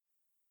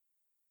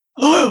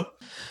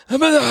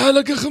بدأ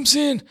حلقة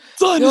 50.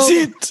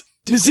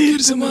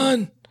 نسيت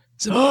زمان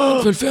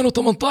في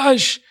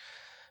 2018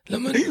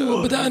 لما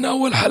بدأنا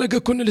أول حلقة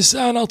كنا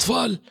لسه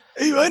أطفال.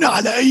 أيوة أنا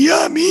على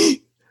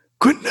أيامي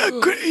كنا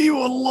أي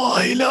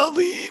والله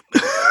العظيم.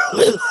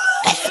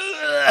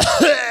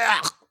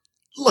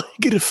 الله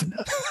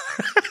يقرفنا.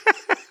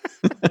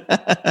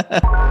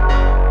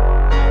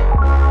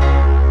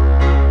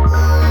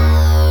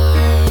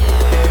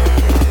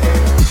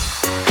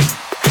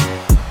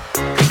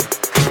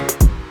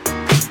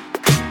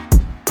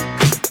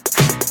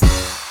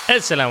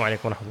 السلام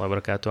عليكم ورحمة الله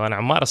وبركاته. أنا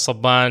عمار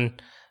الصبان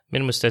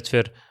من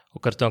مستدفر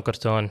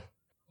وكرتون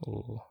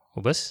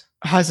وبس.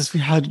 حاسس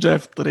في حاجة جاية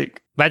في الطريق.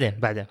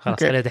 بعدين خلاص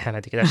خليها دحين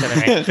هذه كده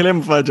عشان خليها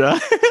مفاجأة.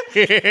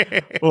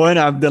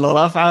 وأنا عبد الله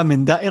رافعة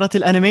من دائرة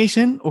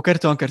الأنيميشن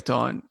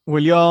وكرتون،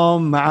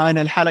 واليوم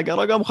معانا الحلقة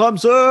رقم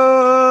 5.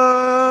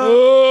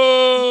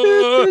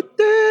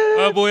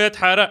 أبو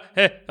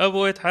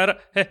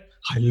يتحرق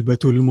حلبة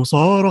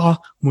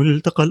المصارعة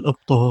ملتقى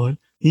الأبطال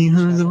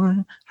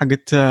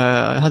حقت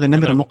هذا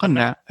النمر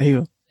المقنع.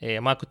 أيوه إيه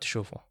ما كنت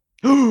أشوفه.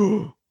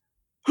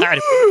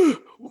 أعرف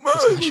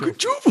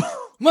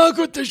ما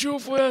كنت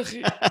أشوفه يا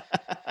أخي.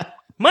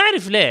 ما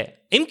أعرف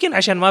ليه، يمكن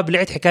عشان ما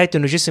بلعت حكاية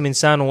إنه جسم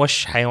إنسان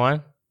ووش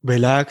حيوان.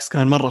 بالعكس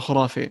كان مرة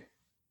خرافي.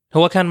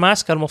 هو كان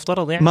ماسك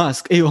المفترض يعني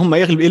ماسك. أيوه هم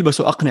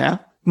يلبسوا أقنعة،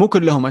 مو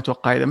كلهم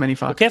أتوقع إذا ماني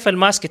فاكر. وكيف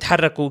الماسك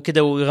يتحرك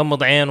وكده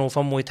ويغمض عينه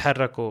وفمه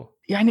يتحرك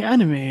يعني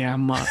أنمي يا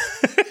عمار.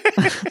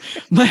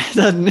 ما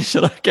يحتاج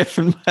نشرح كيف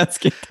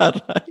الماسك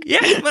يتحرك.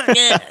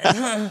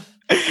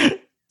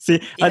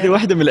 هذه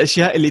واحدة من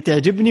الأشياء اللي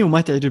تعجبني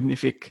وما تعجبني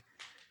فيك،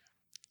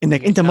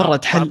 إنك أنت مرة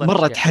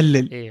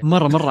تحلل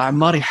مرة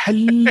عمار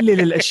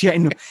يحلل الأشياء،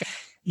 إنه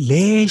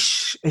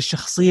ليش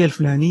الشخصية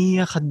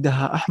الفلانية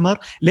خدها أحمر.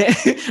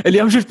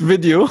 اليوم شفت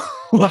فيديو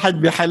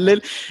واحد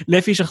بيحلل ليه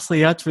في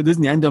شخصيات في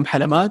ديزني عندهم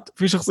حلمات،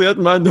 في شخصيات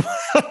ما عندهم.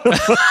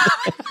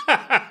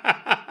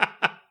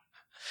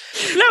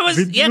 لا بس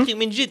يا أخي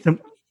من جد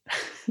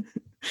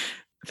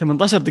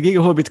 18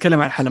 دقيقة هو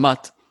بيتكلم عن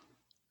الحلمات،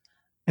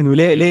 إنه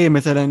ليه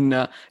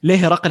مثلا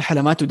ليه هرقل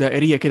حلماته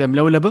دائرية كده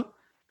ملولبة،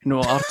 إنه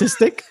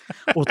أرتستيك،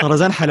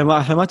 وطرزان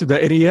حلماته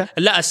دائرية.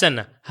 لا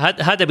استنى،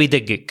 هذا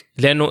بيدقق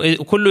لأنه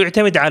كله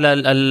يعتمد على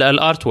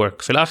الارت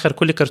وورك. في الآخر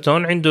كل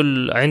كرتون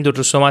عنده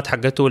الرسومات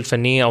حقته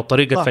الفنية أو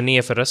الطريقة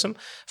الفنية في الرسم،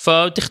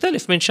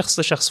 فتختلف من شخص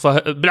لشخص.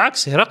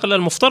 فبالعكس هرقل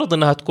المفترض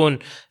أنها تكون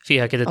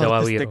فيها كده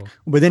دواوير.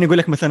 وبعدين يقول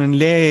لك مثلا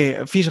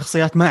ليه في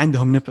شخصيات ما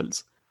عندهم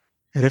نيبلز،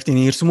 عرفت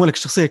يعني يرسموا لك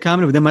الشخصية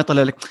كاملة وبعدين ما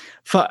يطلع لك.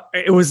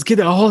 فوز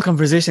كده whole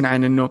conversation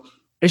عن إنه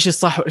إيش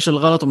الصح وإيش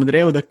الغلط ومدري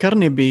إيه.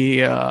 وذكرني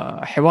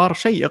بحوار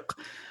شيق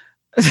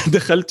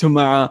دخلته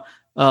مع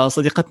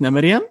صديقتنا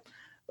مريم،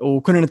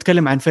 وكنا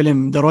نتكلم عن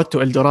فيلم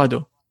داروتو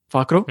إلدورادو،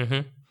 فاكره؟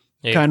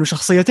 كانوا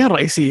شخصيتين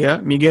رئيسية،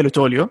 ميغيل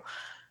وتوليو،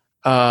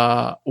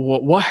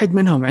 وواحد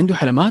منهم عنده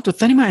حلمات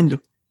والثاني ما عنده،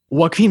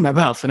 واقفين مع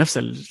بعض في نفس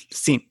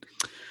السين.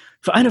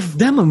 فأنا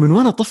دائما من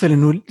وأنا طفل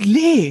إنه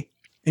ليه؟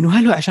 إنه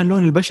هل هو عشان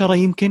لون البشرة؟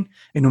 يمكن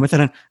إنه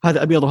مثلا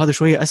هذا أبيض وهذا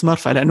شوية أسمر،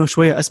 فلأنه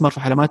شوية أسمر في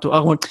حلماته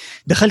أغون.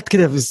 دخلت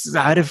كده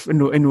عارف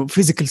إنه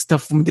فيزيكال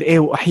ستاف ومدري إيه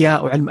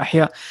وأحياء وعلم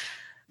أحياء.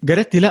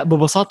 قالت لي لا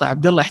ببساطة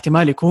عبد الله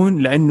احتمال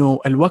يكون لأنه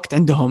الوقت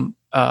عندهم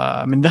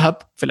من ذهب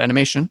في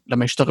الأنيميشن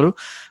لما يشتغلوا،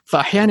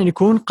 فأحيانا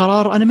يكون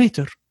قرار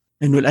أنيميتر،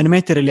 إنه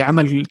الأنيميتر اللي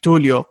عمل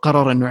توليو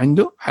قرر إنه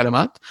عنده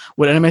حلمات،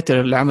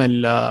 والأنيميتر اللي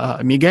عمل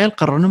ميغيل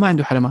قرر إنه ما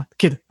عنده حلمات،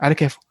 كده على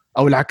كيفه،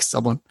 أو العكس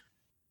أظن.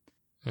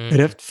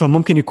 عرفت؟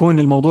 فممكن يكون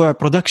الموضوع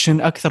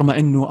برودكشن أكثر ما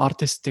إنه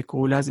أرتستيك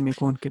ولازم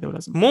يكون كده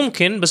ولازم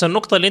ممكن. بس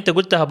النقطة اللي أنت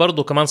قلتها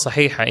برضو كمان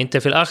صحيحة. أنت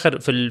في الآخر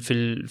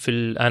في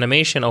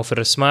الأنيميشن أو في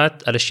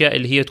الرسمات الأشياء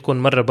اللي هي تكون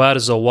مرة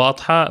بارزة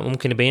وواضحة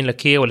ممكن يبين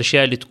لك هي،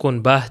 والأشياء اللي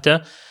تكون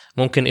باهتة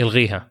ممكن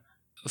يلغيها.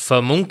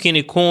 فممكن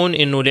يكون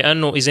إنه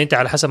لأنه إذا أنت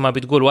على حسب ما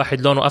بتقول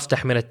واحد لونه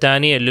أفتح من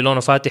التاني، اللي لونه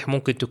فاتح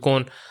ممكن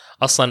تكون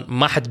اصلا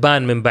ما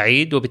حتبان من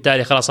بعيد،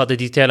 وبالتالي خلاص هذا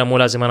ديتيل مو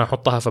لازم انا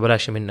احطها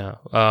فبلاش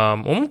منها.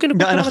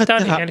 وممكن انا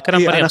اخذتها يعني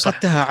كلام انا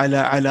اخذتها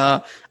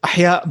على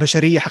احياء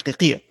بشريه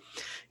حقيقيه.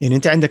 يعني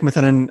انت عندك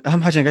مثلا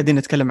اهم حاجه قاعدين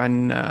نتكلم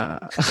عن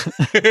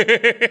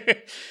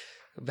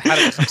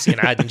بحلقه 50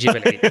 عادي نجيب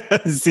العيد.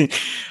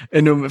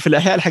 انه في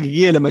الاحياء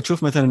الحقيقيه لما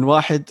تشوف مثلا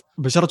واحد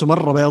بشرته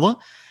مره بيضة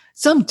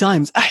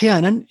sometimes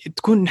احيانا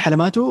تكون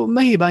حلماته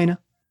ما هي باينه،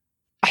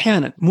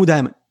 احيانا مو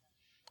دائما،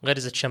 غير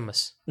إذا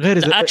تشمس.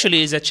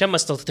 اكشلي إذا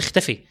تشمس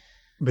تختفي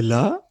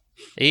بالله.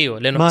 ايوه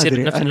لانه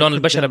تصير نفس اللون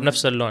البشرة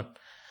بنفس اللون.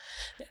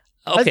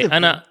 اوكي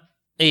انا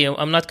ايوه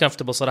I'm not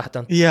comfortable صراحه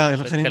يا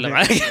خلينا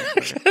عنك.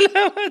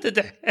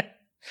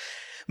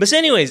 بس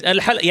anyways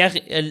الحلقة يا اخي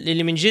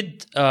اللي من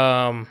جد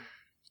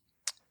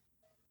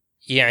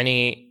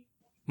يعني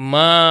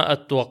ما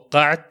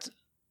اتوقعت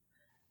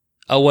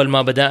اول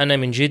ما بدأنا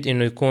من جد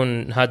انه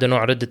يكون هذا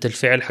نوع ردة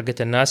الفعل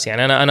حقت الناس.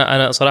 يعني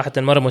انا صراحة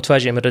مرة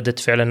متفاجئ من ردة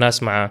فعل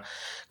الناس مع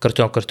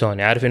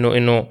كرتون. عارف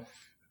انه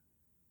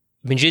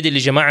من جد اللي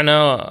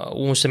جمعنا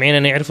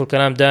ومستمعينا يعرفوا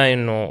الكلام ده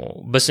إنه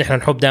بس إحنا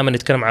نحب دائما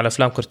نتكلم على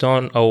أفلام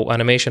كرتون أو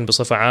أنيميشن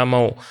بصفة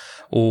عامة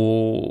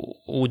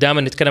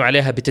ودائما نتكلم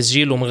عليها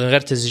بتسجيل ومن غير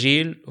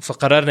تسجيل.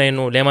 فقررنا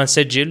إنه ليه ما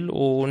نسجل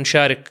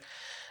ونشارك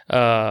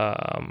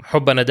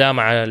حبنا ده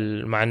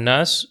مع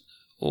الناس.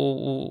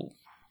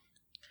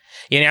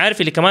 يعني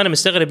عارف اللي كمان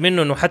مستغرب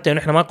منه إنه حتى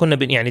إحنا ما كنا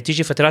يعني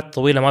تيجي فترات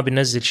طويلة ما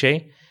بننزل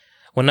شيء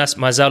والناس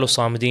ما زالوا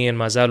صامدين،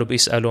 ما زالوا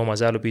بيسألوا، ما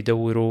زالوا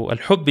بيدوروا.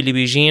 الحب اللي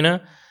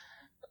بيجينا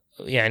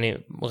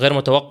يعني غير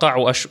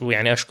متوقع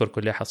ويعني أشكر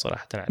كل أحد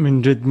صراحة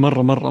من جد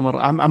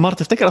مرة عمار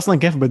تفتكر أصلا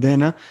كيف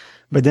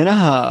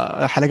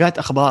بديناها حلقات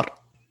أخبار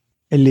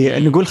اللي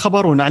نقول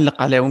خبر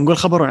ونعلق عليه ونقول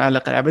خبر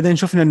ونعلق عليه. بعدين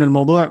شفنا إنه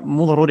الموضوع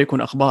مو ضروري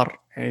يكون أخبار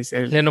يعني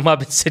لأنه ما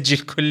بتسجل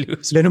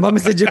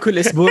كل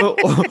أسبوع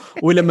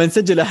ولما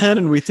نسجل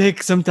أحيانا we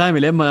take some time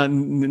لما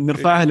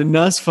نرفعها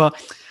للناس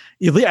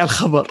فيضيع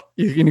الخبر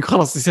يعني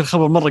خلاص يصير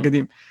خبر مرة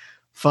قديم.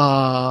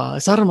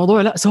 فصار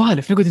الموضوع لا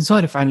سوالف نقعد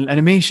نسولف عن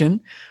الأنيميشن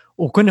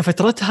وكنا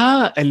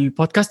فترتها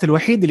البودكاست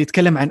الوحيد اللي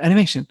يتكلم عن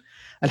أنيميشن.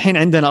 الحين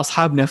عندنا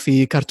أصحابنا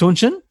في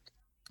كرتونشن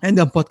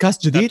عندهم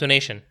بودكاست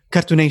جديد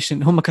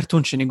كرتونيشن هم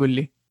كرتونشن يقول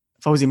لي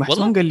فوزي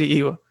محسون قال لي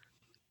ايوه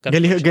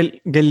قال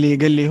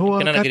لي هو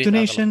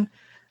كرتونيشن.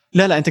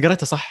 لا انت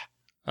قرأتها صح.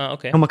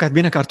 اوكي هم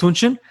كاتبينها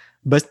كرتونشن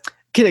بس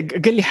كذا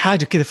قال لي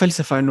حاجه كذا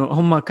فلسفه انه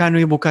هم كانوا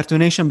يبغوا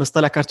كرتونيشن بس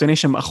طلع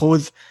كرتونيشن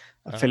ماخوذ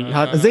في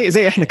هذا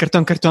زي احنا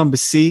كرتون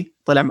بالسي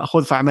طلع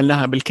ماخوذ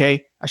فعملناها بالكي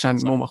عشان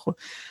صح. مو ماخوذ.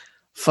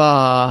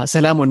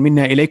 فسلام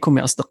منا اليكم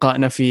يا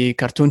اصدقائنا في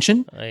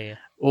كرتونشن.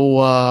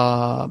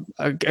 واللي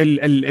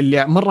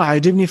مرة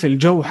عاجبني في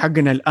الجو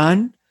حقنا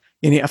الآن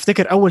يعني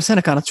أفتكر أول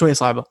سنة كانت شوية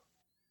صعبة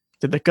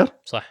تتذكر؟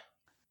 صح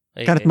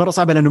كانت مرة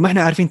صعبة لأنه ما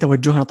إحنا عارفين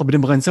توجهنا. طب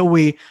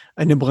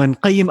نبغى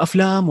نقيم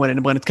أفلام ولا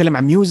نبغى نتكلم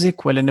عن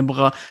ميوزك ولا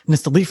نبغى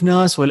نستضيف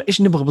ناس ولا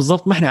إيش نبغى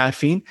بالضبط ما إحنا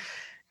عارفين.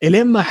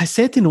 إلين ما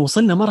حسيت إنه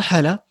وصلنا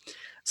مرحلة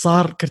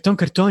صار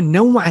كرتون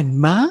نوعا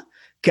ما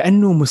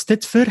كأنه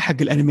مستدفر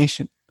حق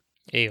الأنيميشن.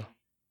 أيوه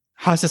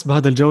حاسس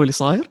بهذا الجو اللي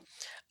صاير؟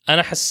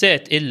 أنا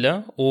حسيت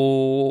إلا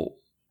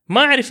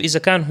وما أعرف إذا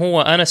كان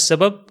هو أنا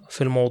السبب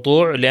في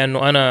الموضوع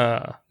لأنه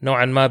أنا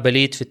نوعا ما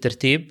بليد في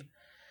الترتيب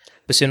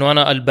بس إنه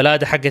أنا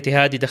البلادة حقتي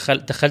هذه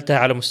دخلتها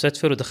على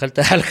مستدفر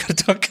ودخلتها على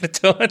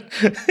كرتون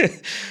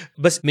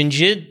بس من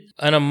جد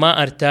أنا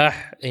ما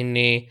أرتاح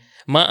إني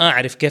ما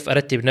أعرف كيف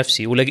أرتب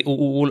نفسي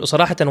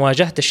وصراحة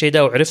واجهت الشيء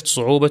ده وعرفت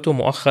صعوبته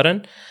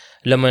مؤخرا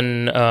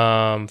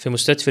لما في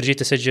مستدفر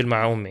جيت أسجل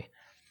مع أمي.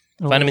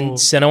 فأنا من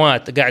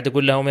سنوات قاعد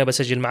أقول لها أمي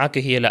بسجل معاك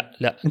هي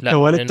لا أنت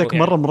والدتك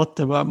مرة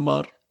مرتبة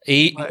عمار.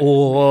 إيه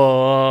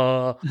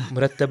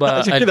مرتبة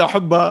عشان كذا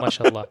أحبها ما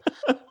شاء الله.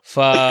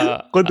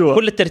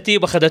 فكل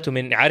الترتيب أخذته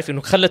من عارف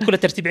إنه خلت كل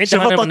الترتيب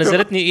عندها أنا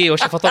نزلتني إيه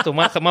وشفطته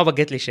ما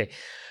بقيت لي شيء.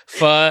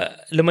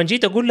 فلما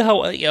جيت أقول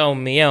لها يا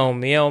أمي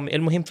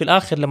المهم في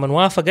الآخر لما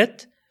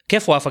وافقت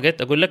كيف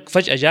وافقت أقول لك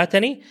فجأة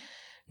جاتني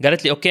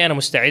قالت لي أوكي أنا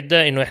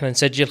مستعدة إنه إحنا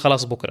نسجل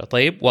خلاص بكرة.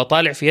 طيب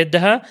وطالع في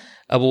يدها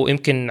أبو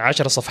يمكن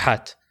 10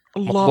 صفحات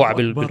مطبوعة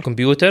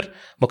بالكمبيوتر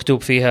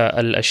مكتوب فيها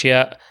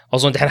الأشياء.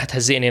 أظن دحين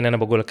حتهزئني إن أنا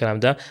بقول الكلام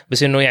ده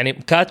بس إنه يعني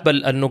كاتبة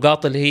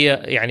النقاط اللي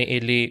هي يعني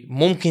اللي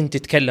ممكن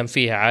تتكلم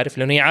فيها عارف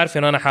لأنه هي عارفة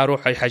إنه أنا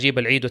حروح حجيب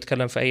العيد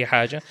وأتكلم في أي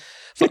حاجة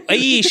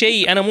فأي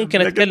شيء أنا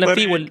ممكن أتكلم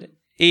فيه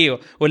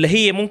ولا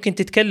هي ممكن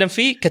تتكلم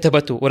فيه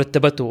كتبته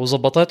ورتبته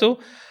وضبطته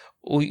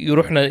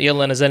ويروحنا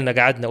يلا نزلنا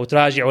قعدنا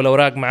وتراجع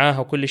والأوراق معاها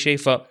وكل شيء.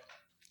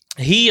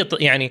 فهي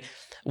يعني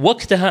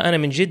وقتها أنا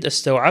من جد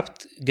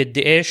استوعبت قد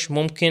إيش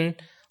ممكن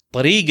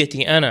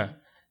طريقتي أنا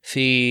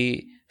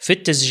في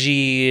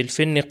التسجيل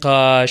في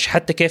النقاش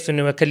حتى كيف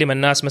إنه أكلم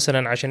الناس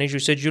مثلا عشان يجوا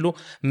يسجلوا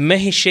ما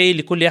هي الشيء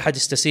اللي كل أحد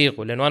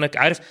يستسيغه. لأنه أنا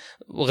عارف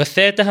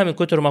غثيتها من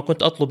كتر ما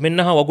كنت أطلب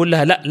منها وأقول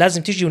لها لا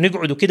لازم تيجي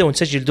ونقعد كده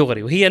ونسجل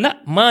دغري وهي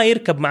لا ما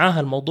يركب معاها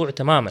الموضوع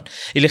تماما.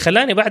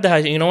 اللي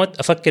بعدها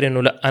أفكر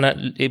إنه لا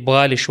أنا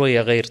يبغالي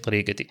شوية غير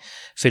طريقتي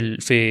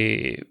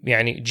في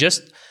يعني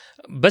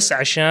بس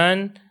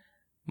عشان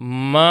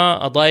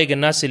ما أضايق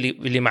الناس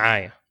اللي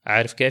معايا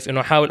عارف كيف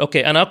إنه أحاول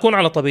أوكي أنا أكون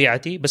على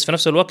طبيعتي بس في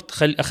نفس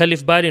الوقت أخلي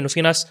في بالي إنه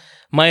في ناس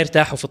ما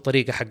يرتاحوا في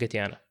الطريقة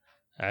حقتي أنا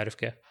عارف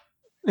كيف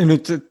إنه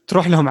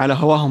تروح لهم على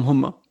هواهم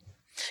هم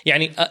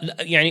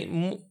يعني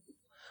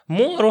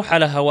مو أروح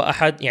على هوا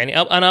أحد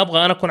يعني أنا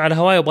أبغى أنا أكون على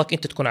هواي وأبغاك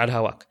أنت تكون على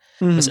هواك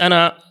بس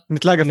أنا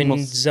من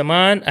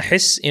زمان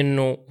أحس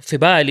إنه في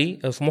بالي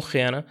في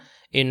مخي أنا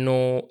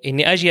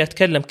إني أجي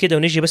أتكلم كده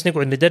ونجي بس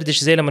نقعد ندردش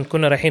زي لما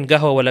كنا رايحين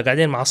قهوة ولا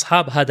قاعدين مع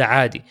أصحاب هذا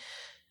عادي.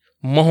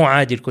 ما هو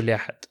عادي لكل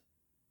أحد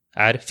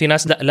عارف. في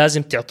ناس لا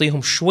لازم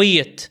تعطيهم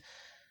شوية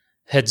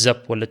هيدز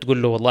اب ولا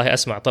تقول له والله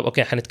أسمع طب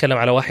أوكي حنتكلم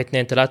على 1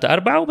 2 3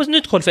 4 وبس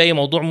ندخل في أي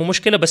موضوع مو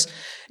مشكلة بس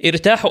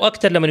يرتاحوا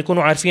أكتر لما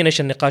يكونوا عارفين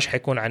إيش النقاش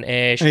حيكون عن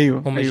إيش.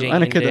 أيوة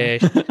أنا كده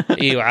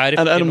أيوة عارف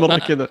أنا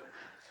مرة كده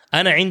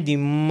أنا عندي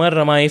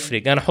مرة ما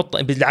يفرق أنا أحط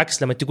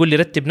بالعكس لما تقول لي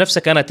رتب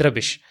نفسك أنا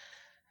أتربش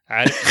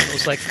عارف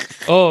وصلك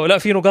لا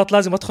في نقاط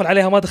لازم أدخل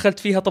عليها ما دخلت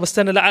فيها طب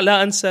استنى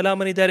لا أنسى لا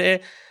ماني داري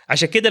إيه.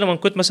 عشان كده لما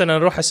كنت مثلا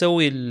أروح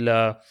أسوي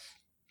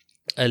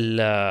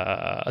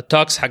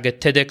التوكس حق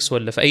التيدكس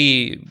ولا في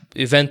اي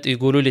ايفنت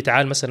يقولوا لي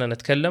تعال مثلا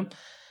اتكلم،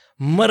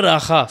 مره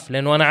اخاف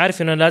لانه انا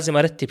عارف انه لازم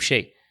ارتب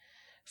شيء.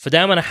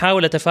 فدائما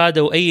احاول اتفادى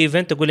اي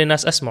ايفنت اقول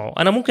للناس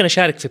اسمعوا انا ممكن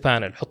اشارك في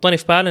بانل، حطوني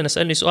في بانل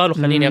اسالني سؤال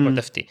وخليني اقعد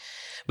افتي،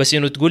 بس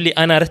انه تقول لي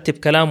انا ارتب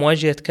كلام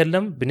واجي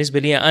اتكلم بالنسبه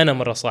لي انا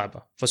مره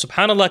صعبه.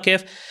 فسبحان الله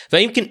كيف.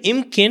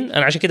 فيمكن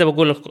انا عشان كده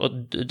بقول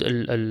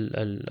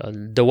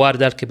الدوار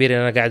ده الكبير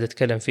اللي انا قاعد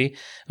اتكلم فيه،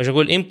 عشان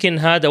اقول يمكن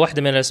هذا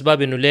واحده من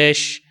الاسباب انه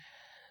ليش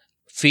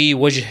في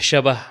وجه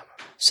شبه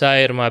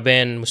ساير ما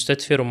بين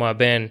مستدفر وما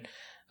بين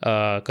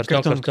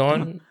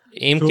كرتون.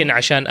 يمكن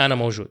عشان انا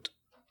موجود.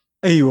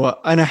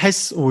 ايوه انا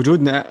احس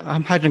وجودنا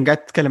اهم حاجه. قاعد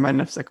تتكلم عن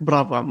نفسك،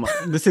 برافو عمار.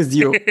 This is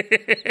you.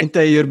 انت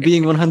you're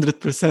being 100%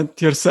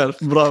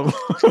 yourself. برافو.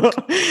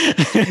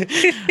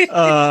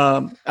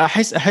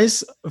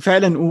 احس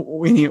فعلا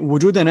يعني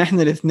وجودنا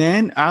احنا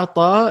الاثنين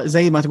اعطى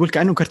زي ما تقول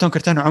كانه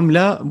كرتون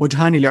عمله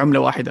وجهاني لعمله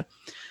واحده.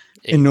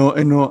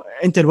 انه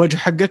انت الوجه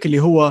حقك اللي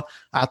هو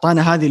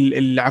اعطانا هذه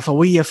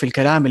العفويه في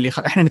الكلام اللي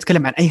احنا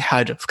نتكلم عن اي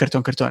حاجه في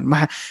كرتون.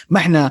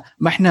 ما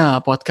احنا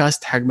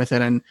بودكاست حق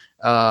مثلا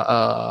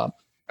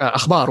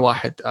اخبار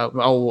واحد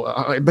او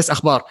بس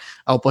اخبار،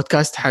 او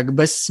بودكاست حق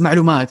بس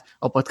معلومات،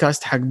 او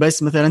بودكاست حق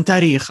بس مثلا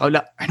تاريخ، او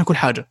لا احنا كل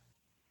حاجه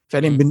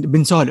فعليا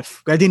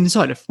بنسولف، قاعدين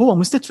نسولف. هو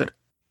مستدفر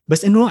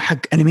بس انه حق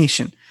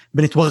انيميشن،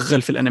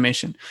 بنتوغل في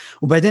الانيميشن.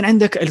 وبعدين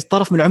عندك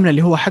الطرف من العمله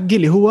اللي هو حقي،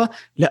 اللي هو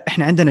لا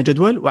احنا عندنا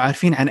جدول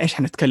وعارفين عن ايش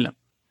حنتكلم.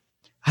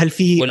 هل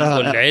في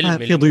والعلم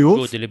في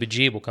ضيوف اللي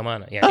بتجيبه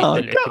كمان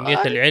يعني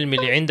كميه العلم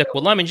اللي عندك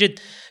والله من جد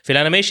في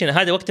الانيميشن.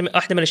 هذا واحده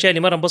من الاشياء اللي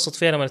مره انبسط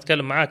فيها لما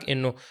اتكلم معاك،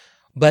 انه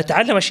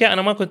بتعلم اشياء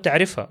انا ما كنت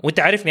اعرفها، وانت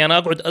عارفني انا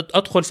اقعد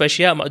ادخل في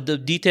اشياء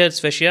ديتيلز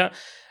في اشياء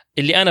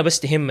اللي انا بس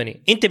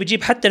تهمني. انت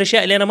بتجيب حتى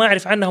الاشياء اللي انا ما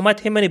اعرف عنها وما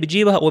تهمني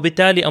بتجيبها،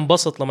 وبالتالي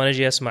انبسط لما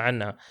اجي اسمع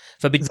عنها.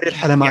 زي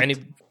الحلمات يعني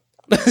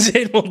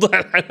زي الموضوع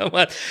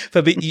الحلمات.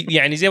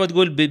 يعني زي ما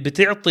تقول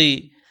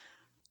بتعطي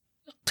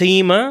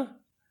قيمه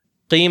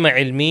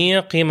علميه،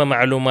 قيمه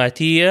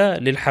معلوماتيه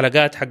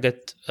للحلقات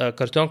حقت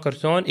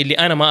كرتون اللي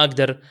انا ما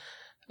اقدر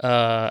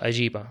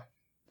اجيبها.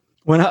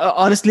 وانا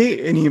honestly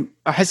يعني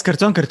احس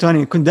كرتون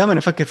يعني كنت دائما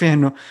افكر فيها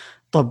انه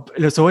طب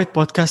لو سويت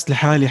بودكاست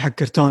لحالي حق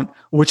كرتون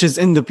which is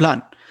in the plan،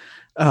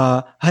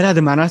 هل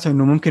هذا معناته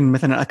انه ممكن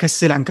مثلا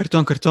اكسل عن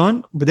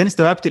كرتون؟ وبعدين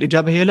استوعبت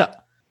الاجابه هي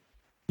لا،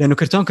 لانه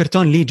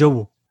كرتون ليه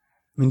جو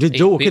من جد،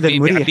 جو كذا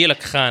مريح، بيعبي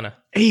لك خانه.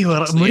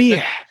 ايوه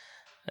مريح.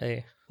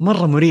 اي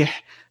مره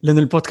مريح. لأن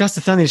البودكاست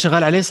الثاني اللي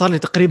شغال عليه صار لي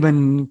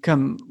تقريبا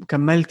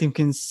كملت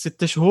يمكن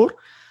 6 شهور.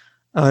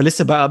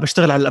 لسه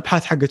بشتغل على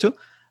الابحاث حقته.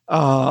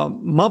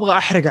 ما ابغى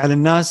احرق على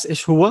الناس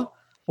ايش هو،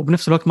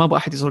 وبنفس الوقت ما ابغى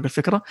احد يسرق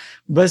الفكره،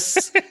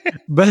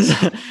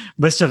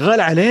 بس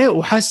شغال عليه،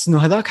 وحاسس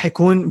انه هذاك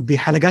حيكون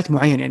بحلقات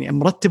معينه، يعني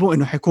مرتبه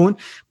انه حيكون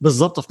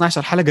بالضبط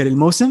 12 حلقه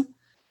للموسم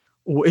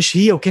وايش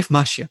هي وكيف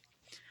ماشيه.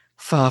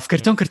 ففي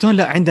كرتون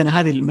لا عندنا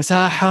هذه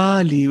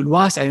المساحه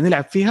الواسعه اللي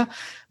نلعب فيها.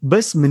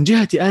 بس من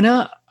جهتي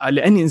انا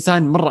لاني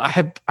انسان مره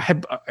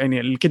احب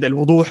يعني كده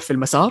الوضوح في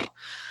المسار،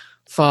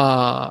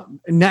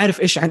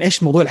 فنعرف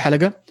ايش موضوع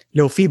الحلقه.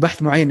 لو في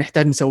بحث معين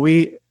نحتاج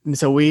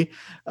نسويه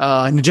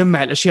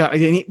نجمع الاشياء،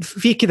 يعني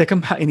في كذا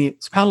كم يعني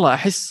سبحان الله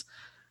احس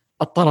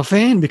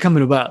الطرفين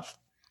بيكملوا بعض،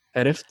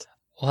 عرفت؟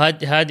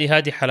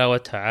 وهذه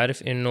حلاوتها،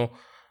 عارف انه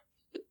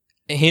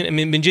هنا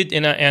من جد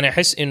انا يعني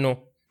احس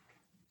انه.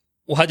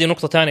 وهذه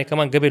نقطه تانية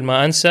كمان قبل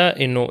ما انسى،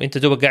 انه انت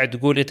دوبك قاعد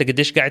تقول انت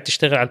قديش قاعد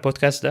تشتغل على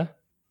البودكاست ده؟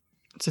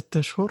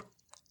 6 شهور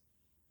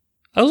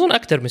اظن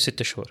اكثر من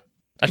 6 شهور.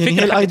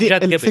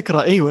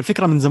 الفكره ايوه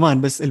الفكره من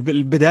زمان، بس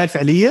البدايه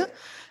الفعليه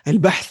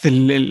البحث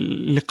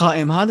اللي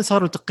قائم هذا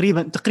صاروا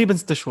تقريبا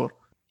 6 شهور.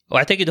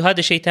 واعتقد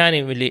هذا شيء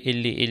تاني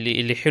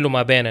اللي حلو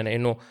ما بيننا،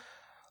 انه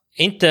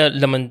انت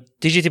لما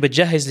تيجي تبى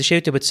تجهز لشيء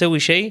وتبى تسوي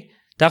شيء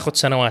تاخذ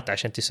سنوات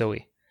عشان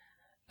تسويه.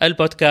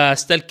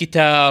 البودكاست،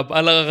 الكتاب،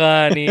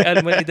 الاغاني،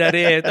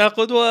 الماني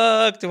تاخذ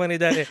وقت ماني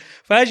داري.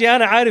 فاجي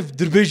انا عارف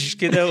دربج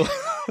كده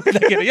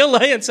لكن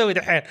يلا هيا نسوي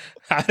دحين.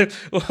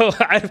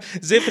 عارف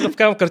زي في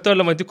الافلام كرتون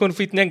لما تكون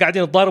في 2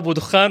 قاعدين يضاربوا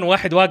دخان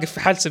وواحد واقف في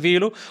حال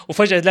سبيله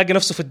وفجاه تلاقي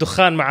نفسه في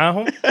الدخان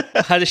معاهم.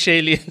 هذا الشيء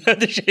اللي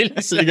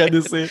قاعد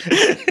يصير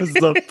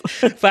بالضبط.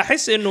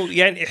 فاحس انه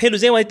يعني حلو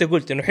زي ما انت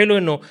قلت، انه حلو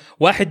انه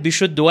واحد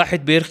بيشد،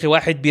 واحد بيرخي،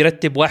 واحد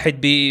بيرتب،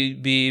 واحد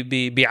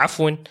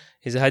بيعفون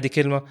اذا هذه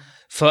كلمه.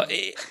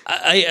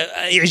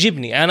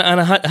 فيعجبني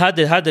انا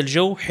هذا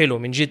الجو حلو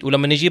من جد.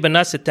 ولما نجيب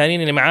الناس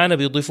التانيين اللي معانا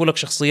بيضيفوا لك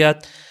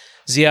شخصيات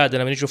زياده.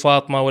 لما يجوا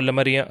فاطمه ولا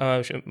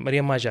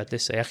مريم ما جات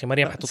لسه يا اخي،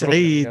 مريم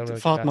سعيد،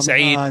 فاطمه،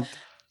 سعيد،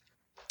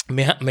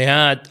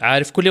 مهاد،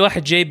 عارف كل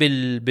واحد جاي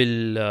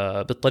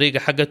بالطريقه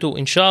حقته.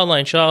 ان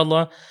شاء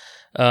الله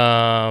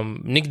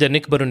نقدر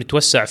نكبر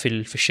ونتوسع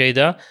في الشيء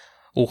ده.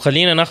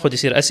 وخلينا ناخذ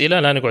يصير اسئله،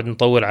 لا نقعد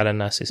نطول على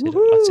الناس. يصير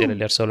الاسئله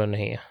اللي ارسلوا لنا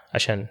هي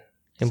عشان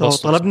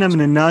طلبنا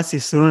من الناس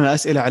يرسلون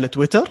أسئلة على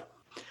تويتر،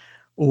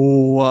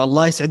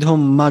 والله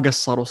يسعدهم ما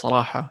قصروا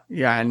صراحة،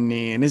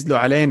 يعني نزلوا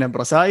علينا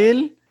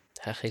برسائل.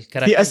 أخي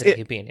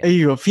الكراتين يعني.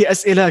 أيوة في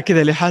أسئلة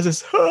كذا اللي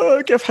حاسس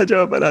كيف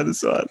حجاوب على هذا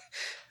السؤال.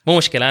 مو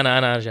مشكلة،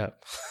 أنا أجاوب.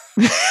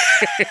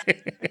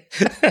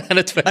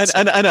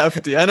 انا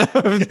افتي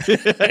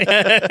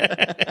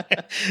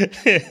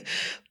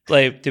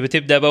طيب تبي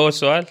تبدا باول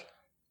سؤال؟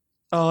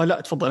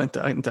 لا تفضل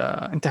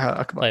انت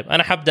اكبر. طيب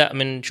انا حبدا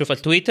من شوف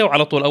التويتر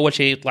وعلى طول اول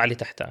شيء يطلع لي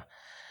تحتها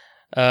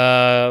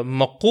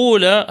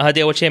مقوله.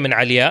 هذه اول شيء من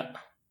علياء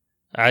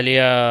 _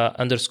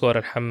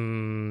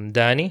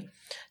 الحمداني،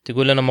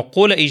 تقول لنا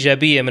مقولة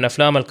إيجابية من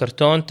أفلام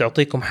الكرتون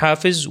تعطيكم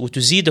حافز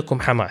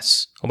وتزيدكم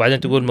حماس، وبعدين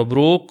تقول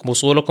مبروك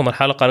وصولكم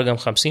الحلقة رقم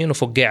 50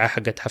 وفقيعة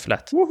حقت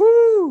حفلات.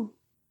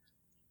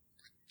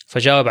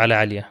 فجاوب على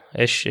عليا،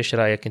 إيش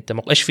رأيك أنت؟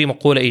 إيش في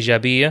مقولة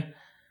إيجابية؟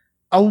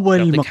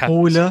 أول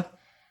مقولة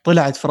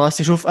طلعت في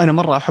راسي، شوف أنا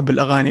مرة أحب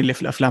الأغاني اللي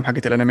في الأفلام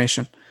حقت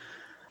الأنيميشن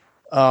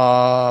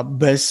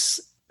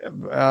بس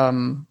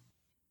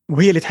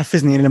وهي اللي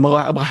تحفزني. يعني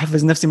لما أبغى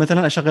أحفز نفسي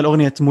مثلا أشغل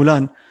أغنية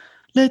مولان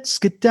Let's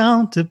get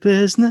down to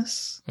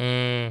business.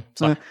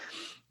 صح.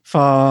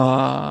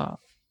 فأحس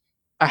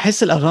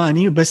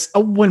الأغاني. بس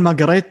أول ما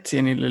قريت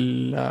يعني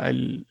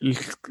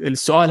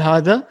السؤال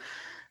هذا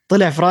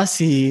طلع في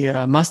راسي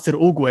ماستر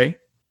أوغوي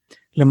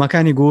لما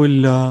كان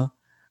يقول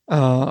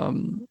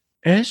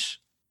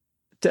إيش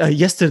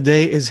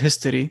yesterday is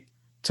history,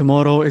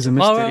 tomorrow is a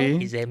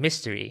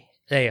mystery,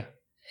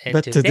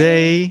 but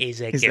today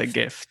is a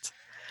gift.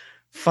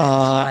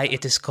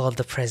 It is called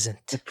the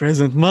present.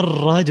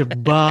 مرة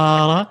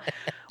جبارة.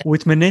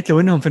 وتمنيت لو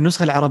إنهم في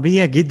النسخة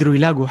العربية قدروا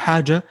يلاقوا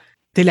حاجة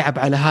تلعب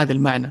على هذا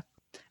المعنى،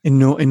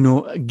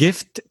 إنه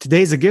gift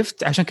today is a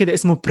gift، عشان كده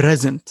اسمه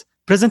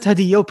present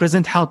هدية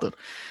وpresent حاضر.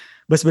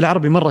 بس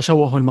بالعربي مرة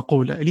شوهوا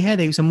المقولة،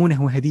 لهذا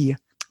يسمونه هدية.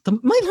 طب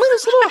ما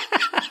يصلح.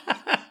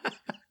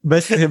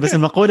 بس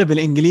المقولة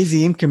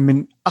بالإنجليزي يمكن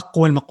من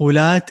أقوى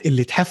المقولات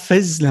اللي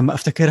تحفز لما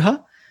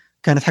أفتكرها،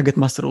 كانت حقت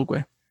ماستر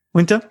أوغوي.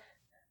 وأنت؟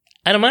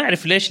 أنا ما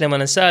أعرف ليش لما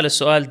نسأل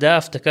السؤال ده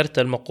افتكرت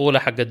المقولة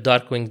حقت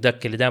داركوينج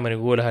دك اللي دائما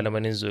يقولها لما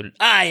ننزل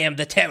I am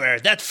the terror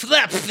that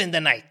flaps in the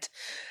night.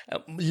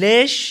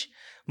 ليش؟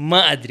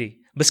 ما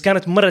أدري، بس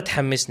كانت مرة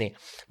تحمسني.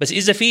 بس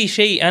إذا في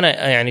شيء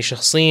أنا يعني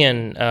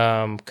شخصيا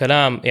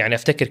كلام يعني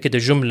أفتكر كده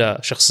جملة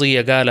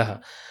شخصية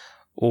قالها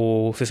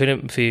وفي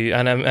فيلم في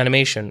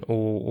أنيميشن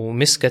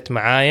ومسكت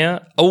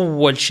معايا،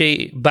 أول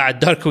شيء بعد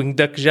داركوينج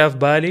دك جاء في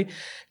بالي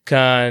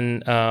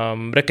كان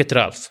ركت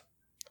رالف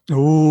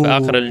في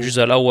آخر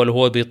الجزء الأول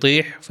وهو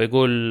بيطيح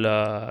فيقول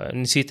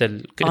نسيت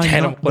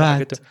الحين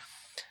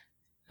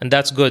and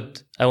that's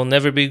good I will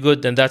never be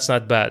good and that's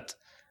not bad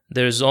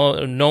there's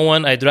no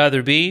one I'd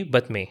rather be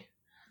but me.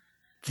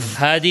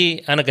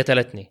 هذه أنا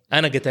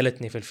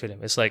قتلتني في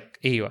الفيلم. it's like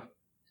أيوة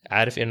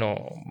عارف إنه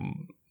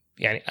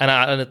يعني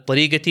أنا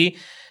طريقتي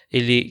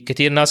اللي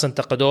كثير ناس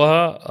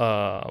انتقدوها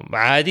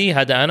عادي،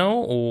 هذا أنا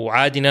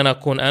وعادي إن أنا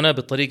أكون أنا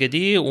بالطريقة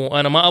دي،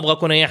 وأنا ما أبغى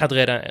أكون أي أحد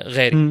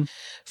غيري.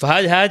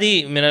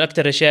 فهذه من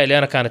الأكثر الأشياء اللي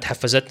أنا كانت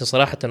حفزتني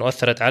صراحة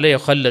وأثرت علي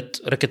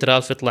وخلت ركت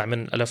رالف يطلع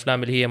من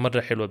الأفلام اللي هي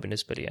مرة حلوة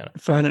بالنسبة لي أنا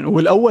فعلا.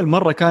 والأول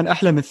مرة كان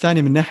أحلى من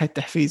الثاني من ناحية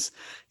تحفيز،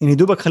 يعني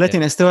دوبك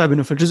خلتني أستوعب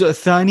إنه في الجزء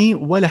الثاني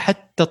ولا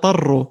حتى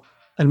طروا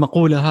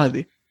المقولة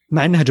هذه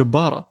مع إنها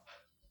جبارة.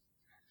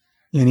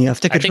 يعني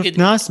أفتكر شفت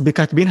ناس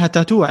بكاتبينها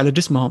تاتو على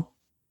جسمهم.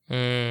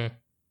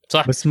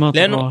 صح، بس ما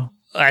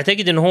لأنه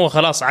أعتقد إنه هو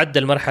خلاص عدى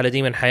المرحلة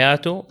دي من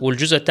حياته،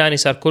 والجزء الثاني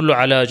صار كله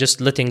على just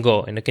letting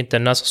go، إنك أنت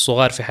الناس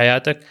الصغار في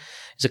حياتك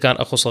إذا كان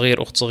أخو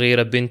صغير أخت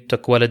صغيرة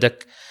بنتك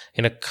ولدك،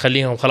 إنك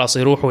خليهم خلاص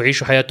يروحوا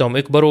ويعيشوا حياتهم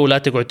يكبروا ولا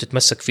تقعد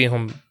تتمسك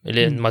فيهم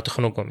لين ما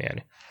تخنقهم.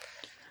 يعني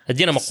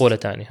ادينا مقولة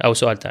تاني أو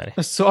سؤال تاني.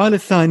 السؤال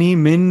الثاني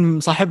من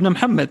صاحبنا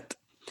محمد.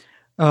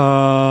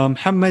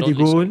 محمد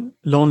يقول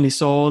lonely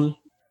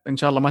soul، إن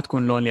شاء الله ما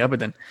تكون لونلي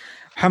أبدا.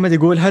 محمد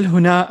يقول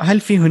هل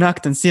في هناك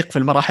تنسيق في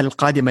المراحل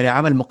القادمة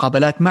لعمل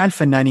مقابلات مع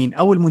الفنانين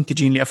أو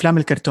المنتجين لأفلام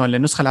الكرتون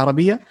للنسخة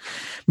العربية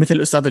مثل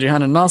الأستاذ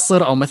جيهان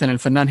الناصر أو مثلا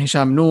الفنان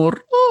هشام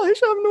نور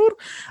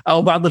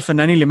أو بعض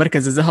الفنانين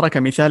لمركز الزهرة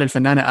كمثال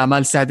الفنانة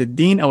آمال سعد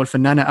الدين أو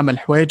الفنانة أمل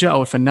حويجة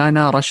أو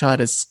الفنانة رشا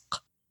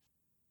رزق؟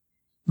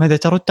 ماذا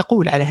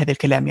تقول على هذا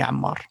الكلام يا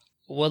عمار؟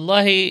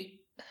 والله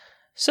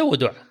سووا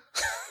دعاء.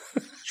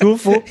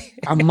 شوفوا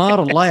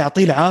عمار الله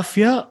يعطيه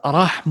العافية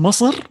راح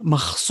مصر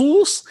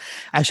مخصوص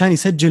عشان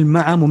يسجل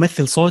مع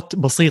ممثل صوت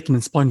بسيط من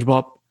سبونج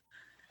بوب.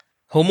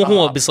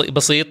 هو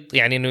بسيط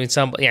يعني إنه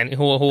إنسان، يعني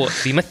هو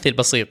بيمثل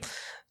بسيط.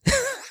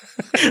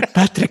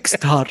 باتريك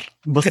ستار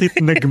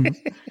بسيط نجم.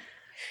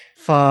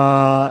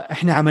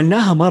 فإحنا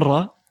عملناها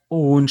مرة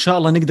وإن شاء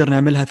الله نقدر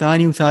نعملها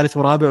ثاني وثالث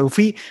ورابع.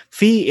 وفي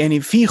يعني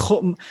في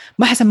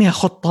ما حسميها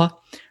خطة،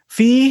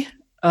 في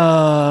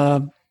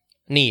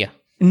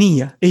نية.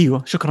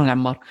 أيوة شكرا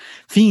عمار.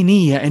 في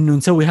نية إنه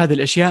نسوي هذه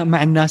الأشياء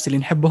مع الناس اللي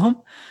نحبهم،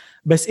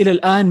 بس إلى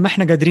الآن ما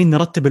إحنا قادرين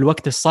نرتب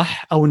الوقت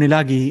الصح أو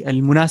نلاقي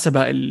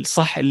المناسبة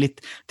الصح اللي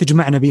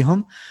تجمعنا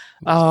بيهم.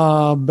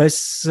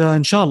 بس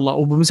إن شاء الله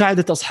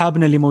وبمساعدة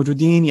أصحابنا اللي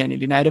موجودين يعني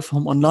اللي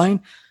نعرفهم أونلاين،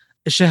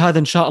 الشيء هذا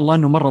إن شاء الله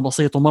إنه مرة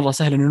بسيط ومرة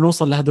سهل إنه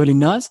نوصل لهذول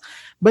الناس.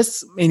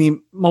 بس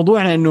يعني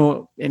موضوعنا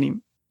إنه يعني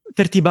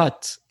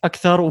ترتيبات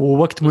أكثر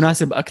ووقت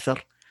مناسب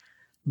أكثر.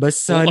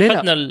 بس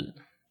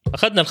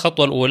أخذنا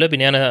الخطوة الأولى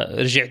بني أنا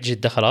رجعت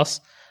جدة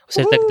خلاص،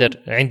 صرت اقدر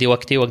عندي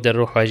وقتي واقدر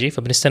اروح واجي.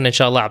 فبنستنى ان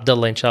شاء الله عبد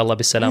الله ان شاء الله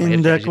بالسلامه يرجع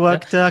عندك جدة.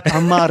 وقتك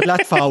عمار، لا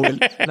تفاول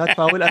لا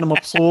تفاول، انا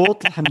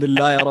مبسوط الحمد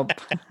لله يا رب.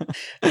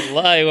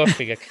 الله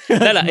يوفقك.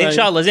 لا ان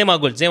شاء الله زي ما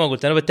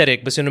قلت انا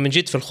بتريق، بس انه من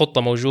جد في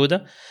الخطه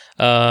موجوده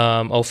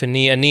او في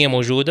النيه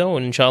موجوده،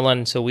 وان شاء الله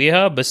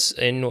نسويها، بس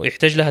انه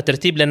يحتاج لها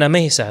ترتيب لانها ما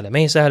هي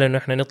سهله انه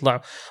احنا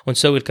نطلع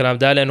ونسوي الكلام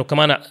ده، لانه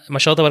كمان ما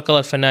شاء الله تبارك الله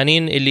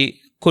الفنانين اللي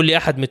كل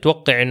احد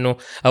متوقع انه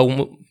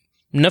او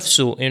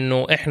نفسه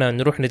انه احنا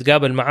نروح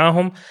نتقابل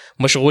معاهم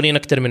مشغولين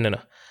اكتر مننا،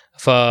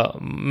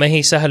 فما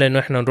هي سهله انه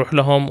احنا نروح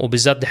لهم،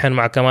 وبالذات دحين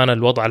مع كمان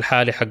الوضع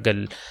الحالي حق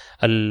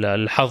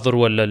الحظر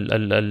ولا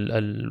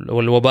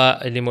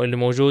والوباء اللي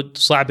موجود،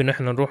 صعب انه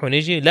احنا نروح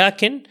ونيجي.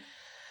 لكن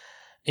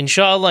ان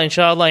شاء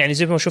الله يعني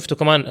زي ما شفتوا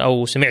كمان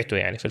او سمعتوا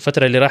يعني في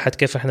الفتره اللي راحت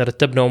كيف احنا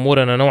رتبنا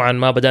امورنا نوعا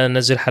ما، بدأنا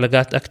ننزل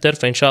حلقات اكتر،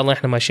 فان شاء الله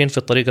احنا ماشيين في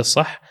الطريق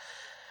الصح،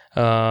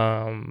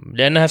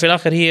 لانها في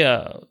الاخر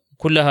هي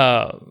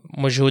كلها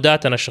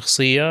مجهوداتنا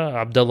الشخصيه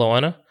عبد الله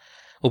وانا،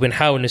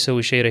 وبنحاول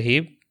نسوي شيء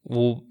رهيب،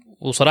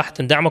 وصراحه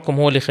دعمكم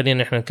هو اللي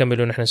يخلينا احنا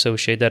نكمل ونحن نسوي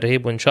الشيء ده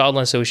رهيب، وان شاء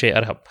الله نسوي شيء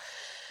ارهب.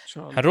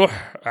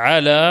 هنروح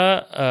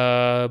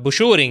على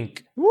بشورينج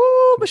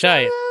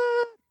بشاير.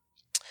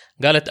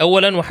 قالت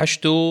اولا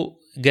وحشتوا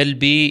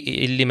قلبي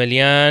اللي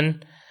مليان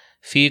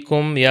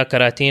فيكم يا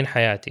كراتين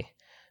حياتي،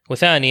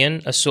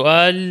 وثانيا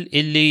السؤال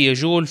اللي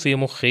يجول في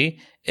مخي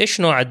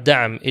ايش نوع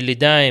الدعم اللي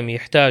دايم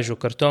يحتاجه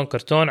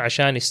كرتون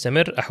عشان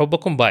يستمر؟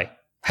 احبكم باي.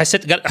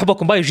 حسيت قال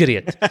احبكم باي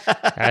وجريت.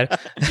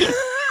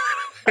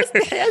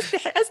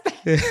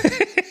 استحي.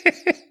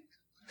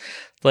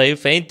 طيب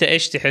فانت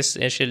ايش تحس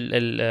ايش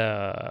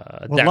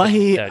الدعم؟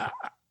 والله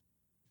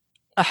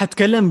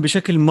أحتكلم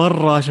بشكل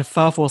مرة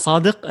شفاف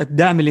وصادق.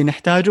 الدعم اللي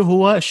نحتاجه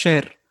هو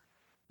الشير.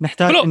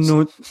 نحتاج فلوس.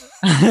 إنه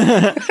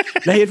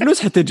لا هي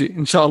الفلوس حتجي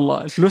إن شاء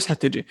الله، الفلوس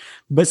حتجي،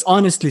 بس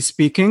honestly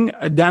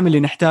speaking الدعم اللي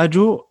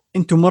نحتاجه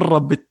أنتم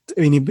مرة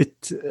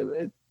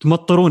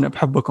تمطرونا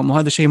بحبكم،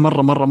 وهذا شيء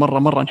مرة مرة مرة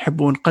مرة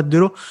نحبه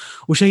ونقدره،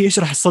 وشيء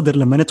يشرح الصدر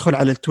لما ندخل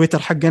على التويتر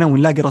حقنا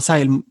ونلاقي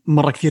رسائل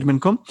مرة كثير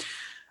منكم.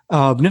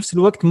 بنفس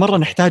الوقت مرة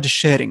نحتاج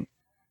الشيرينج،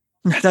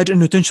 نحتاج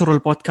إنه تنشروا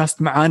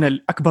البودكاست معانا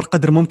لأكبر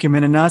قدر ممكن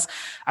من الناس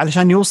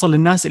علشان يوصل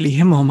للناس اللي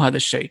يهمهم هذا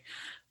الشيء،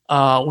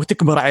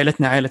 وتكبر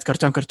عائلتنا عائلة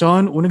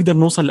كرتون، ونقدر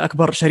نوصل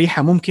لأكبر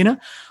شريحة ممكنة،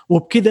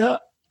 وبكذا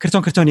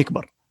كرتون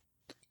يكبر.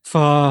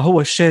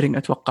 فهو الشيرينج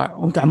أتوقع.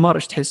 وأنت عمار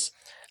إيش تحس؟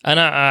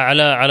 أنا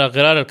على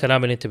غرار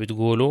الكلام اللي أنت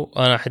بتقوله،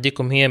 أنا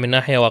أحديكم هي من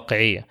ناحية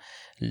واقعية.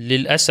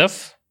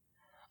 للأسف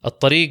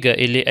الطريقة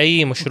اللي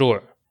أي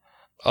مشروع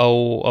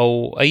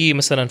أو أي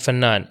مثلا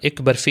فنان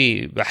يكبر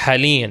فيه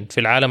حاليا في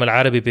العالم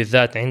العربي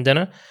بالذات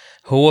عندنا،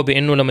 هو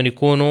بأنه لما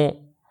يكونوا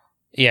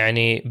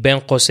يعني بين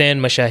قوسين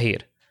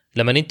مشاهير.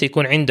 لما أنت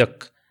يكون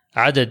عندك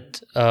عدد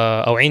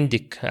أو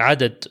عندك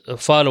عدد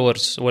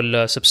فولورز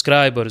ولا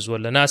سبسكرايبرز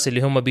ولا ناس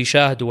اللي هم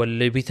بيشاهدوا ولا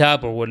اللي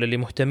بيتابعوا ولا اللي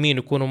مهتمين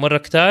يكونوا مرة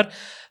كتار،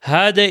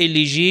 هذا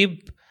اللي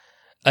يجيب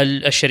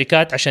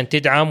الشركات عشان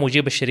تدعم،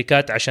 ويجيب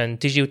الشركات عشان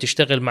تجي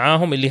وتشتغل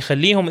معاهم، اللي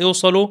يخليهم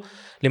يوصلوا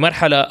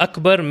لمرحلة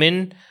أكبر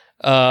من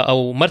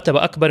أو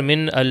مرتبة أكبر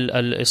من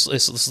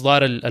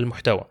إصدار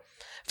المحتوى.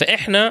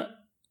 فإحنا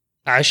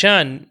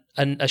عشان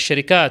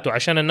الشركات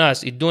وعشان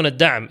الناس يدون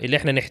الدعم اللي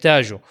إحنا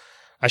نحتاجه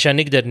عشان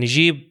نقدر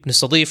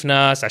نستضيف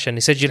ناس، عشان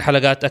نسجل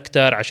حلقات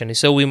أكتر، عشان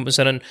نسوي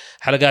مثلا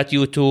حلقات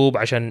يوتيوب،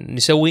 عشان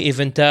نسوي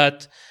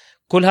إيفنتات،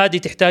 كل هذه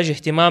تحتاج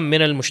اهتمام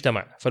من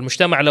المجتمع.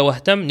 فالمجتمع لو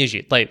اهتم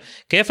نجي. طيب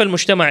كيف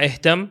المجتمع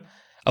اهتم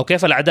أو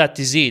كيف الأعداد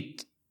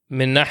تزيد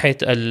من ناحية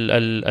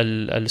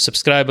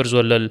السبسكرايبرز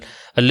ولا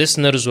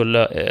الليسنرز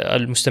ولا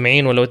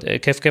المستمعين ولا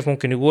كيف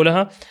ممكن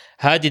يقولها؟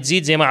 هذه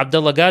تزيد زي ما عبد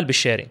الله قال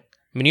بالشيرينج.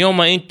 من يوم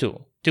ما انتوا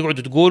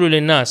تقعدوا تقولوا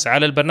للناس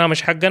على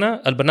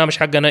البرنامج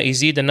حقنا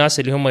يزيد الناس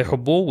اللي هم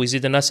يحبوه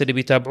ويزيد الناس اللي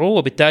بيتابعوه،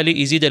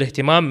 وبالتالي يزيد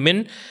الاهتمام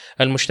من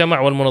المجتمع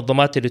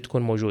والمنظمات اللي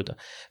تكون موجودة.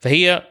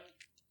 فهي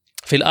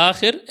في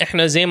الآخر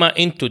إحنا زي ما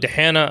أنتوا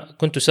دحينا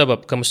كنتوا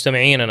سبب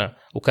كمستمعيننا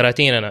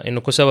وكراتيننا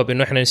إنكم سبب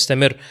إنه إحنا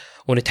نستمر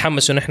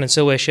ونتحمس وإن إحنا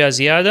نسوي أشياء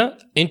زيادة،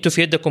 أنتوا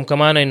في يدكم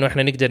كمان إنه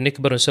إحنا نقدر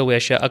نكبر ونسوي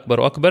أشياء أكبر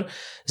وأكبر،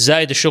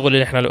 زائد الشغل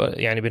اللي إحنا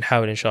يعني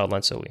بنحاول إن شاء الله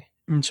نسويه.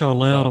 إن شاء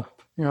الله يا رب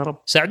يا رب.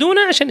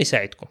 ساعدونا عشان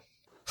نساعدكم.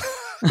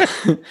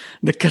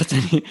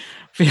 ذكرتني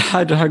في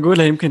حاجة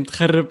هقولها يمكن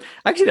تخرب،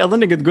 أكشلي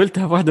أظني قد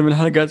قلتها في واحدة من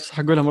الحلقات،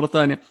 هقولها مرة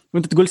ثانية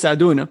وأنت تقول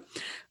ساعدونا.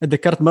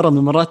 اتذكرت مرة من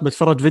المرات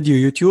بتفرج فيديو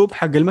يوتيوب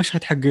حق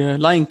المشهد حق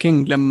لاين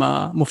كينج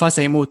لما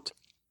مفاسا يموت.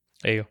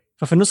 أيوه.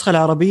 ففي النسخة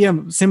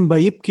العربية سيمبا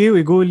يبكي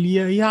ويقول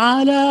يا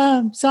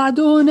عالم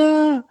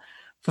ساعدونا.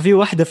 ففي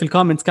واحدة في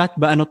الكومنت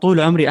كاتبة أنا طول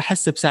عمري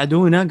أحس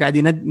بساعدونا قاعد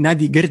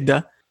ينادي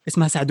قردة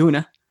اسمها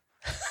ساعدونا.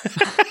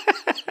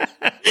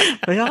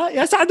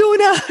 يا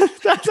ساعدونا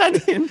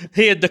ساعدين.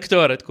 هي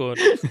الدكتورة تكون.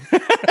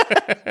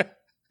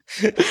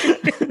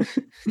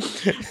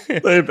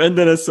 طيب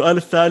عندنا السؤال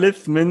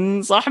الثالث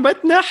من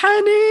صاحبتنا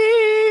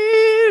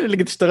حنين اللي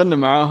قد اشتغلنا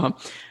معاها.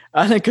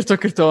 أهلا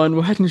كرتون،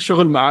 وحشني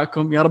الشغل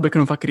معاكم، يا رب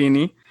يكونوا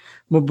فاكريني.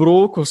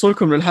 مبروك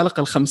وصولكم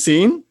للحلقة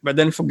 50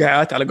 بعدين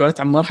الفقاعات على قولة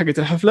عمار حقت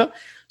الحفلة.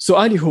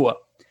 سؤالي هو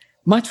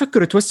ما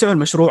تفكروا توسعوا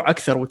المشروع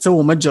أكثر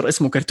وتسووا متجر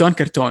اسمه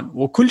كرتون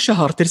وكل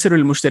شهر ترسلوا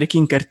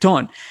للمشتركين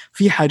كرتون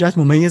في حاجات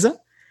مميزة؟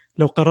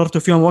 لو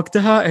قررتوا في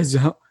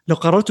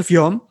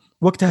يوم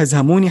وقتها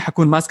ازهموني،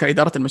 حكون ماسكة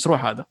إدارة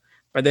المشروع هذا.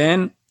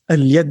 بعدين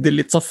اليد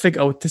اللي تصفق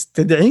أو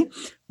تستدعي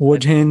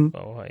ووجهين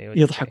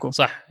يضحكوا.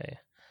 صح.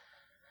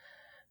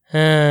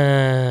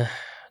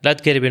 لا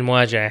تقرب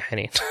المواجهة يا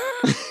حنين.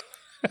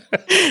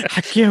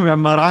 حكيهم يا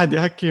عمار،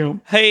 عادي حكيهم.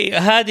 هي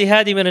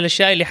هذه من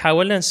الاشياء اللي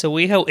حاولنا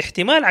نسويها،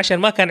 واحتمال عشان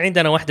ما كان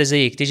عندنا واحده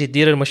زيك تيجي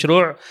تدير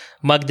المشروع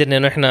ما قدرنا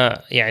انه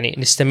احنا يعني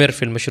نستمر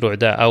في المشروع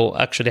ده، او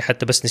اكشلي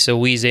حتى بس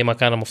نسويه زي ما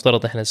كان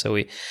مفترض احنا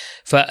نسويه.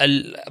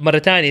 فمره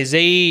ثانيه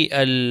زي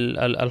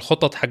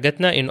الخطط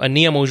حقتنا، انه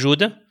النيه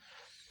موجوده،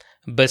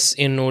 بس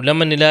انه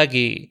لما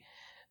نلاقي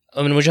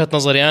من وجهة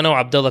نظري أنا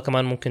وعبد الله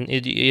كمان ممكن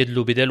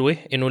يدلو بدلوه،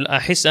 إنه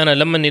أحس أنا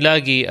لما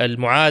نلاقي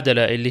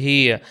المعادلة اللي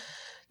هي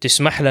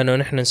تسمح لنا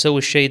نحن نسوي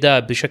الشيء ده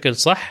بشكل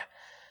صح،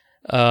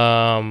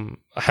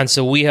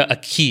 حنسويها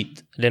أكيد.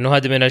 لأنه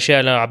هذا من الأشياء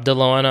اللي عبد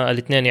الله وأنا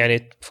الاثنين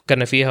يعني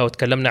فكرنا فيها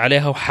وتكلمنا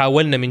عليها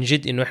وحاولنا من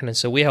جد إنه إحنا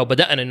نسويها،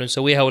 وبدأنا إنه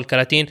نسويها،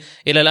 والكراتين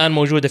إلى الآن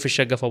موجودة في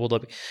الشقة في أبو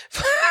ظبي.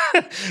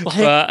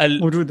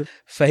 موجودة.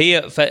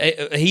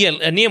 فهي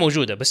النية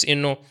موجودة، بس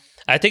إنه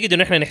أعتقد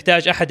إنه إحنا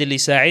نحتاج أحد اللي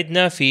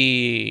يساعدنا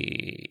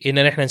في إن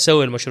إحنا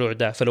نسوي المشروع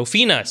ده. فلو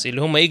في ناس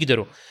اللي هم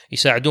يقدروا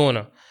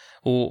يساعدونا،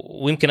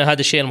 ويمكن هذا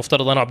الشيء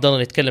المفترض أنا وعبد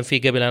الله نتكلم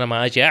فيه قبل أنا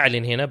ما أجي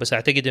أعلن هنا، بس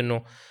أعتقد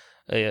إنه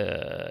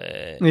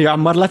يا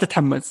عمار لا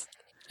تتحمس.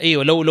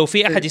 أيوة، لو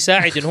في أحد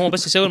يساعد إنه هو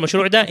بس يسوي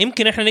المشروع ده،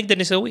 يمكن إحنا نقدر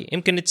نسويه،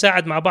 يمكن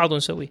نتساعد مع بعض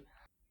ونسويه.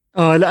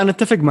 لا أنا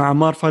أتفق مع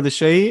عمار في هذا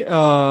الشيء.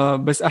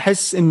 بس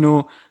أحس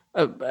إنه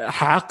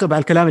حعقب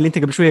على الكلام اللي أنت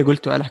قبل شوية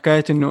قلته على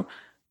حكاية إنه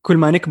كل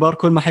ما نكبر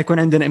كل ما حيكون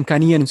عندنا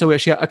إمكانية نسوي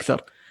أشياء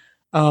أكثر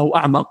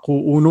وأعمق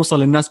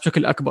ونوصل للناس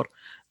بشكل أكبر.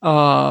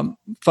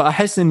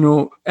 فأحس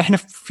إنه إحنا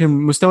في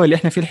المستوى اللي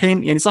إحنا فيه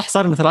الحين، يعني صح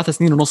صار لنا 3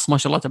 سنين ونص ما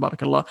شاء الله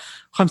تبارك الله،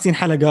 50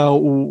 حلقة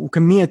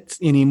وكمية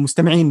يعني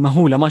مستمعين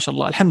مهولة ما شاء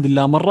الله الحمد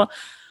لله مرة،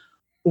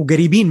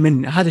 وقريبين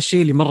من هذا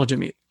الشيء اللي مرة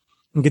جميل.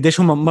 قديش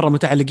هم مرة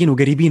متعلقين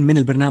وقريبين من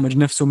البرنامج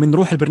نفسه، من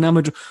روح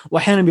البرنامج،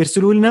 وأحيانا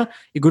بيرسلوا لنا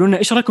يقولوا لنا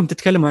إيش رأيكم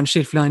تتكلموا عن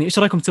الشيء الفلاني، إيش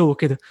رأيكم تسووا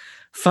كده.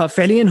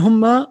 ففعليا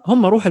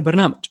هم روح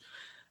البرنامج.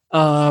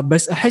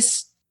 بس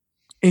أحس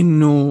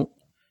إنه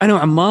أنا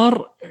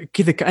وعمار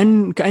كذا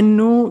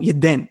كأنه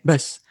يدين،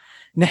 بس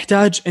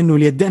نحتاج إنه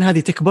اليدين هذه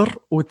تكبر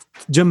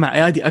وتجمع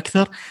أيادي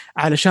أكثر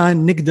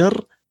علشان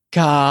نقدر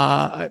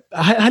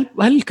هل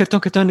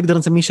الكرتون نقدر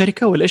نسميه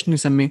شركة ولا إيش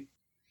نسميه؟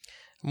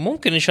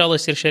 ممكن إن شاء الله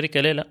يصير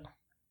شركة، ليه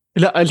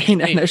لا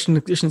الحين إحنا إيش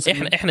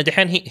نسميه؟ إحنا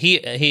دحين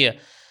هي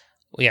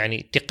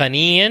يعني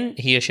تقنيا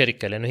هي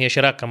شركة، لأنه هي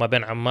شراكة ما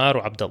بين عمار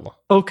وعبد الله.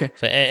 أوكي.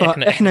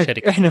 فإحنا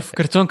شركة. إحنا في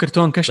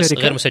كرتون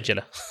كشركة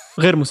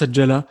غير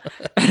مسجلة.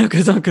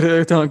 إحنا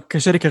كرتون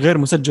كشركة غير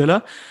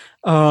مسجلة.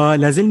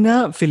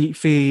 لازلنا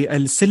في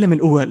السلم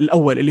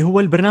الأول اللي هو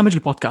البرنامج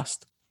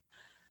البودكاست.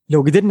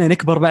 لو قدرنا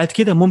نكبر بعد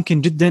كذا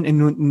ممكن جدا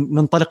إنه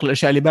ننطلق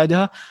للأشياء اللي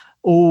بعدها.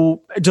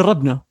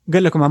 وجربنا،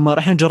 قال لكم عمار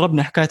إحنا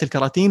جربنا حكاية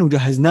الكراتين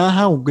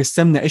وجهزناها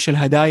وقسمنا إيش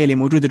الهدايا اللي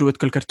موجودة جوه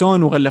كل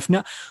كرتون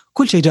وغلفنا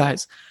كل شيء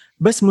جاهز.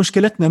 بس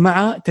مشكلتنا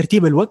مع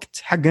ترتيب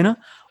الوقت حقنا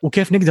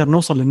وكيف نقدر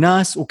نوصل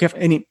للناس وكيف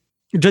يعني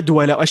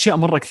جدول وأشياء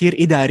مرة كثير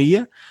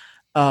إدارية.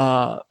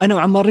 أنا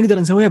وعمار نقدر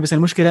نسويها، بس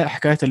المشكلة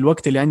حكاية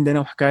الوقت اللي عندنا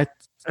وحكاية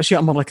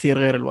أشياء مرة كثير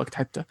غير الوقت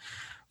حتى.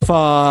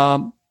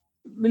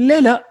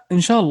 لا إن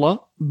شاء الله.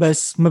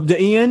 بس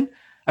مبدئيا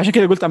عشان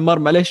كده قلت عمار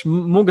معليش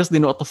مو قصدي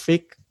إنه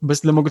أطفيك،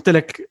 بس لما قلت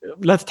لك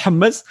لا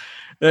تتحمس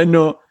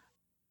إنه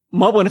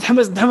ما أبغى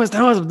نتحمس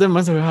بدون ما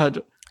نسوي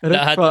حاجة.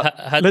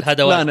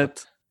 هذا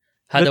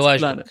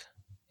واجب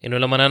انه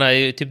لما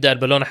انا تبدا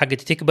البالونه حقتي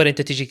تكبر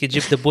انت تيجي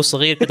تجيب دبوس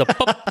صغير كده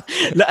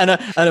لا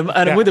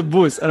انا مو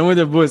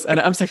دبوس،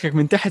 انا امسكك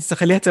من تحت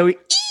تخليها تسوي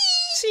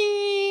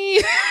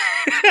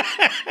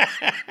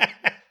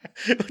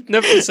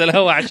وتنفس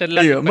الهواء عشان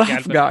لا ايوه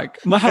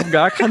ما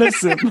حفقعك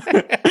حنسم.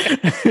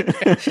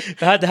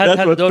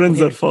 هذا دور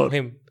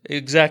مهم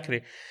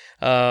اكزاكتلي.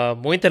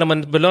 وانت لما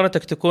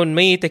بالونتك تكون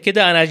ميته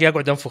كده انا اجي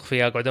اقعد انفخ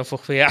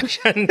فيها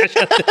عشان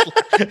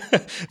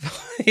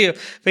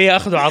فهي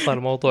اخذ وعطى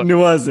الموضوع،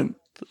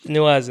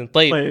 نوازن.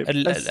 طيب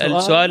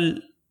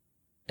السؤال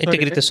انت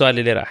قريت السؤال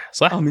اللي راح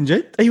صح؟ من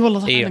جد؟ اي والله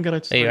صح. انا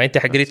قريت. ايوه انت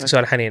قريت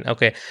السؤال حنين.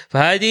 اوكي،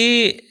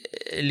 فهذه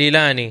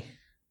ليلاني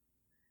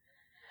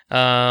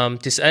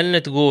تسألنا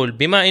تقول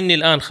بما اني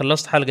الان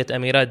خلصت حلقة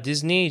اميرات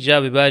ديزني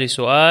جاء ببالي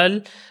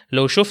سؤال،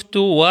 لو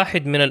شفتوا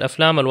واحد من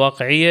الافلام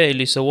الواقعية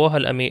اللي سووها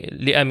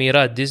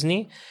لاميرات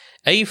ديزني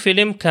اي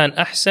فيلم كان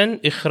احسن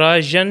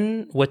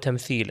اخراجا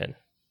وتمثيلا؟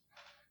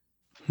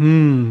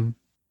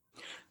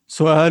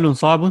 سؤال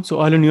صعب،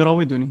 سؤال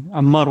يراودني.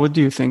 عمار what do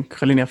you think؟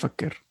 خليني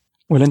أفكر،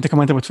 ولا أنت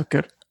كمان تبغى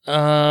تفكر؟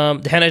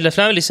 دحين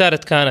الأفلام اللي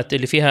صارت كانت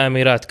اللي فيها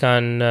أميرات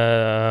كان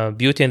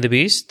بيوتي اند ذا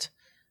بيست،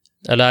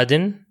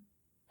 ألادين،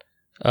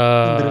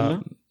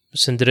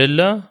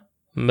 سندريلا،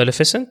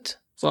 ماليفيسنت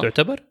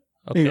تعتبر.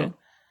 أوكي.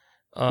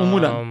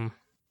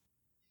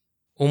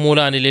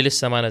 ومولان اللي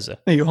لسه ما نزل.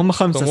 أيوه هم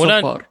 5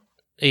 صفار.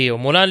 أيوه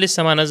مولان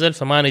لسه ما نزل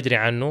فما ندري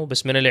عنه،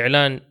 بس من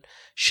الإعلان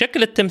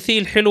شكل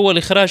التمثيل حلو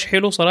والإخراج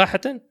حلو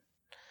صراحة.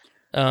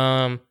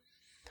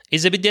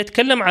 إذا بدي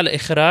أتكلم على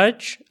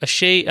إخراج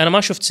الشيء، أنا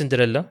ما شفت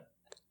سندريلا،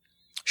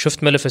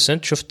 شفت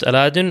ماليفيسنت، شفت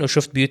ألادين،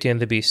 وشفت بيوتي أند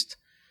ذا بيست.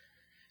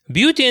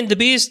 بيوتي أند ذا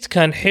بيست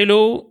كان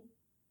حلو،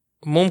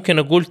 ممكن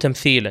أقول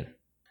تمثيلا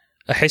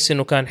أحس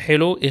إنه كان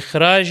حلو.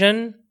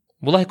 إخراجا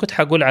والله كنت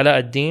حقول علاء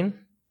الدين،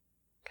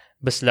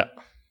 بس لا.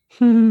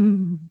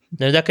 لأن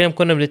ذاك اليوم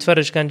كنا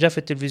بنتفرج، كان جاء في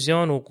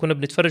التلفزيون وكنا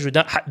بنتفرج،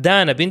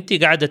 دانا بنتي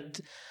قاعدة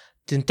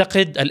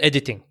تنتقد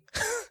الإديتينج.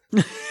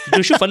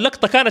 شوف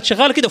اللقطة كانت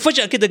شغالة كده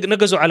وفجأة كده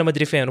نقزوا على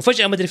مدري فين،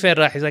 وفجأة مدري فين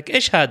راح،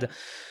 إيش هذا؟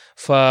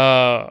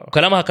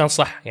 فكلامها كان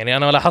صح يعني،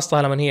 أنا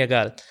لاحظتها لما هي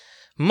قالت.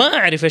 ما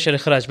أعرف إيش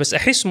الإخراج، بس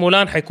أحس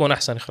مولان حيكون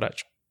أحسن إخراج.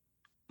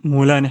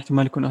 مولان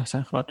احتمال يكون أحسن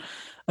إخراج.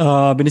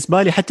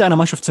 بالنسبة لي حتى أنا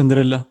ما شفت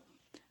سندريلا،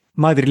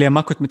 ما أدري ليه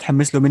ما كنت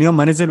متحمس له من يوم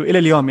ما نزل وإلى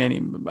اليوم،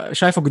 يعني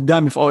شايفه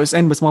قدامي في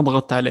OSN بس ما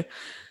ضغطت عليه.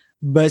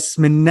 بس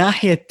من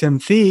ناحية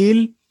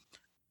تمثيل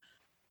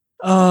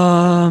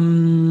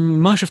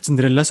ما شفت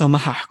سندريلا، سو ما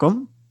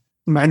ححكم،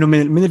 مع إنه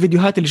من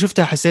الفيديوهات اللي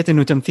شفتها حسيت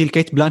إنه تمثيل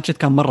كيت بلانشيت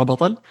كان مرة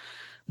بطل،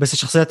 بس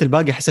الشخصيات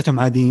الباقية حسيتهم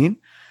عاديين.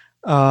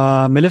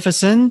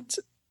 ماليفيسنت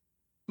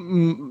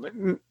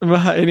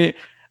يعني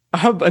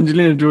أحب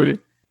أنجلينا جولي،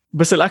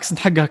 بس الأكسنت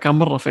حقها كان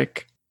مرة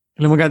فيك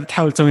لما قاعدة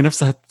تحاول تسوي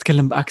نفسها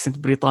تتكلم بأكسنت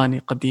بريطاني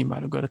قديم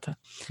على قولتها.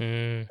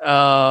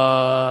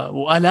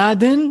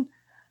 وألادين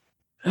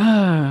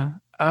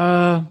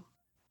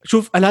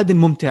شوف ألادين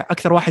ممتع،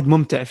 أكثر واحد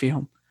ممتع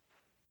فيهم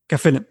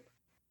كفيلم.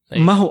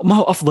 ما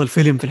هو أفضل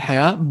فيلم في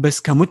الحياة،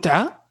 بس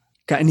كمتعة،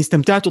 كأني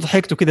استمتعت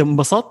وضحكت وكذا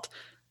انبسطت،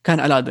 كان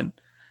ألادين.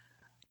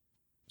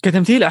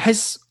 كتمثيل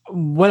أحس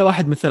ولا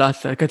واحد من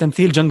ثلاثة.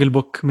 كتمثيل جنجل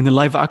بوك من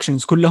اللايف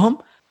أكشنز كلهم،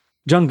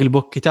 جنجل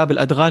بوك كتاب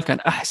الأدغال كان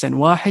أحسن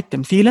واحد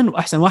تمثيلا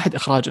وأحسن واحد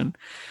إخراجا.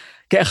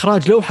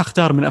 كإخراج لو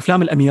حختار من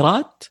أفلام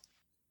الأميرات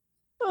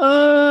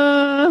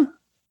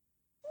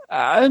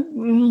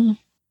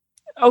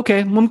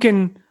أوكي،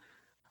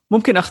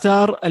 ممكن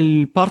أختار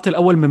البارت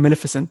الأول من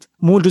ماليفيسنت،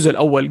 مو الجزء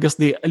الأول،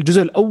 قصدي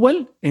الجزء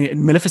الأول، يعني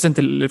ماليفيسنت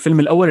الفيلم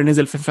الأول اللي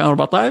نزل في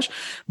 2014،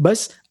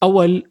 بس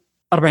أول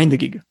 40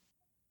 دقيقة.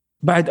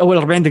 بعد أول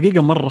 40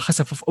 دقيقة مرة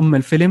خسف في أم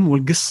الفيلم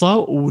والقصة،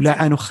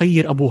 ولعنوا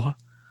خير أبوها،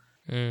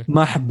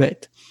 ما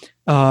حبيت.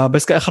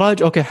 بس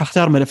كإخراج أوكي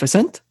حختار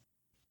ماليفيسنت،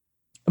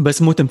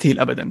 بس مو تمثيل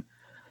أبدا.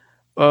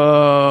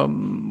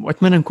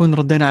 وأتمنى نكون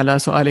ردينا على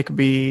سؤالك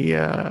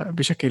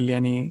بشكل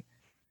يعني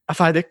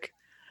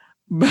أفادك.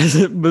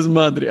 بس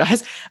ما أدري،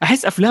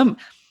 أحس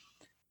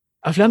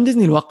أفلام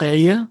ديزني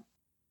الواقعية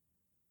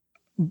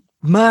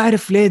ما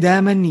أعرف ليه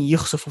دائما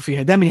يخصفوا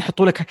فيها، دائما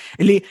يحطوا لك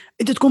اللي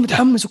أنت تكون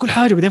متحمس وكل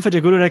حاجة، بعدين فجأة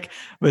يقولوا لك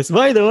بس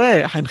باي ذا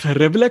واي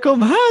حنخرب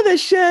لكم هذا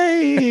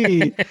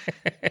الشيء.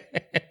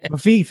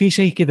 في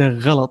شيء كذا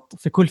غلط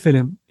في كل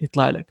فيلم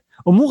يطلع لك،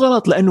 ومو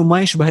غلط لأنه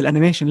ما يشبه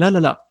الأنيميشن،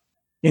 لا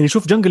يعني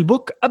شوف جنجل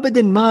بوك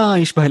أبدا ما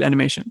يشبه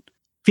الأنيميشن،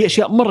 في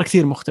أشياء مرة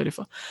كثير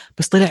مختلفة،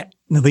 بس طلع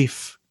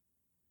نظيف.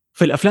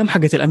 في الأفلام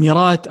حقت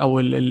الأميرات أو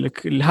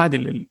هذه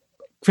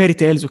الفيري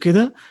تيلز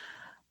وكذا،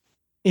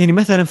 يعني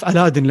مثلا في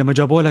ألادين لما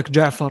جابوا لك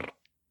جعفر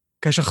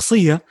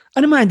كشخصية،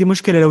 أنا ما عندي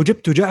مشكلة لو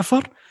جبتوا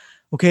جعفر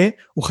أوكي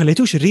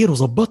وخليتوه شرير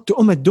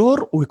وضبطتوا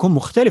الدور ويكون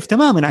مختلف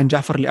تماما عن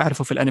جعفر اللي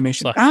أعرفه في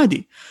الأنيميشن، صح.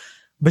 عادي.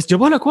 بس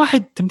جابوا لك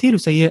واحد تمثيله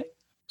سيء،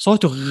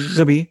 صوته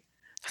غبي،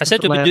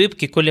 حسيته بده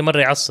يبكي كل مرة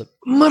يعصب،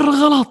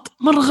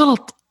 مرة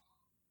غلط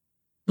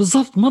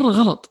بالضبط، مرة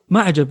غلط،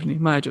 ما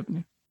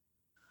عجبني.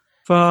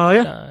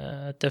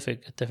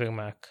 اتفق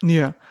معك.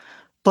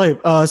 طيب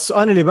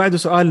السؤال اللي بعده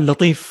سؤال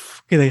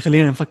لطيف كذا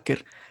يخلينا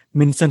نفكر.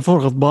 من سنفور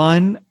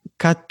غضبان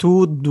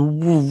كاتو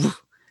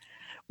دوف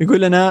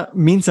يقول لنا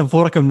مين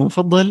سنفورك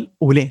المفضل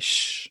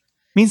وليش؟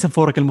 مين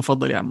سنفورك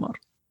المفضل يا عمار؟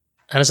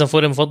 أنا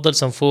سنفوري المفضل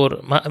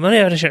سنفور ما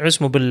يعرف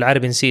اسمه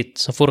بالعربي، نسيت.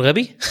 سنفور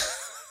غبي.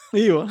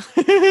 أيوة.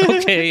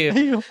 أوكي.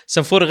 أيوة.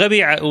 سنفور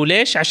غبي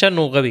وليش؟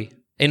 عشانه غبي.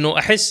 إنه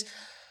أحس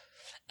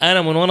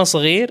أنا من وأنا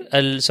صغير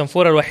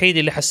السنفور الوحيد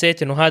اللي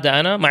حسيت إنه هذا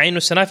أنا، مع إنه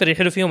السنافر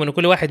الحلو فيهم إنه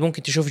كل واحد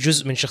ممكن تشوف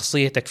جزء من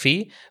شخصيتك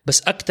فيه،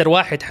 بس أكتر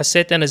واحد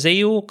حسيت أنا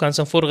زيه كان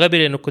سنفور غبي،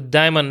 لأنه كنت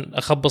دائما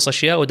أخبص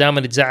أشياء ودائما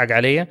يتزعق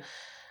علي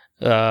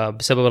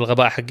بسبب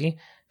الغباء حقي،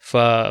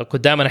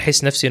 فكنت دائما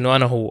أحس نفسي إنه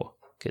أنا هو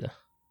كده.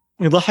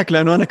 يضحك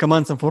لأنه أنا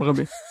كمان سنفور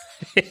غبي.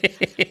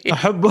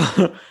 أحبه.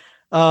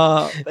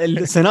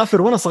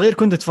 السنافر وأنا صغير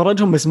كنت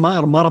أتفرجهم، بس ما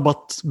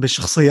ربط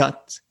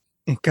بالشخصيات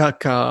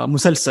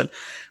كمسلسل.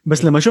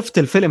 بس لما شفت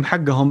الفيلم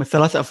حقهم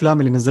الثلاث أفلام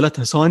اللي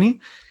نزلتها سوني،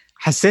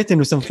 حسيت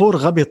إنه سنفور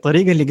غبي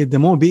الطريقة اللي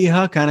قدموه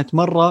بيها كانت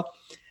مرة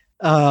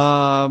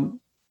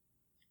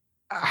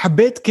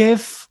حبيت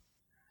كيف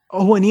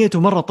هو نيته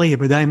مرة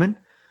طيبة دايما،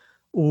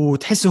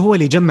 وتحسه هو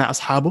اللي يجمع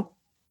أصحابه،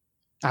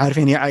 عارف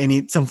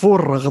يعني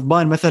سنفور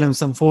غضبان مثلا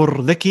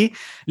سنفور ذكي،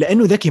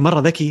 لأنه ذكي مرة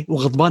ذكي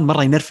وغضبان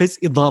مرة ينرفز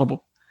يتضاربوا.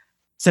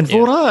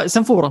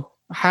 سنفورة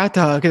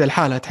حياتها كده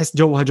الحالة، تحس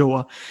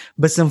جوها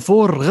بس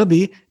سنفور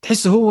غبي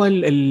تحسه هو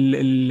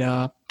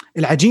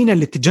العجينة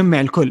اللي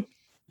تجمع الكل،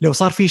 لو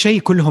صار في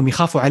شيء كلهم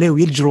يخافوا عليه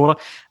ويلجروا،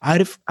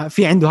 عارف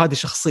في عنده هذه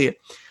الشخصية.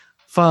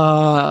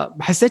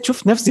 فحسيت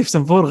شفت نفسي في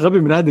سنفور غبي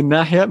من هذه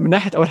الناحية، من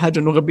ناحية أول حاجة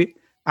أنه غبي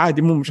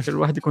عادي مو مشكلة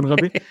الواحد يكون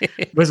غبي.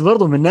 بس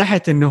برضو من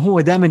ناحية إنه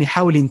هو دائما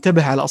يحاول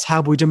ينتبه على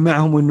أصحابه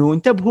ويجمعهم وإنه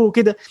انتبهوا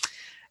كده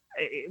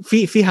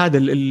في هذا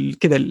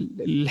كده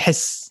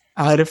الحس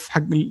عارف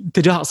حق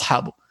تجاه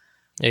أصحابه.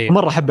 أيوه.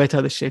 مرة حبيت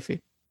هذا الشيء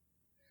فيه.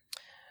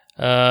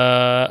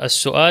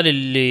 السؤال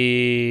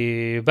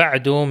اللي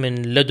بعده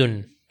من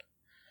لدن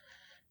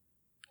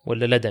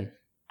ولا لدن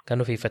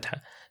كانوا في فتحة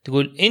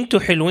تقول انتوا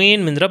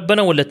حلوين من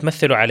ربنا ولا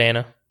تمثلوا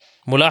علينا؟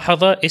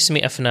 ملاحظة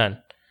اسمي أفنان.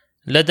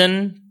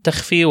 لدن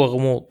تخفي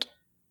وغموض.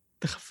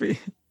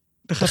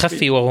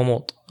 تخفي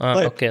وغموض. طيب.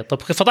 اوكي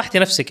طب فضحتي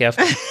نفسك يا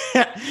أفنان.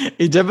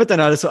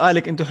 إجابة على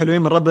سؤالك انتوا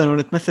حلوين من ربنا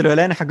ولا تمثلوا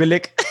علينا حقول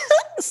لك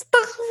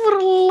استغفر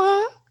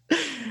الله.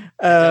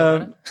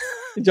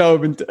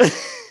 جاوب انت.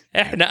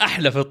 احنا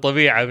احلى في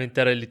الطبيعة من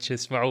ترى اللي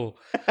تسمعوه.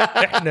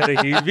 احنا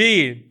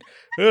رهيبين.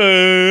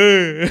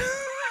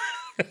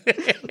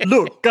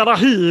 لوك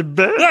رهيب.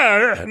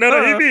 لا احنا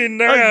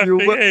رهيبين.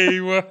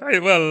 ايوه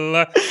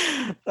والله.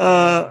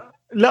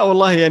 لا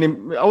والله يعني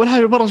اول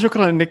حاجه مره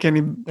شكرا انك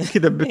يعني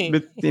كذا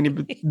يعني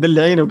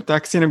بتدلعينا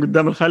وبتعكسينا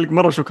قدام الخالق.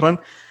 مره شكرا.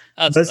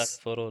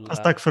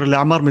 استغفر الله.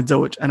 عمار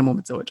متزوج انا مو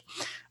متزوج.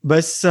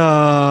 بس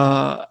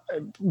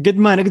قد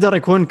ما نقدر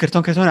يكون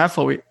كرتون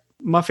عفوي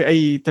ما في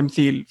اي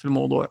تمثيل في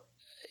الموضوع.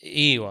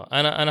 ايوه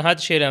انا هذا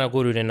الشيء اللي انا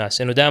اقوله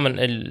للناس انه دائما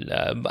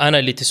انا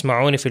اللي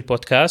تسمعوني في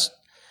البودكاست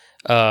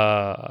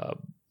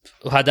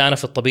وهذا انا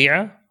في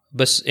الطبيعه.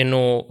 بس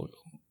انه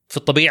في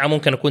الطبيعه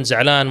ممكن اكون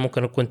زعلان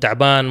ممكن اكون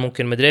تعبان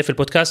ممكن مدري. في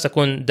البودكاست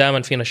اكون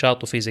دائما في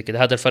نشاط وفي زي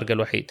كده. هذا الفرق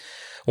الوحيد.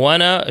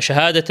 وانا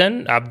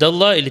شهاده عبد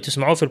الله اللي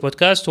تسمعوه في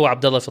البودكاست هو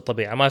عبد الله في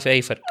الطبيعه ما في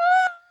اي فرق.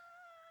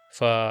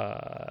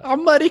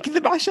 عمار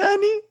يكذب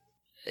عشاني.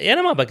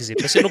 انا ما بكذب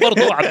بس انه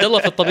برضه عبد الله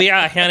في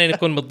الطبيعه احيانا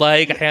يكون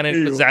متضايق احيانا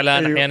يكون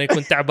زعلان احيانا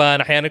يكون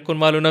تعبان احيانا يكون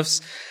ماله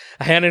نفس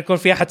احيانا يكون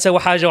في احد سوى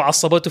حاجه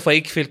وعصبته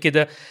فيقفل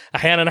كده.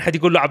 احيانا احد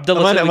يقول له عبد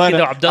الله سوي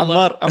كده وعبد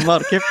الله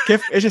عمار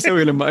كيف ايش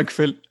اسوي لما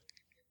اقفل؟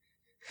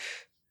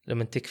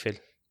 لما تقفل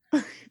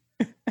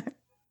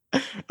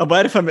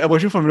ابغى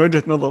اشوفها من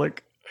وجهه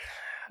نظرك.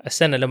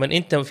 استنى لما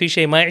انت في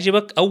شيء ما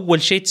يعجبك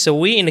اول شيء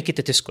تسويه انك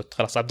انت تسكت.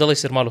 خلاص عبد الله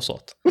يصير ماله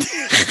صوت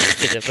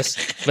كده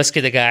بس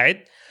كده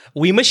قاعد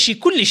ويمشي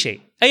كل شيء.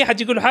 اي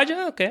حد يقول له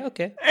حاجه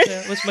اوكي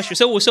بس مشي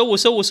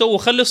سووا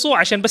خلصوا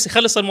عشان بس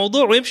يخلص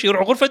الموضوع ويمشي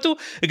يروح غرفته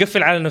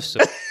يقفل على نفسه.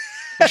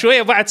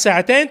 شويه بعد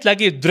ساعتين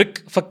تلاقيه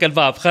درك فك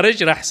الباب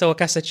خرج راح سوى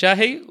كاسه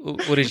شاهي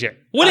ورجع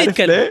ولا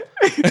يتكلم.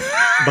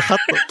 بخطط.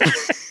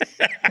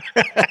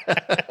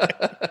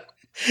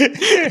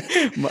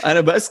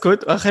 انا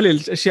بسكت واخلي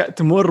الاشياء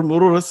تمر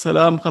مرور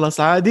السلام خلاص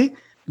عادي.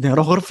 بدي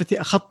اروح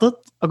غرفتي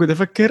اخطط اقعد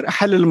افكر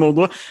احلل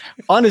الموضوع.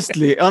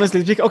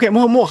 honestly فيك اوكي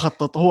مو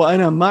اخطط. هو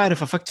انا ما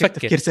اعرف افكر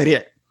تفكير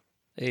سريع.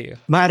 ايوه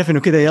ما اعرف انه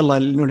كده يلا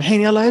انه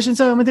الحين يلا ايش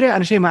نسوي ما ادري.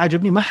 انا شيء ما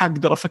عجبني ما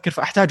حقدر افكر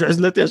فاحتاج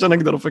عزلتي عشان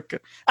اقدر افكر.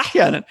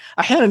 احيانا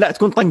لا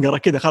تكون طنقره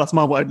كده خلاص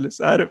ما ابغى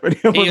اجلس عارف.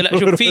 ايوه لا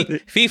شوف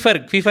في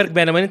فرق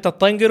بين لما انت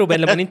تطنقر وبين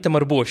لما انت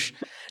مربوش.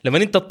 لما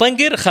انت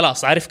تطنقر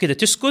خلاص عارف كده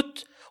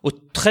تسكت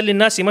وتخلي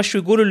الناس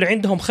يمشوا يقولوا اللي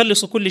عندهم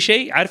خلصوا كل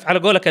شيء. عارف على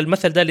قولك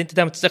المثل ده اللي انت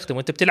دائما تستخدمه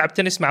وانت بتلعب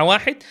تنس مع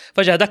واحد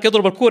فجأة ذاك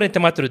يضرب الكورة انت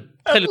ما ترد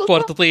تخلي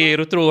الكورة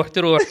تطير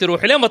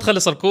وتروح لين ما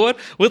تخلص الكور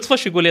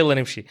ويطفش يقول يلا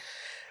نمشي.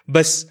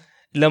 بس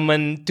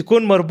لما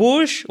تكون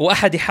مربوش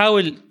واحد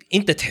يحاول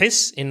انت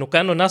تحس انه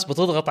كانه الناس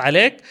بتضغط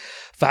عليك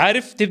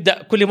فعارف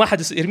تبدا كل ما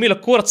حد يرمي لك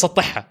كوره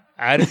تسطحها.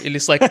 عارف اللي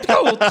صاير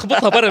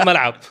تخبطها برا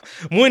الملعب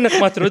مو انك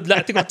ما ترد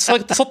لا تقعد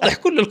تسطح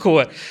كل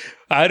الكور.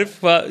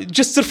 عارف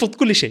جست ترفض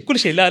كل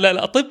شيء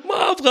لا طيب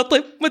ما ابغى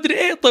طيب ما ادري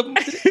ايه طيب ما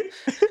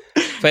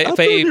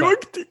ادري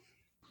وقتي.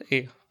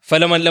 ايه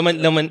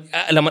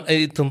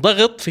فلما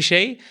تنضغط في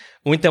شيء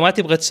وانت ما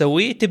تبغى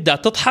تسويه تبدا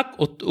تضحك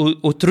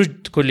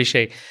وترد كل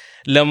شيء.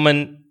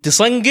 لما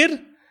تصنقر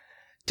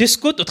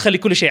تسكت وتخلي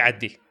كل شيء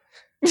يعدي.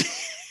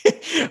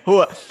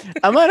 هو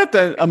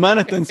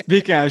أمانة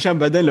سبيكينج عشان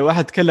بعدين لو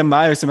واحد تكلم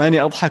معاي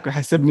وسمعني أضحك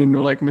وحسبني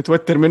إنه لايك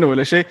متوتر منه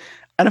ولا شيء.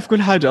 أنا في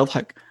كل حاجة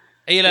أضحك.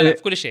 أي لا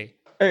في كل شيء.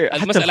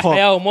 المسألة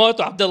حياة وموت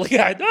وعبد الله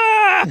قاعد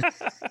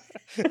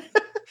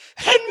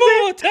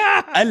حنموت.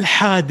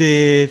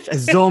 الحادث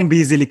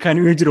الزومبيز اللي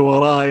كانوا يجروا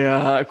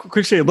ورايا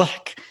كل شيء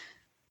ضحك.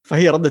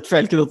 فهي ردة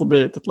فعل كذا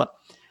طبيعي تطلع.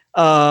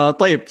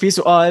 طيب في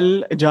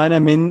سؤال جانا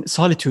من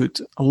سوليتود.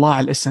 الله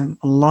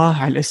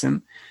على الاسم.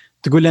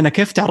 تقول لنا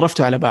كيف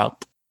تعرفتوا على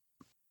بعض؟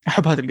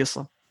 أحب هذه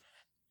القصة.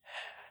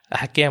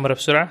 أحكيها مرة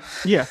بسرعة.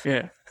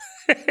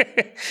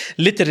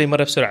 ليترلي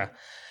مرة بسرعة.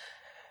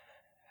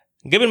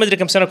 قبل ما ادري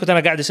كم سنه كنت انا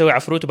قاعد اسوي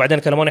عفروت وبعدين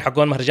كلموني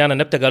حقون مهرجان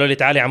النبته قالوا لي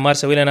تعالي عمار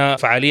سوي لنا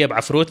فعاليه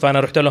بعفروت. فانا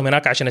رحت لهم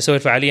هناك عشان اسوي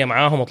الفعاليه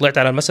معاهم وطلعت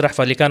على المسرح.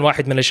 فاللي كان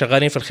واحد من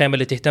الشغالين في الخيمه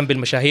اللي تهتم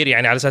بالمشاهير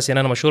يعني على اساس ان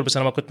انا مشهور بس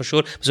انا ما كنت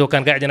مشهور بس هو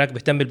كان قاعد هناك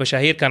بيهتم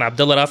بالمشاهير كان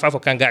عبد الله رافعه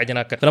وكان قاعد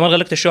هناك. فلما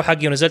غلقت الشو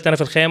حقي ونزلت انا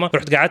في الخيمه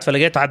رحت قعدت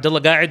فلقيت عبد الله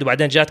قاعد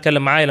وبعدين جاء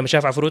اتكلم معايا لما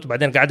شاف عفروت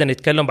وبعدين قعدنا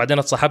نتكلم بعدين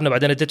اتصاحبنا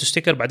بعدين اديته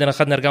ستيكر بعدين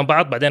اخذنا ارقام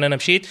بعض بعدين انا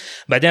مشيت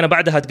بعدين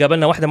بعدها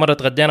تقابلنا واحده مره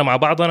تغدينا مع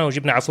بعضنا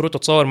وجبنا عفروت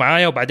وتصور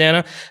معايا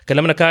وبعدين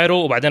كلمنا كايرو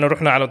وبعدين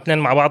رحنا على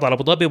الاثنين مع بعض على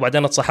ابو ظبي،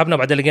 وبعدين اتصاحبنا،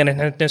 وبعدين لقينا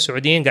احنا الاثنين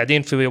سعوديين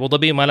قاعدين في ابو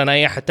ظبي، ما لنا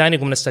اي احد ثاني،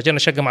 قمنا استاجرنا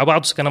شقه مع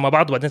بعض وسكننا مع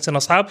بعض، وبعدين صرنا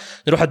اصحاب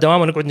نروح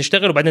الدوام ونقعد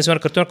نشتغل، وبعدين سوينا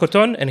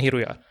كرتون ان هيرو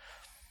يار.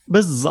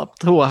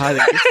 بالضبط هو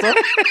هذا القصة.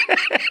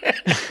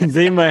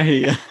 زي ما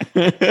هي.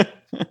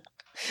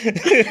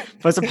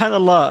 فسبحان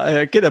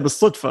الله كده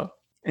بالصدفة،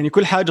 يعني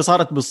كل حاجة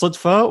صارت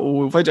بالصدفة،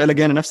 وفجأة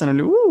لقينا نفسنا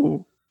اللي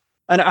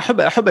أنا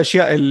أحب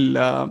أشياء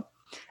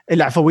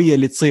العفوية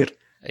اللي تصير،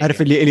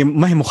 عارف اللي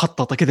ما هي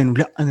مخططة كده إنه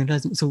لا أنا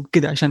لازم أسوي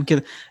كده عشان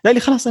كده، لا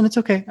اللي خلاص أنا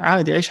أوكي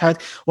عادي عيش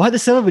حياتي. وهذا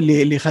السبب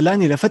اللي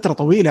خلاني لفترة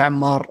طويلة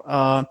عمار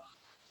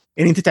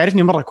يعني أنت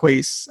تعرفني مرة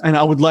كويس،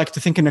 أنا I would like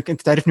to think إنك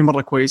أنت تعرفني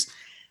مرة كويس.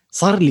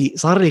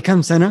 صار لي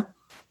كم سنة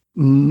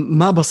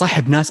ما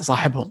بصاحب ناس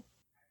أصاحبهم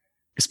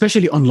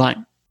especially online.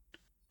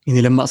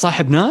 يعني لما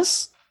أصاحب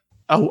ناس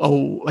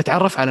أو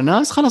أتعرف على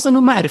ناس خلاص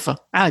إنه معرفة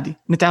عادي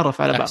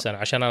نتعرف على بعض. أحسن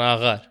عشان أنا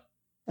أغار،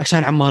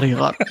 عشان عمار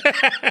يغار.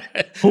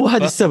 هو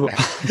هذا السبب.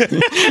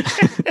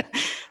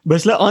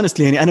 بس لا honestly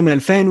يعني أنا من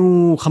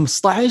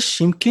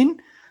 2015 يمكن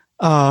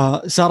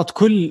صارت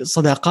كل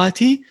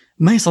صداقاتي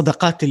ما هي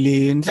صداقات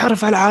اللي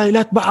نتعرف على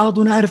عائلات بعض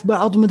ونعرف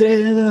بعض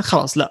ومدري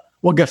خلاص، لا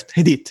وقفت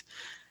هديت.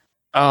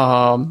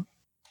 أنا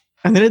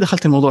ليه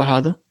دخلت الموضوع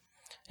هذا؟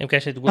 يمكن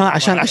عشان تقول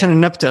عشان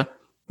النبتة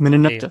من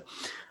النبتة.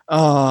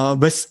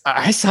 بس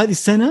أحس هذه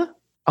السنة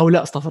أو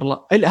لا استغفر الله،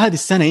 هذه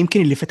السنة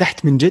يمكن اللي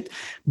فتحت من جد.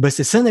 بس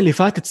السنة اللي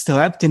فاتت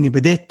استوعبت إني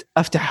بديت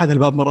أفتح هذا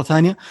الباب مرة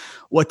ثانية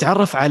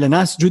وأتعرف على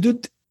ناس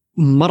جدد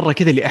مرة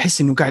كده، اللي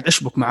أحس إنه قاعد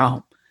أشبك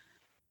معاهم.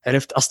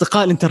 عرفت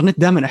أصدقاء الإنترنت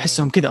دائما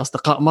أحسهم كده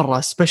أصدقاء مرة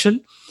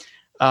سبيشل.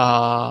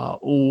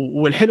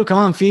 والحلو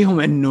كمان فيهم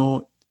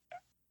إنه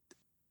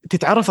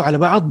تتعرفوا على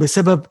بعض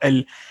بسبب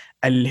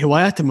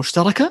الهوايات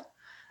المشتركة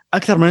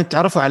أكثر من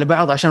تتعرفوا على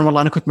بعض عشان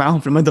والله أنا كنت معاهم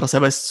في المدرسة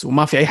بس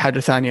وما في أي حاجة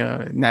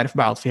ثانية نعرف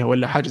بعض فيها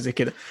ولا حاجة زي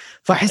كده.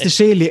 فأحس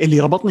الشيء اللي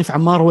ربطني في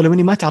عمار، ولا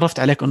مني ما تعرفت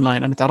عليك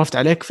أونلاين، أنا تعرفت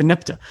عليك في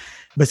النبتة،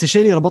 بس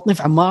الشيء اللي ربطني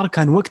في عمار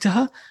كان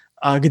وقتها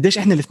قديش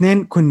إحنا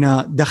الاثنين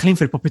كنا داخلين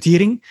في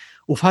البوبيتيرينج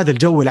وفي هذا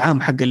الجو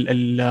العام حق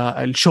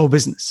الشو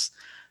بيزنس.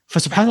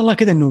 فسبحان الله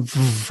كده إنه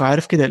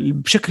عارف كده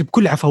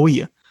بكل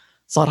عفوية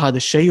صار هذا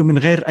الشيء، ومن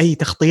غير أي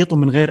تخطيط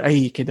ومن غير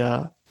أي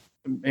كده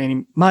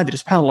يعني ما أدري.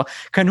 سبحان الله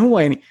كان هو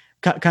يعني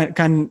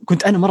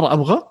كنت أنا مرة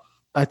أبغى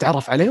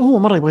أتعرف عليه وهو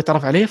مرة يبغى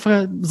يتعرف عليه،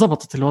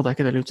 فضبطت الوضع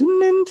كده.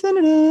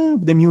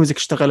 بدأ ميوزك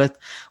اشتغلت،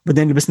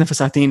 بدأ لبسنا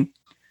فساتين،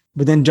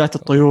 بدأ جات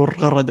الطيور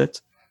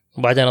غردت،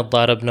 وبعدين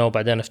تضاربنا،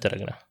 وبعدين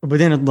افترقنا،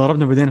 وبعدين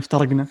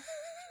افترقنا،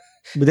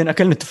 بعدين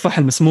أكلنا التفاحة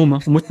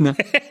المسمومة ومتنا.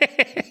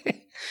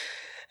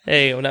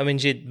 أيوة لا من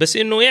جد. بس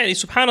إنه يعني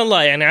سبحان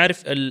الله يعني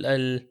عارف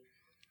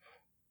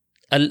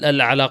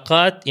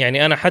العلاقات،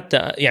 يعني أنا حتى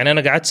يعني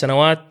أنا قعدت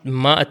سنوات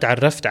ما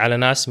أتعرفت على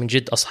ناس من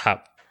جد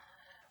أصحاب،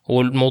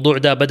 والموضوع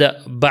ده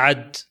بدأ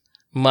بعد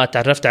ما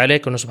تعرفت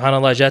عليك، إنه سبحان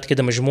الله جات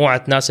كده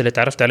مجموعة ناس اللي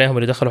تعرفت عليهم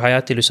اللي دخلوا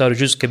حياتي، اللي صاروا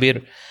جزء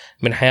كبير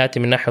من حياتي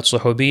من ناحية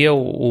صحوبية.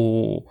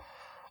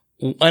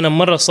 وأنا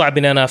مرة صعب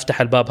إن أنا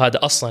أفتح الباب هذا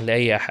أصلا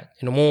لأي أحد،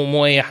 إنه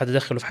مو أي أحد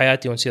أدخله في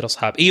حياتي ونصير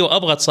أصحاب. أيوة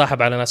أبغى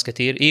أتصاحب على ناس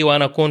كتير، أيوة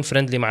أنا أكون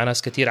فريندلي مع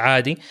ناس كتير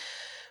عادي،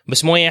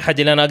 بس مو أي أحد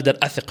اللي أنا أقدر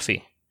أثق فيه.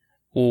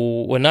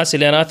 والناس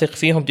اللي أنا أثق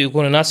فيهم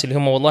يكونوا الناس اللي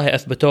هم والله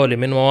أثبتوا لي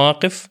من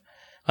مواقف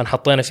أن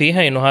حطينا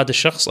فيها إنه هذا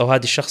الشخص أو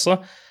هذه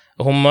الشخصة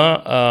هم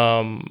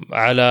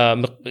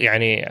على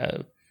يعني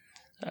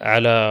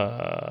على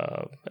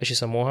إيش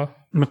يسموها،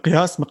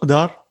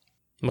 مقدار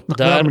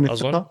من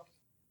أظن.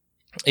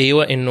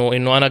 أيوة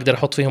إنه أنا أقدر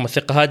أحط فيهم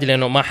الثقة هذه،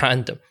 لأنه ما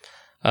حأندم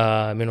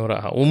من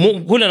وراءها.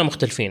 وكلنا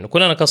مختلفين،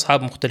 وكلنا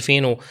كأصحاب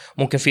مختلفين،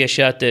 وممكن في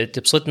أشياء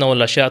تبسطنا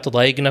ولا أشياء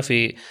تضايقنا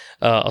في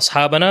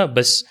أصحابنا،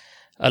 بس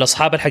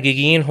الأصحاب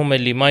الحقيقيين هم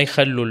اللي ما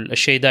يخلوا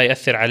الشيء ده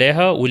يأثر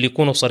عليها، واللي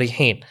يكونوا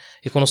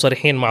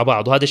صريحين مع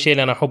بعض. وهذا الشيء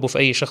اللي أنا أحبه في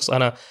أي شخص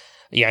أنا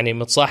يعني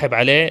متصاحب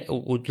عليه،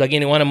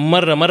 وتلاقيني وأنا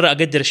مرة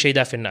أقدر الشيء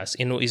ده في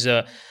الناس، إنه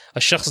إذا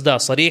الشخص ده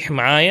صريح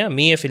معايا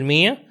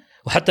 100%،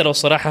 وحتى لو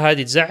الصراحة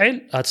هذه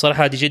تزعل،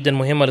 الصراحة هذه جدا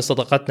مهمة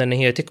لصداقتنا إن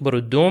هي تكبر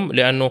وتدوم،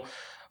 لأنه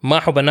ما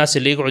أحب الناس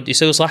اللي يقعد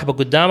يسوي صاحبك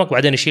قدامك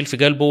وبعدين يشيل في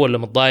قلبه ولا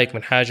متضايق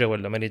من حاجة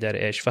ولا ما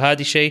ندري إيش.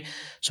 فهذه الشيء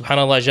سبحان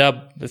الله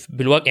جاب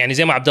بالوقت، يعني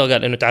زي ما عبد الله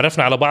قال إنه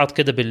تعرفنا على بعض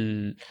كده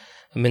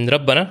من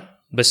ربنا،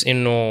 بس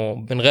إنه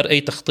من غير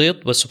أي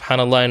تخطيط. بس سبحان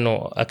الله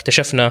إنه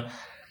اكتشفنا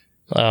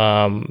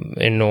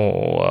إنه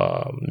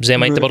زي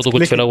ما أنت برضو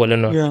قلت في الأول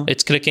إنه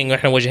it's clicking،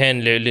 وإحنا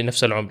وجهين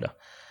لنفس العملة.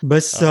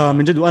 بس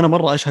من جد وأنا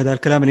مرة أشهد على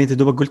الكلام اللي أنت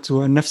دوبك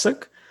قلته عن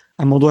نفسك،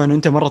 عن موضوع إنه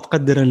أنت مرة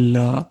تقدر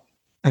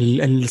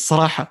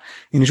الصراحة.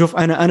 يعني شوف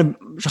أنا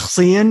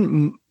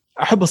شخصيا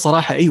أحب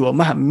الصراحة، أيوة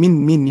ما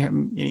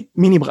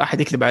مين يبغى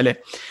أحد يكذب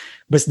عليه،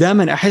 بس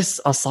دائما أحس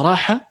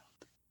الصراحة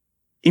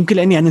يمكن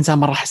لأني أنا إنسان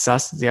مرة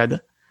حساس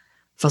زيادة،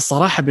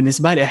 فالصراحة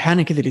بالنسبة لي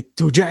أحيانا كذا اللي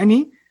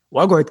توجعني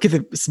وأقعد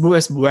كذا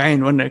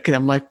أسبوعين وأنا كذا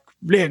ملاك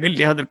ليه قال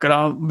لي هذا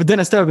الكلام،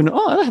 بدنا استوعب إنه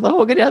لحظة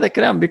هو قال لي هذا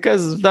الكلام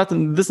because that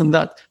and this and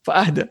that،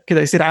 فأهدى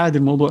كذا يصير عادي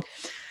الموضوع.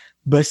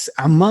 بس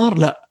عمار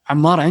لا،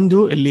 عمار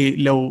عنده اللي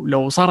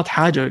لو صارت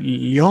حاجة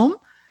اليوم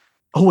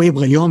هو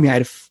يبغى اليوم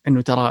يعرف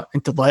إنه ترى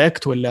أنت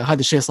ضايقت ولا هذا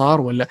الشيء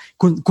صار، ولا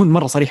كون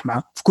مرة صريح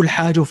معه في كل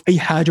حاجة وفي أي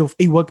حاجة وفي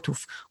أي وقت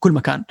وفي كل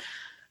مكان.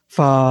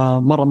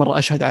 فمره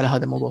اشهد على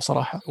هذا الموضوع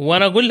صراحه.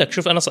 وانا اقول لك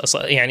شوف، انا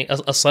يعني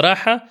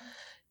الصراحه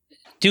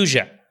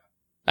توجع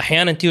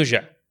احيانا،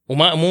 توجع،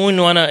 وما مو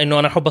انه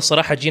انا احب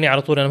الصراحه تجيني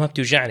على طول، انا ما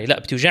بتوجعني، لا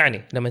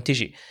بتوجعني لما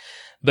تيجي،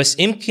 بس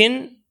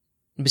يمكن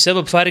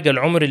بسبب فارق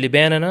العمر اللي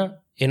بيننا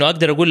انه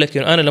اقدر اقول لك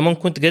انه انا لما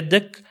كنت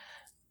قدك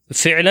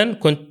فعلا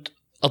كنت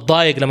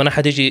اتضايق لما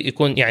احد يجي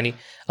يكون يعني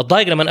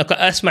اتضايق لما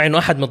اسمع انه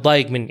احد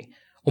متضايق مني،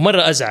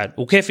 ومره ازعل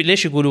وكيف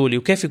ليش يقولوا لي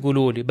وكيف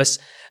يقولوا لي. بس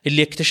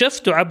اللي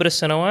اكتشفته عبر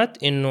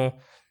السنوات انه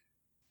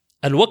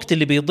الوقت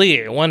اللي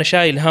بيضيع وانا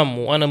شايل هم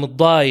وانا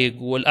متضايق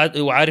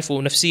وعارف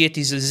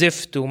ونفسيتي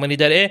زفت وماني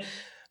دار ايه،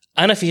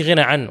 انا في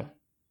غنى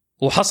عنه.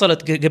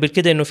 وحصلت قبل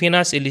كده انه في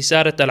ناس اللي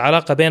صارت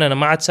العلاقه بيننا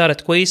ما عاد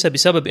صارت كويسه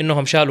بسبب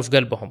انهم شالوا في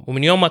قلبهم،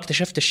 ومن يوم ما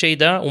اكتشفت الشيء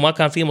ده وما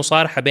كان في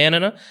مصارحه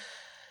بيننا.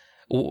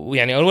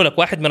 ويعني اقول لك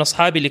واحد من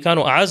اصحابي اللي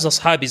كانوا اعز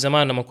اصحابي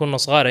زمان لما كنا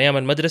صغار ايام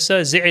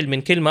المدرسه زعل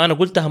من كلمه انا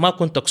قلتها ما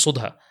كنت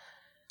اقصدها،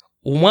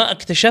 وما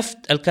اكتشفت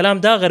الكلام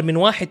ده غير من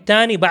واحد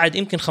تاني بعد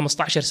يمكن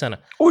 15 سنه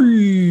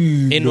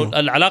انه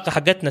العلاقه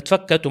حقتنا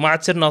تفكت وما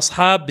عاد صرنا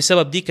اصحاب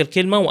بسبب ديك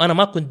الكلمه، وانا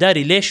ما كنت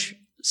داري ليش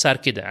صار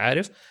كده،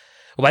 عارف.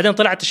 وبعدين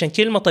طلعت عشان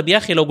كلمه، طب يا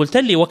اخي لو قلت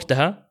لي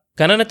وقتها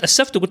كان انا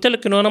تاسفت وقلت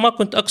لك انه انا ما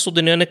كنت اقصد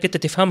انه انا كنت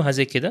تفهمها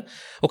زي كده،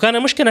 وكان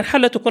المشكله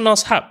انحلت وكنا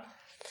اصحاب.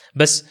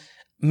 بس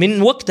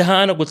من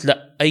وقتها انا قلت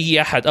لا،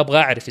 اي احد ابغى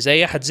اعرف اذا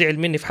اي احد زعل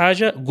مني في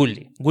حاجه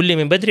قول لي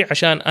من بدري،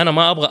 عشان انا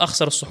ما ابغى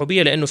اخسر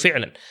الصحوبيه، لانه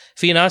فعلا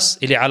في ناس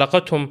اللي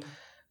علاقتهم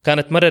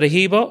كانت مره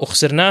رهيبه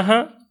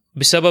وخسرناها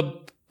بسبب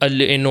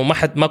انه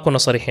ما كنا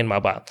صريحين مع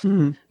بعض.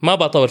 ما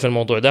بطول في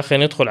الموضوع ده،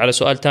 خلينا ندخل على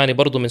سؤال تاني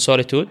برضو من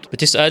سوليتود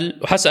بتسال،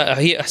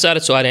 هي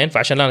سالت سؤالين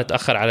فعشان لا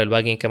نتاخر على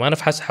الباقيين كمان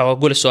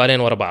حاقول السؤالين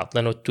ورا بعض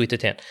لانه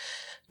التويتتين.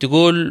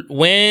 تقول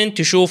وين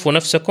تشوفوا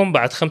نفسكم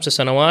بعد 5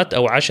 سنوات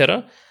او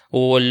 10؟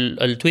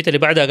 والتويت اللي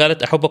بعدها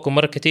قالت أحبكم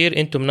مرة كتير،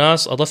 أنتم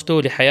ناس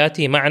أضفتوا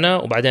لحياتي معنى،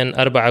 وبعدين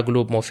 4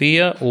 قلوب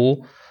موفية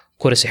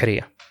وكرة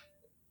سحرية.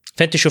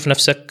 فين تشوف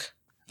نفسك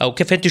أو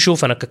كيف أنت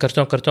تشوف أنا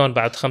كرتون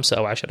بعد 5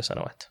 أو 10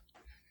 سنوات؟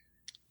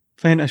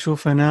 فين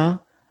أشوف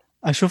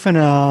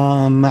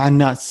أنا مع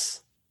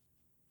الناس.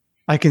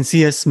 I can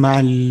see us مع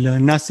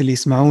الناس اللي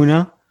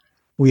يسمعونا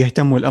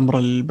ويهتموا الأمر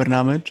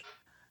البرنامج.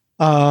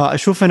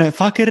 أشوف أنا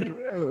فاكر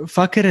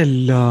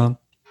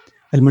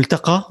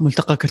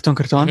ملتقى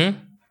كرتون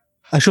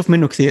أشوف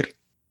منه كثير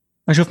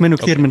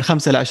من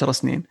 5 ل 10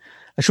 سنين.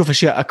 أشوف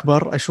أشياء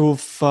أكبر،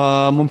 أشوف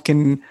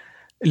ممكن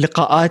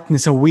لقاءات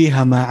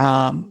نسويها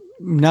مع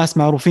ناس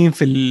معروفين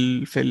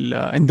في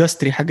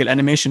الاندستري حق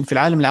الانيميشن في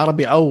العالم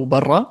العربي أو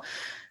برا،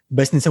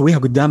 بس نسويها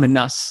قدام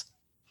الناس.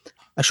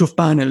 أشوف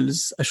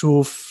بانلز،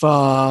 أشوف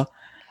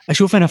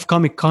أنا في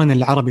كوميك كون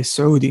العربي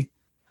السعودي.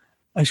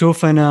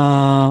 أشوف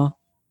أنا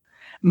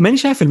ماني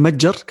شايف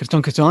المتجر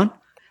كرتون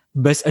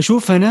بس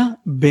أشوف أنا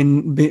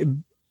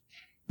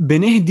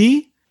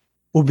بنهدي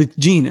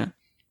وبتجينا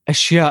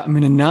أشياء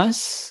من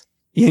الناس،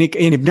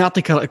 يعني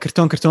بنعطي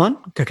كرتون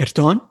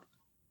ككرتون.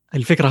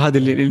 الفكرة هذه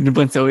اللي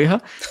نبغى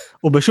نسويها.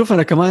 وبشوف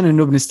أنا كمان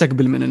إنه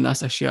بنستقبل من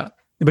الناس أشياء.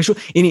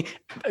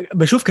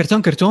 بشوف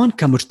كرتون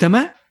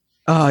كمجتمع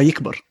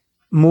يكبر،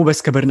 مو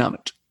بس كبرنامج.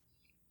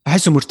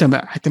 أحسه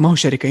مجتمع حتى ما هو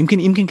شركة.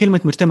 يمكن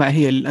كلمة مجتمع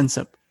هي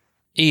الأنسب.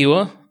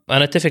 ايوه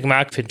انا اتفق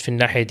معك في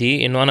الناحيه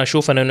دي، انه انا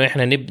اشوف انه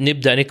احنا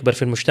نبدا نكبر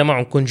في المجتمع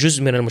ونكون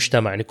جزء من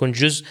المجتمع،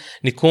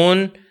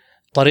 نكون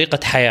طريقه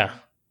حياه.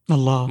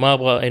 الله، ما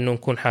ابغى انه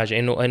نكون حاجه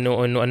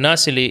انه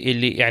الناس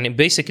اللي يعني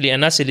بيسكلي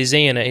الناس اللي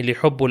زينا اللي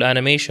يحبوا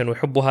الانيميشن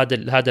ويحبوا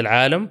هذا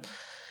العالم،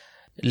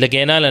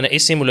 لقينا لنا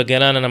اسم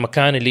ولقينا لنا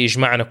مكان اللي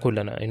يجمعنا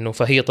كلنا، انه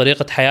فهي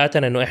طريقه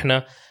حياتنا، انه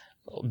احنا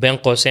بين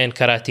قوسين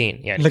كراتين.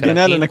 يعني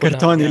لقينا لنا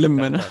كرتون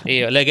يلمنا.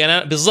 ايوه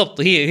لقينا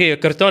بالضبط، هي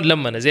كرتون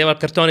لمنا، زي ما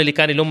الكرتون اللي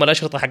كان يلم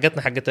الاشرطه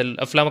حقتنا حقت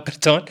الافلام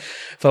الكرتون،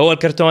 فهو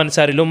الكرتون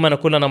صار يلمنا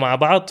كلنا مع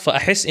بعض.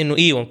 فاحس انه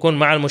ايوه نكون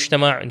مع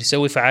المجتمع،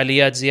 نسوي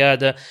فعاليات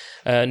زياده،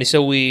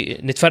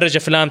 نتفرج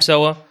افلام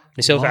سوا،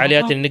 نسوي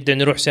فعاليات اللي نقدر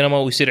نروح سينما،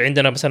 ويصير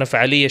عندنا مثلا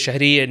فعاليه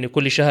شهريه ان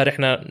كل شهر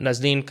احنا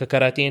نازلين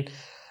ككراتين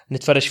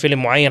نتفرج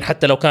فيلم معين،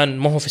 حتى لو كان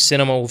ما هو في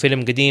السينما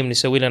وفيلم قديم،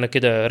 نسوي لنا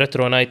كده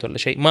ريترو نايت ولا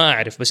شيء، ما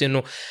أعرف، بس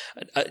إنه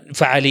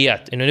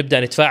فعاليات، إنه نبدأ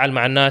نتفاعل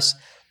مع الناس.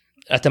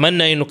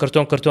 أتمنى إنه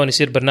كرتون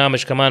يصير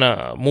برنامج كمان،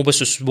 مو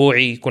بس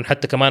أسبوعي، يكون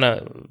حتى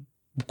كمان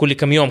كل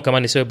كم يوم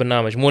كمان يسوي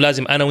برنامج، مو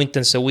لازم أنا وإنت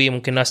نسويه،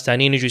 ممكن ناس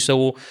تانيين يجوا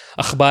يسووا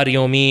أخبار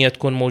يومية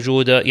تكون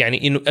موجودة،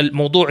 يعني إنه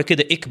الموضوع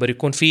كده يكبر،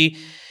 يكون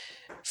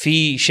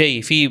في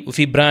شيء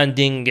في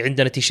براندنج،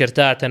 عندنا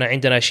تيشيرتات، أنا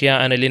عندنا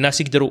أشياء، أنا اللي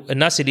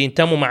الناس اللي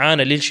ينتموا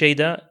معانا للشيء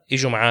ده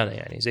يجوا معانا،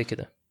 يعني زي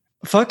كده.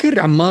 فاكر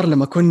عمار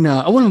لما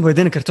كنا أول ما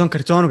بدينا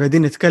كرتون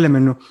وقاعدين نتكلم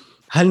إنه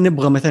هل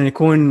نبغى مثلا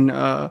يكون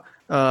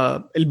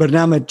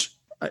البرنامج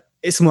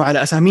اسمه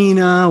على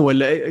أسامينا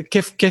ولا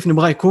كيف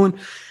نبغى يكون؟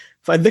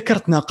 فأتذكر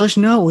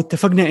تناقشنا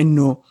واتفقنا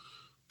إنه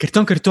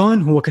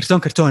كرتون هو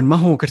كرتون، ما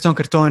هو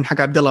كرتون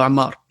حق عبد الله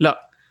وعمار،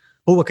 لا،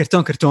 هو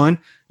كرتون.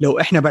 لو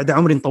إحنا بعد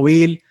عمر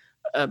طويل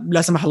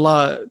لا سمح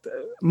الله،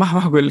 ما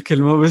هقول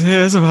الكلمة بس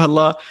هي سمح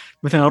الله،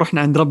 مثلا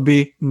رحنا عند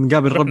ربي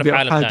نقابل ربي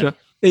أو حاجة،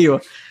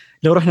 أيوة،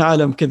 لو رحنا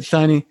عالم كذا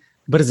ثاني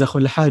برزخ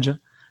ولا حاجة،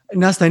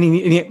 ناس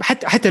ثانيين يعني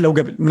حتى لو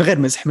قبل من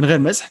غير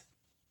مزح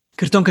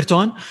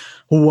كرتون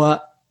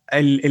هو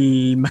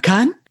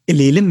المكان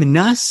اللي يلم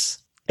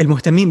الناس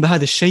المهتمين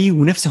بهذا الشيء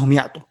ونفسهم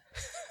يعطوا.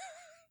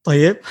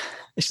 طيب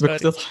ايش بك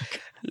تضحك؟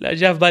 لا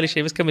جاء في بالي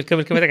شيء بس كمل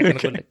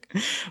أقول لك.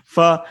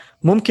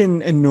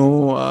 فممكن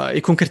انه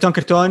يكون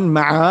كرتون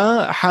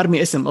مع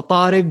حارمي اسم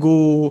طارق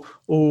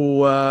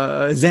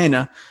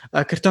وزينة،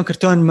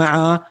 كرتون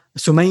مع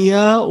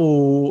سمية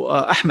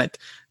وأحمد،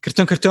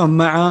 كرتون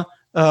مع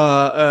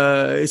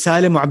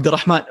سالم وعبد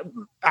الرحمن،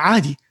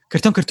 عادي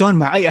كرتون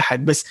مع أي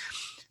أحد. بس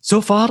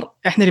سو فار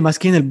إحنا اللي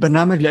ماسكين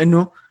البرنامج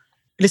لأنه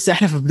لسه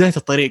إحنا في بداية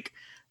الطريق.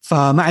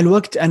 فمع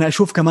الوقت أنا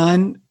أشوف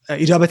كمان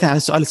إجابة على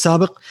السؤال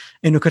السابق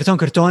إنه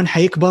كرتون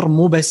حيكبر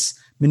مو بس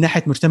من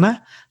ناحية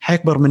مجتمع،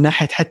 حيكبر من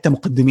ناحية حتى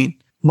مقدمين.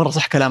 مرة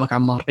صح كلامك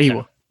عمار،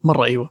 أيوة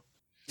مرة أيوة.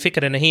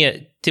 فكرة إن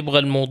هي تبغى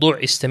الموضوع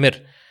يستمر،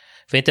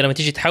 فأنت لما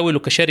تيجي تحوله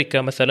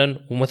كشركة مثلا،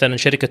 ومثلا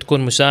شركة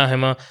تكون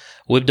مساهمة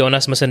ويبدأوا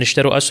ناس مثلا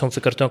يشتروا أسهم في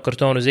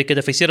كرتون وزي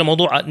كده، فيصير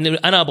الموضوع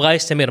أنا أبغى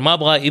يستمر، ما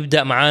أبغى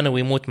يبدأ معانا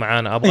ويموت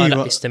معانا، أبغى أيوة.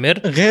 لا يستمر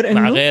غير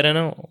مع إنه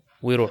غيرنا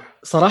ويروح.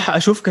 صراحة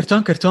أشوف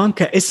كرتون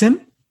كاسم.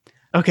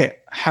 أوكي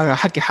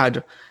حكي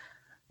حاجة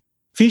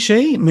في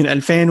شيء من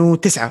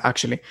 2009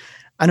 actually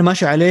أنا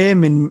ماشي عليه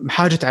من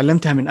حاجة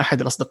تعلمتها من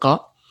أحد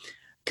الأصدقاء،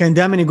 كان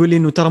دائما يقول لي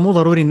إنه ترى مو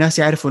ضروري الناس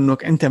يعرفوا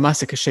إنك أنت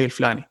ماسك الشيء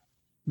الفلاني،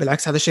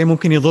 بالعكس هذا الشيء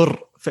ممكن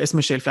يضر في اسم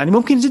الشيء الفلاني،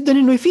 ممكن جدا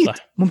إنه يفيد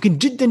صح. ممكن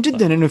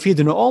جدا إنه يفيد،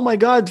 إنه أوه ماي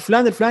جاد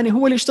فلان الفلاني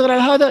هو اللي يشتغل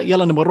على هذا،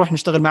 يلا نبغى نروح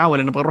نشتغل معه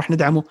ولا نبغى نروح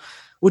ندعمه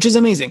which is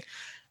amazing.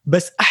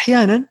 بس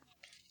أحيانا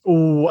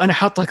وأنا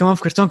حاطها كمان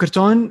في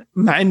كرتون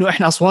مع إنه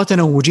إحنا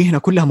أصواتنا ووجيهنا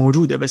كلها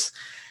موجودة، بس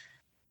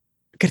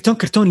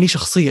كرتون ليه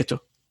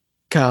شخصيته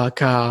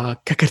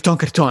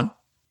ككرتون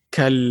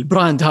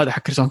كالبراند هذا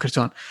حق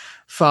كرتون.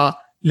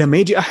 فلما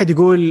يجي أحد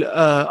يقول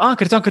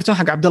كرتون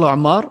حق عبد الله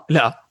وعمار،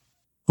 لا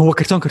هو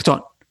كرتون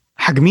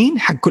حق مين؟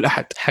 حق كل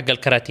أحد، حق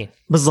الكراتين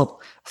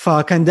بالضبط.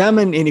 فكان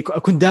دائما يعني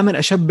كنت دائما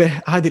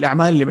أشبه هذه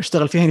الأعمال اللي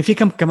بشتغل فيها، يعني في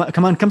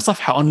كم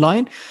صفحة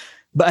أونلاين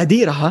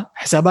بأديرها،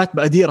 حسابات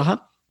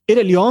بأديرها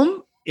إلى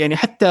اليوم، يعني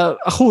حتى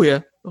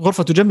أخويا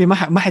غرفته جنبي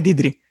ما حد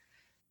يدري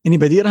إني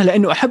بديرها،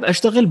 لأنه أحب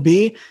أشتغل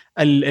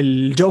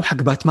بالجو حق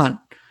باتمان،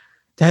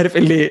 تعرف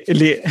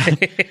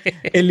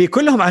اللي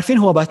كلهم عارفين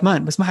هو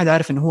باتمان بس ما حد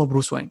عارف إنه هو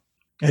بروس وين،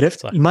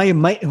 عرفت؟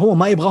 هو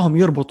ما يبغاهم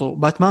يربطوا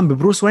باتمان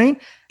ببروس وين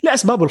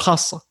لأسبابه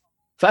الخاصة،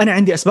 فأنا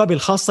عندي أسبابي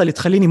الخاصة اللي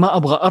تخليني ما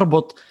أبغى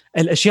أربط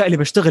الأشياء اللي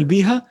بشتغل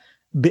بيها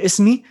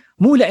باسمي،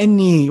 مو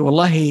لأني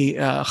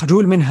والله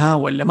خجول منها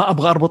ولا ما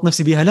أبغى أربط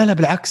نفسي بيها، لا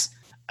بالعكس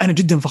أنا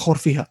جدا فخور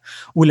فيها.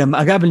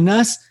 ولما أقابل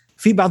ناس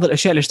في بعض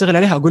الأشياء اللي أشتغل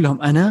عليها أقول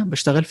لهم أنا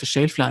بشتغل في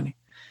الشيء الفلاني،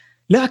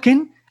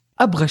 لكن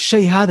أبغى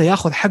الشيء هذا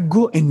ياخذ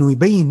حقه، إنه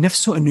يبين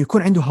نفسه، إنه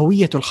يكون عنده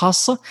هويته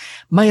الخاصة،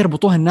 ما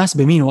يربطوها الناس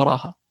بمين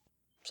وراها.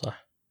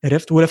 صح،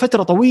 عرفت؟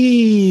 ولفترة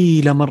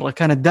طويلة مرة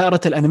كانت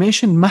دائرة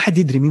الأنيميشن ما حد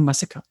يدري مين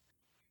ماسكها،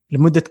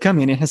 لمدة كم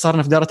يعني إحنا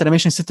صارنا في دائرة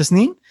الأنيميشن 6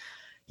 سنين،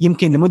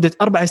 يمكن لمدة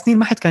 4 سنين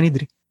ما حد كان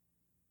يدري.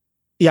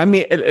 يا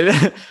عمي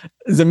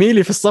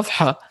زميلي في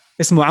الصفحة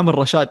اسمه عمر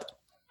رشاد،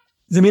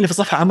 زميلي في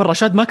الصفحة عمر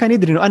رشاد ما كان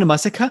يدري إنه أنا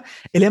ماسكها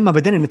إلا لما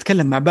بدأنا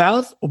نتكلم مع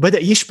بعض وبدأ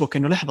يشبك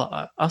إنه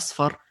لحظة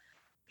أصفر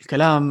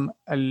الكلام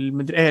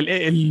المدري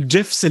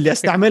الجيفس اللي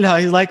أستعملها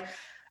هي لايك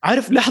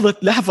عارف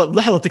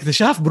لحظة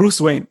اكتشاف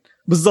بروس وين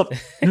بالضبط،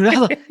 إنه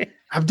لحظة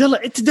عبد الله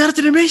أنت دارت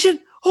أنيميشن،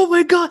 أوه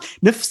ماي جاد.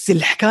 نفس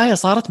الحكاية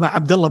صارت مع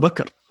عبد الله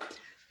بكر،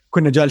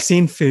 كنا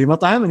جالسين في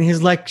مطعم and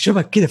he's like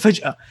شبك كده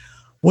فجأة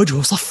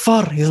وجهه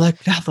صفر، he's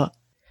like لحظة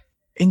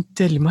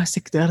أنت اللي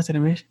ماسك دارت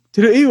أنيميشن؟ قلت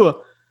له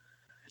أيوة.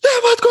 لا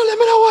ما تقول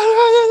من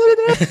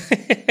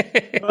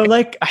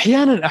أول. like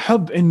أحيانا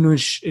أحب إنه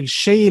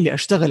الشيء اللي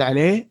أشتغل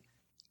عليه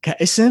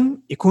كاسم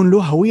يكون له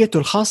هويته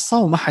الخاصة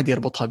وما حد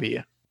يربطها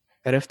بيه،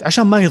 عرفت؟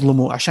 عشان ما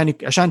يظلموه،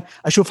 عشان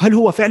أشوف هل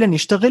هو فعلا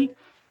يشتغل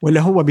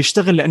ولا هو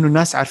بيشتغل لأنه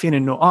الناس عارفين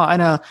إنه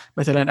أنا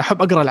مثلا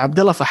أحب أقرأ لعبد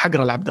الله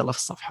فحقرأ لعبد الله في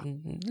الصفحة.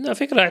 لا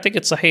فكرة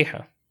أعتقد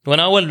صحيحة.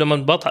 وأنا أول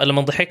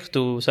لما ضحكت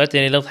وسألت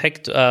يعني لو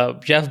ضحكت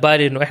جاء في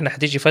بالي إنه إحنا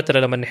حتيجي فترة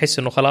لما نحس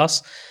إنه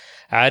خلاص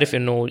عارف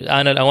إنه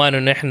أنا الأوان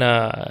إنه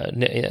إحنا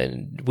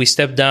we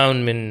step down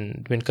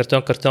من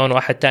كرتون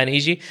وواحد تاني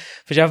يجي،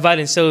 فجاء في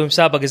بالي نسوي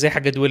مسابقة زي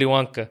حق ويلي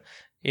وانكا،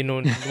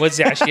 إنه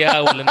نوزع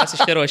أشياء ولا الناس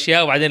يشتروا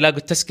أشياء وبعدين لاقوا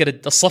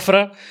التذكرة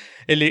الصفرة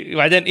اللي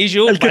وبعدين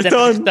يجوا وبعدين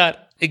نختار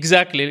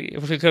exactly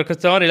في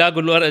الكرتون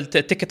يلاقوا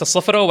التيكت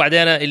الصفرة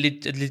وبعدين اللي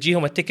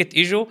تجيهم التيكت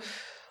يجوا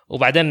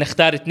وبعدين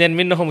نختار 2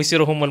 منهم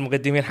يصيروا هم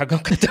المقدمين حقهم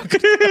كرتون.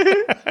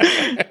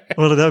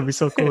 والله ده be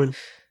so cool.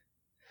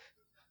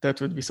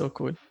 That would be so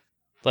cool.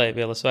 طيب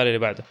يلا السؤال اللي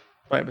بعده.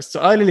 طيب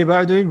السؤال اللي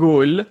بعده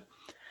يقول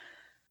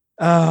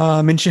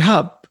من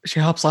شهاب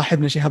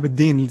صاحبنا شهاب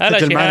الدين اللي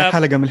سجل معنا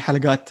حلقة من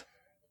الحلقات،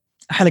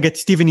 حلقة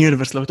ستيفن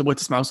يونيفرس لو تبغوا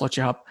تسمعوا صوت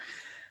شهاب.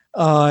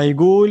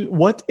 يقول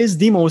what is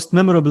the most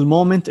memorable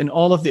moment in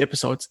all of the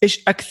episodes؟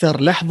 إيش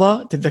أكثر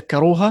لحظة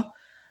تتذكروها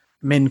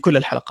من كل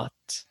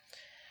الحلقات؟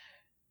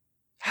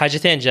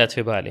 حاجتين جات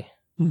في بالي.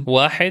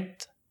 واحد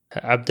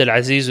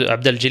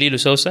عبد الجليل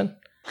وسوسن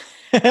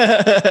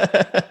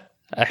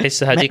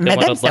أحس هذيك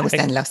مرة ضحك.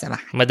 لو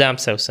سمحت مدام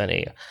سوسن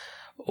إيه.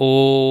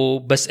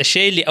 وبس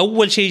الشيء اللي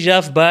أول شيء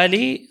جاء في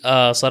بالي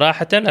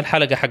صراحة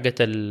الحلقة حقت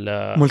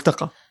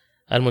الملتقى.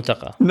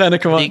 لا أنا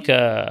كمان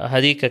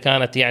هذيك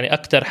كانت يعني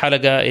أكتر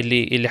حلقة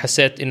اللي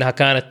حسيت إنها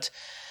كانت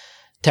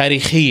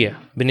تاريخية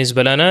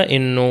بالنسبة لنا،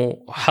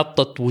 إنه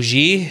حطت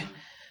وجيه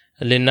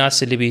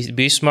للناس اللي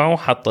بيسمعوا،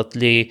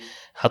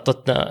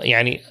 حطتنا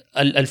يعني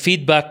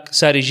الفيدباك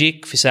صار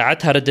يجيك في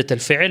ساعتها، ردة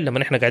الفعل لما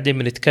نحن قاعدين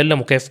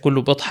بنتكلم وكيف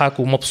كله بيضحك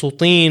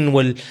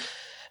ومبسوطين،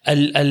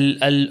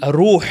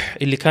 الروح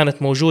اللي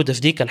كانت موجودة في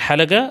ديك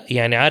الحلقة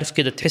يعني عارف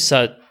كده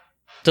تحسها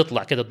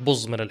تطلع كده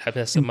تبظ من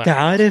الحبس. انت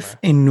عارف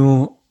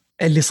انه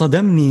اللي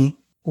صدمني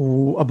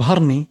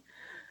وابهرني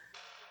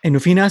انه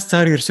في ناس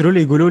صاروا يرسلوا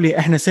لي يقولوا لي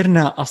احنا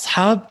صرنا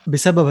اصحاب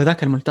بسبب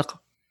هذاك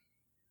الملتقى.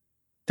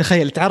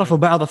 تخيل تعرفوا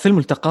بعض في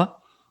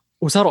الملتقى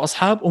وصاروا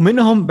اصحاب،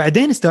 ومنهم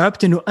بعدين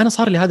استوعبت انه انا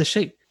صار لي هذا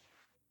الشيء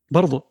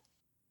برضو.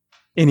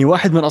 يعني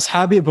واحد من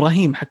اصحابي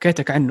ابراهيم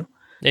حكيتك عنه،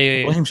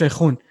 ابراهيم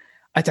شيخون،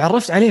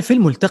 اتعرفت عليه في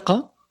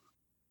الملتقى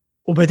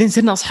وبعدين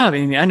صرنا اصحاب.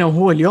 يعني انا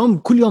وهو اليوم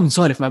كل يوم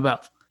نسولف مع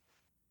بعض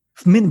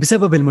من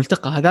بسبب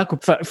الملتقى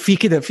هذاك. في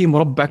كده في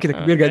مربع كده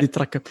كبير قاعد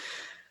يتركب.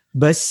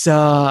 بس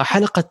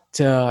حلقة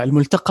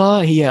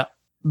الملتقى هي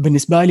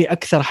بالنسبة لي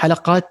أكثر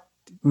حلقات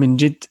من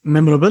جد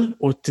ميمورابل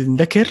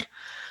وتنذكر.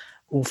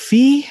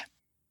 وفي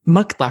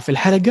مقطع في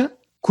الحلقة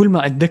كل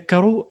ما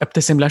أتذكره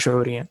أبتسم لا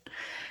شعوريا،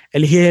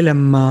 اللي هي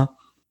لما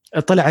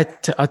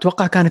طلعت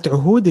أتوقع كانت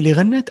عهود اللي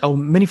غنت أو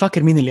ماني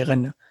فاكر مين اللي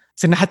غنى،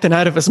 صرنا حتى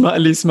نعرف اسماء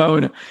اللي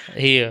يسمعونا.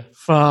 هي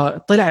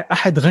فطلع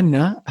أحد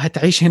غنى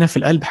هتعيش هنا في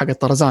القلب حق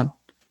الطرزان.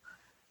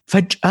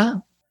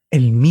 فجأة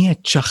 100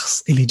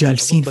 شخص اللي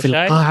جالسين في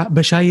القاعة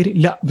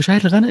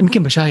بشاير الغنى،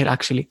 يمكن بشاير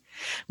اكشلي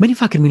ماني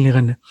فاكر مين اللي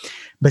غنى،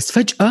 بس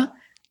فجأة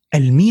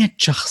 100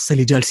 شخص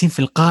اللي جالسين في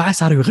القاعة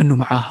صاروا يغنوا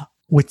معاها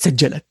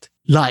وتسجلت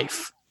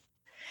لايف.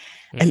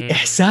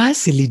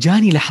 الإحساس اللي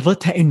جاني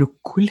لحظتها إنه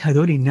كل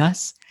هذول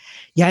الناس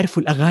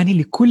يعرفوا الأغاني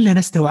اللي كلنا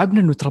استوعبنا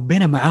إنه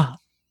تربينا معاها.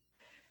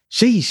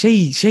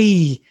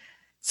 شيء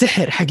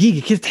سحر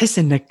حقيقي كده، تحس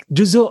إنك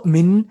جزء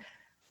من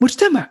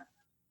مجتمع،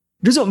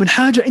 جزء من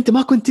حاجة أنت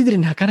ما كنت تدري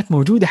أنها كانت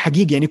موجودة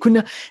حقيقي. يعني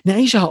كنا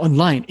نعيشها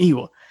أونلاين.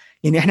 أيوة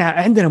يعني إحنا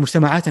عندنا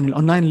مجتمعاتنا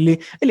الأونلاين اللي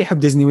يحب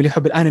ديزني واللي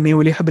يحب الأنمي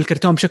واللي يحب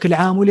الكرتون بشكل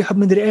عام واللي يحب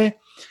مدري إيه،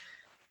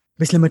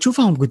 بس لما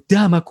تشوفهم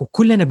قدامك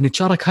وكلنا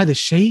بنتشارك هذا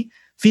الشيء،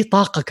 في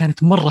طاقة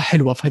كانت مرة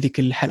حلوة في هذه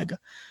الحلقة.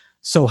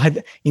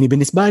 هذا يعني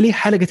بالنسبة لي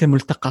حلقة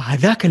الملتقى،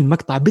 هذاك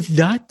المقطع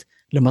بالذات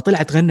لما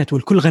طلعت غنت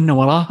والكل غنى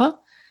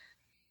وراها،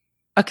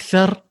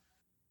 أكثر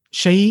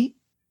شيء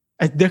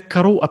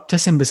أتذكره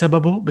وأبتسم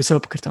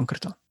بسبب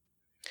كرتون.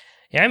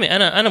 يا عمي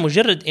انا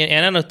مجرد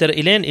يعني انا ترى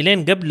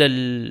الين قبل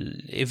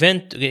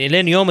الايفنت،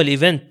 الين يوم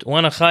الايفنت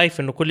وانا خايف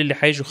انه كل اللي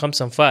حيجوا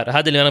 5 أنفار،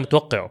 هذا اللي انا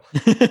متوقعه.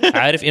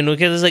 عارف انه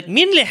كذا زي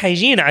مين اللي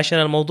حيجينا عشان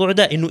الموضوع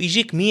ده، انه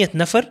يجيك 100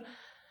 نفر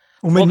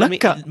ومن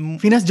مكة.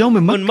 في ناس جو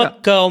من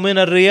مكة ومن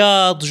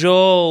الرياض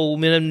جو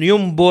ومن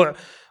ينبع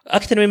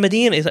اكثر من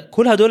مدينه.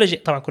 كل هذول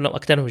طبعا كلهم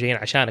اكثرهم جايين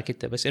عشانك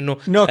انت، بس انه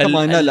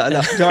كمان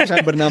لا جو عشان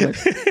البرنامج.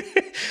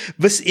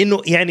 بس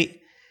انه يعني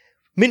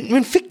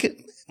من فكر،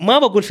 ما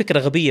بقول فكرة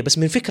غبية، بس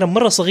من فكرة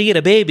مرة صغيرة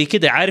بيبي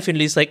كده، عارف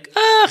اللي يسايك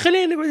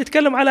خلينا نقعد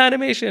نتكلم على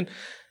انيميشن،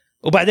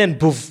 وبعدين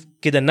بوف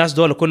كده الناس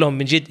دول كلهم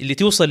من جد اللي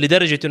توصل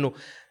لدرجة انه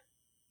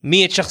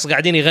 100 شخص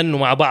قاعدين يغنوا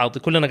مع بعض،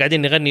 كلنا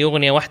قاعدين نغني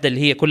أغنية واحدة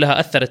اللي هي كلها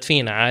أثرت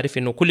فينا. عارف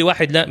انه كل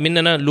واحد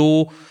مننا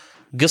له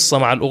قصة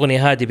مع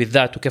الأغنية هذه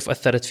بالذات، وكيف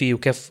أثرت فيه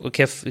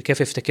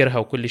وكيف يفتكرها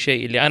وكل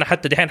شيء. اللي أنا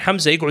حتى دحين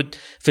حمزة يقعد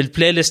في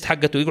البلاي ليست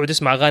حقته يقعد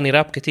يسمع أغاني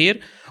راب كتير،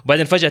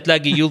 وبعدين فجأة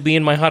تلاقي You'll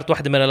Be In My Heart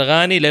واحدة من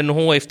الأغاني، لأنه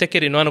هو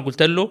يفتكر إنه أنا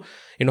قلت له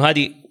إنه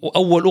هذه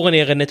أول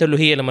أغنية غنيت له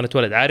هي لما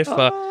نتولد. عارف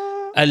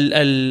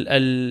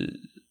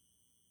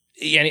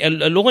يعني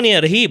الأغنية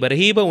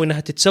رهيبة وإنها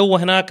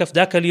تتسوى هناك في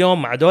ذاك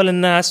اليوم مع دول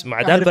الناس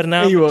مع ذا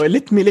البرنامج. أيوة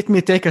let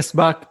me take us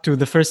back to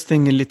the first thing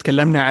اللي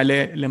تكلمنا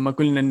عليه لما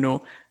قلنا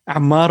إنه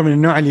عمار من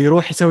النوع اللي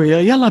يروح يسوي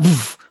يلا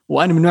بف،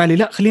 وأنا من النوع اللي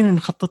لا خلينا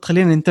نخطط،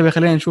 خلينا ننتبه،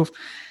 خلينا نشوف.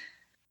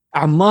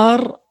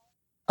 عمار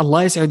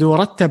الله يسعده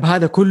رتب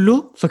هذا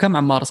كله فكم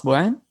عمار؟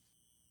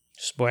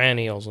 أسبوعين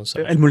يوزن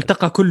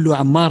الملتقى كله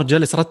عمار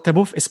جلس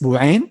رتبه في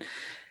أسبوعين.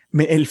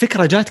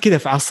 الفكرة جات كده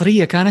في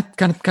عصرية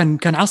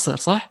كان عصر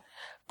صح.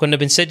 كنا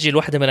بنسجل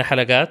واحدة من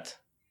الحلقات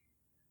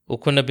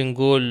وكنا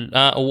بنقول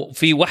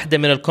وفي واحدة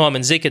من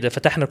الكومنتس زي كده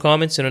فتحنا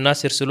كومنتس إنه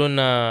الناس يرسلوا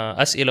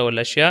لنا أسئلة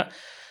ولا أشياء،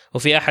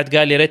 وفي أحد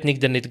قال يا ريت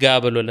نقدر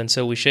نتقابل ولا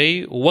نسوي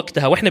شيء.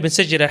 ووقتها وإحنا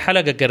بنسجل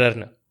الحلقة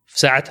قررنا في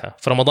ساعتها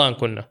في رمضان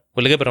كنا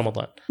ولا قبل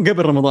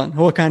رمضان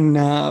هو كان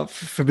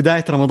في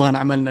بداية رمضان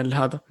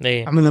عملنا هذا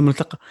عملنا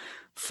الملتقى.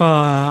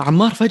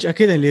 فعمار فجأة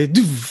كده اللي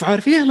دف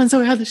عارف يلا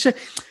نسوي هذا الشيء.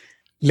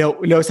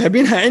 لو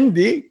سابينها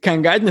عندي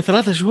كان قعدنا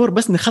 3 شهور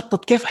بس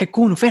نخطط كيف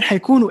حيكون وفين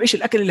حيكون وإيش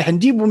الأكل اللي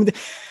حنجيبه.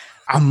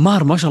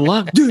 عمار ما شاء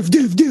الله دف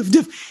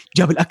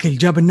جاب الأكل،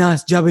 جاب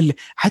الناس، جاب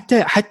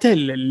حتى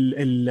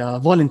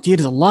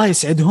الفولنتيرز الله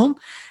يسعدهم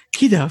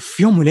كده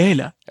في يوم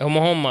وليلة.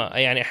 هم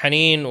يعني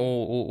حنين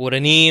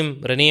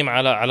ورنيم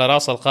على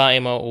راس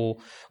القائمة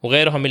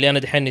وغيرهم اللي أنا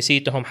دحين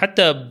نسيتهم،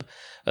 حتى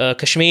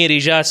كشميري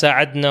جاء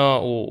ساعدنا،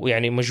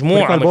 ويعني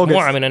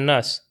مجموعة من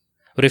الناس،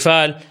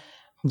 ورفال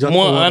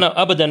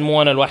انا ابدا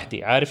مو انا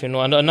لوحدي، عارف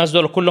انه الناس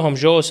دول كلهم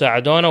جو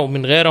ساعدونا،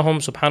 ومن غيرهم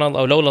سبحان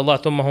الله ولولا الله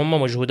ثم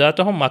هم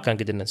مجهوداتهم ما كان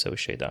قدرنا نسوي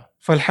الشيء ده.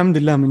 فالحمد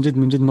لله من جد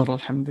من جد مره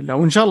الحمد لله،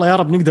 وان شاء الله يا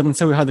رب نقدر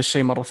نسوي هذا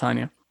الشيء مره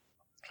ثانيه.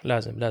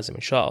 لازم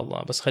ان شاء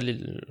الله، بس خلي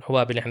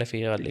الحباب اللي احنا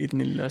فيه يغلي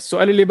باذن الله.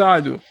 السؤال اللي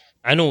بعده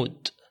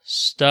عنود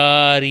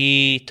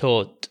ستاري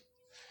تود،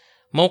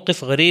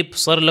 موقف غريب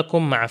صار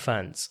لكم مع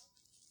فانز.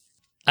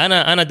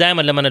 انا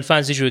دائما لما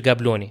الفانز يجوا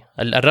يقابلوني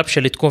الربشه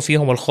اللي تكون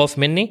فيهم الخوف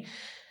مني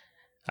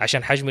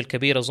عشان حجمي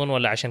الكبير اظن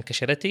ولا عشان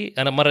كشرتي،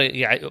 انا مره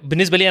يعني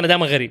بالنسبه لي انا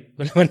دائما غريب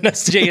لما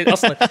الناس جايه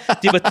اصلا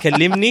تبى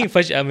تكلمني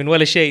فجاه من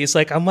ولا شيء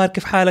يصيك عمار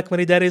كيف حالك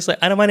ماني داري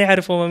يصيك انا ماني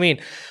عارف هم مين،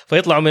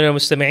 فيطلعوا من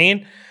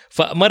المستمعين.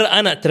 فمره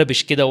انا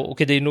اتربش كده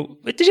وكده انه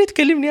انت جاي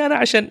تكلمني انا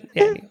عشان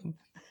يعني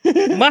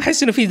ما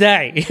احس انه في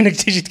داعي انك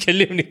تيجي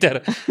تكلمني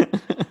ترى.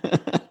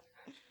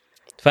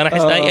 فانا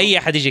احس اي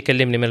احد يجي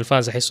يكلمني من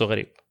الفانز احسه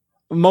غريب.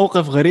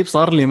 موقف غريب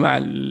صار لي مع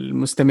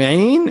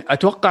المستمعين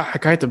اتوقع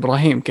حكايه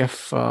ابراهيم،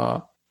 كيف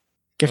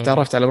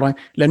تعرفت على ابراهيم،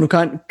 لانه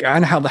كان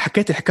انا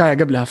حكيت الحكايه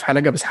قبلها في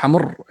حلقه بس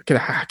حمر كذا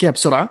ححكيها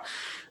بسرعه.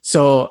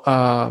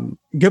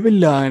 قبل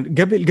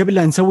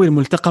لا نسوي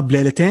الملتقى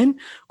بليلتين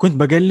كنت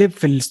بقلب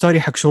في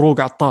الستوري حق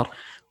شروق عطار،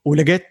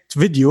 ولقيت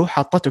فيديو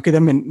حطته كده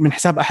من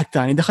حساب احد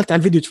ثاني، دخلت على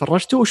الفيديو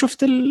تفرجته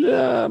وشفت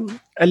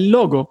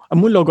اللوجو،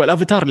 مو اللوجو،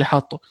 الافاتار اللي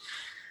حاطه.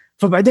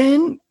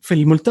 فبعدين في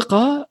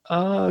الملتقى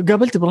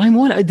قابلت ابراهيم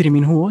وانا ادري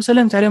مين هو،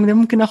 سلمت عليه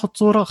ممكن اخذ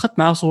صوره، اخذت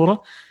معاه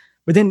صوره.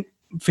 بعدين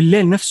في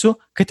الليل نفسه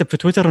كتب في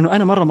تويتر انه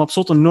انا مره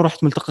مبسوط انه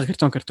رحت ملتقى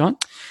كرتون.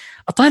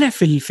 اطالع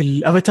في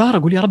الافاتار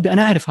اقول يا ربي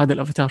انا اعرف هذا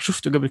الافاتار،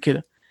 شفته قبل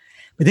كده.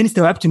 بعدين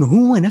استوعبت انه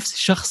هو نفس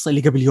الشخص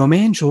اللي قبل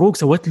يومين شروق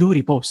سوت له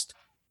ريبوست.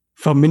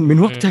 فمن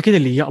وقتها كده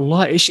اللي يا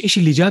الله ايش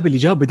اللي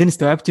جاب. بعدين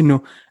استوعبت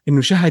انه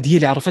شهد هي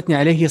اللي عرفتني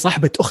عليه، هي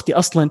صاحبه اختي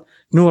اصلا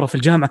نوره في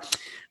الجامعه.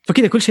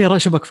 فكده كل شيء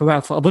شبك في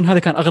بعض. فاظن هذا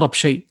كان اغرب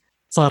شيء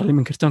صار لي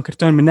من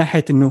كرتون من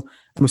ناحيه انه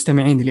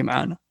المستمعين اللي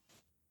معانا.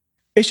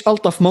 ايش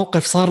الطف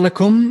موقف صار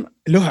لكم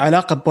له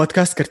علاقه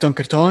ببودكاست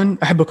كرتون؟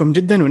 احبكم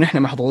جدا ونحن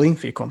محظوظين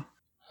فيكم.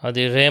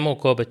 هذه غيمه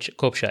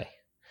وكوب شاي.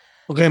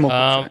 غيمه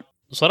وكوب شاي.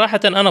 صراحه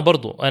انا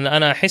برضو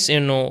انا احس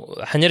انه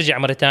حنرجع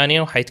مره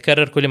تانية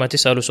وحيتكرر كل ما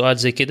تسالوا سؤال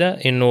زي كده،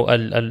 انه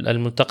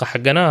الملتقى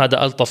حقنا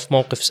هذا الطف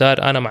موقف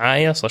صار انا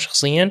معايا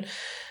شخصيا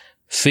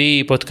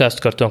في بودكاست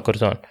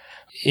كرتون.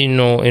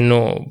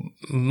 انه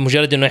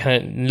مجرد انه احنا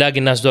نلاقي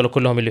الناس دول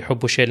كلهم اللي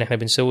يحبوا الشيء اللي احنا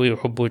بنسويه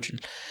ويحبوا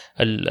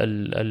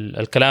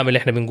الكلام اللي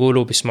احنا بنقوله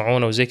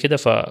وبيسمعونه وزي كده.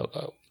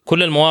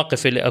 فكل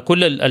المواقف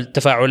كل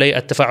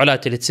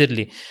التفاعلات اللي تصير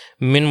لي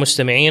من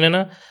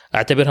مستمعيننا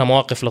اعتبرها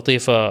مواقف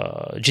لطيفة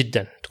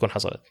جدا تكون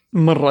حصلت.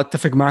 مرة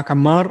اتفق معك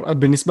عمار.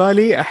 بالنسبة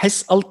لي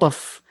احس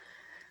الطف،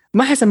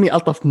 ما حسميه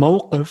الطف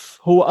موقف،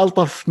 هو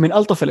الطف من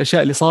الطف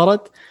الاشياء اللي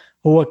صارت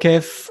هو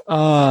كيف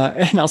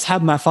احنا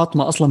اصحاب مع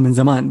فاطمة اصلا من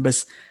زمان،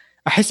 بس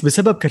احس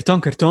بسبب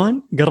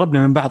كرتون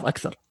قربنا من بعض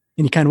اكثر.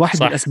 يعني كان واحد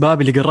صح. من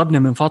الاسباب اللي قربنا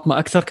من فاطمة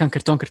اكثر كان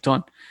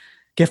كرتون.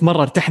 كيف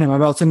مرة ارتحنا مع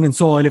بعض، صرنا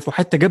نسولف،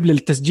 وحتى قبل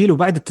التسجيل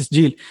وبعد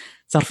التسجيل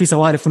صار في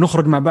سوالف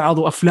ونخرج مع بعض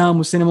وافلام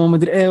وسينما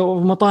ومدري ايه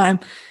ومطاعم.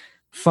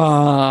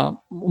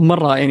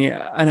 فمرة يعني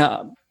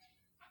انا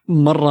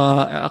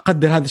مرة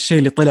اقدر هذا الشيء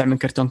اللي طلع من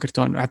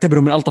كرتون، اعتبره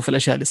من الطف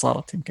الاشياء اللي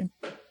صارت يمكن.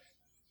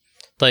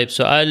 طيب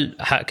سؤال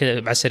كده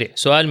على السريع،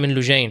 سؤال من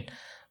لجين.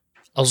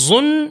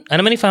 اظن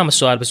انا ماني فاهم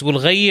السؤال، بس يقول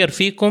غير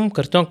فيكم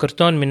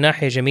كرتون من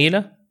ناحيه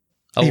جميله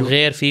او أيوة.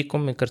 غير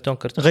فيكم من كرتون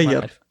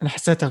غير، انا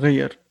حسيتها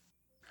غير.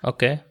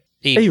 اوكي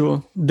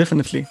ايوه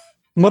ديفينتلي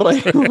مره.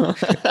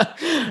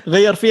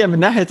 غير فيها من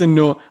ناحيه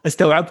انه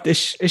استوعبت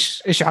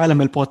ايش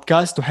عالم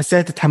البودكاست،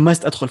 وحسيت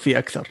تحمست ادخل فيه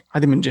اكثر.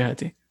 هذه من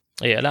جهتي.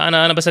 ايه لا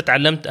انا بس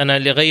اتعلمت، انا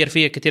اللي غير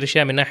فيها كثير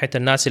اشياء من ناحيه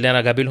الناس اللي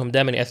انا قابلهم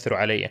دائما ياثروا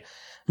علي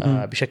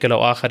بشكل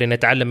او اخر، ان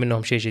اتعلم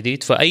منهم شيء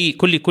جديد. فاي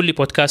كل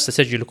بودكاست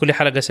اسجله، كل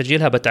حلقه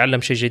اسجلها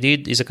بتعلم شيء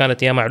جديد، اذا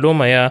كانت يا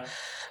معلومه يا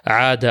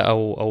عاده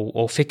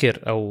او فكر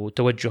او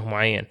توجه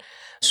معين.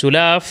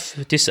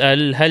 سلاف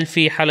تسال هل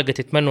في حلقه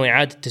تتمنوا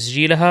اعاده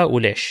تسجيلها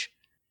وليش؟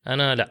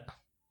 انا لا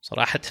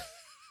صراحه.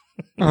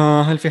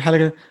 هل في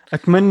حلقه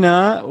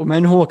اتمنى، ومع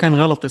انه هو كان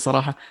غلطي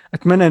صراحه،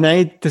 اتمنى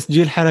نعيد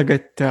تسجيل حلقه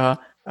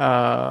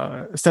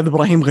استاذ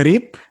ابراهيم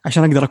غريب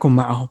عشان اقدر اكون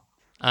معهم.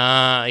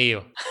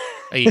 ايوه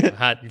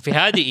في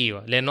هذه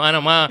ايوه، لانه انا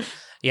ما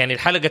يعني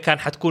الحلقه كان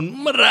حتكون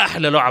مره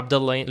احلى لو عبد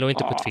الله لو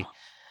انت كنت فيه.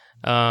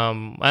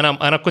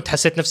 انا كنت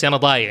حسيت نفسي انا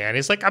ضايع،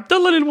 يعني صك عبد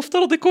الله اللي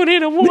المفترض يكون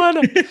هنا مو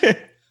انا.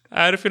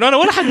 عارف انه انا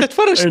ولا حتى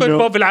اتفرج في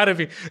الباب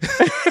العربي.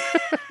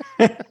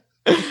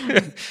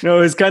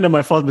 No, it's kind of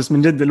my fault، بس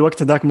من جد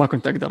الوقت ذاك ما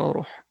كنت اقدر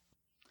اروح.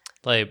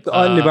 طيب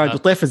السؤال اللي بعده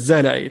طيف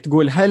الزالعي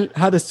تقول هل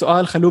هذا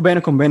السؤال خلوه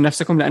بينكم وبين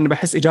نفسكم لأنه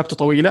بحس إجابته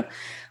طويلة.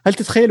 هل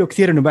تتخيلوا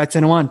كثير إنه بعد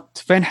سنوات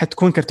فين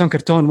حتكون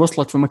كرتون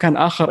وصلت في مكان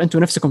آخر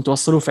أنتوا نفسكم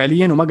توصلوه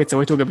فعليا وما قد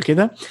سويتوه قبل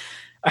كده؟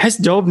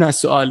 أحس جاوبنا على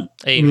السؤال.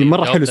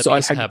 مرة حلو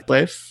السؤال حق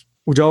طيف،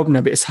 وجاوبنا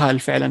بإسهال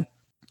فعلا.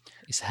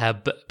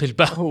 إسهاب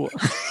بالباء.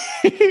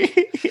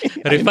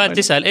 رفات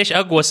تسأل إيش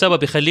أقوى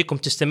سبب يخليكم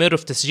تستمروا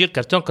في تسجيل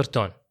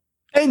كرتون؟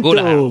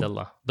 قولها يا عبد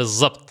الله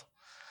بالضبط.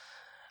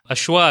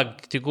 أشواق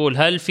تقول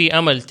هل في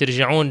أمل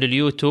ترجعون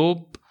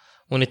لليوتيوب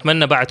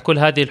ونتمنى بعد كل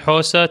هذه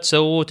الحوسة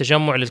تسووا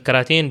تجمع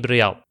للكراتين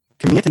بالرياض.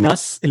 كمية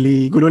الناس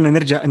اللي يقولوا لنا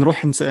نرجع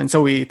نروح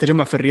نسوي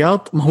تجمع في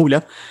الرياض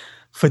مهولة،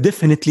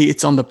 فديفنتلي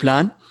it's on the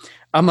plan.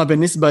 أما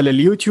بالنسبة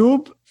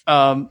لليوتيوب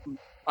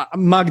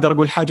ما أقدر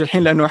أقول حاجة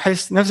الحين، لأنه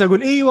أحس نفسي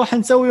أقول إيوه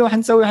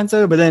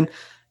حنسوي بعدين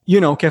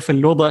كيف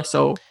الوضع،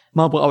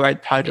 ما أبغى أوعد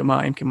بحاجة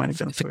ما يمكن ما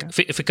نقدر نسويها.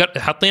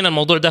 حاطين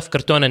الموضوع ده في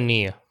كرتون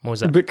النية، مو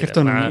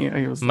كرتون النية،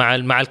 أيوة.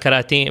 مع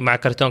الكراتين، مع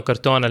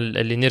كرتون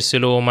اللي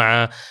نرسله،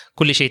 مع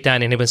كل شيء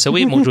تاني نبي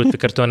نسويه موجود في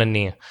كرتون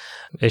النية.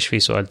 إيش في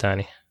سؤال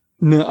تاني؟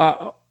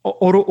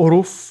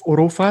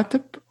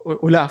 أروفاتب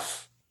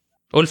أولاف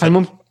ألفت.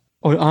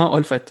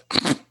 ألفت.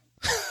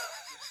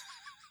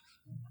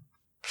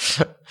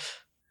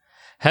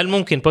 هل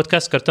ممكن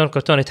بودكاست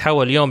كرتون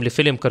يتحول يوم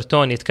لفيلم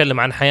كرتون يتكلم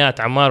عن حياة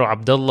عمار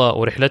وعبد الله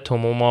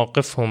ورحلتهم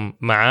ومواقفهم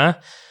معاه؟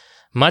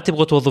 ما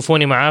تبغوا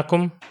توظفوني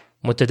معاكم؟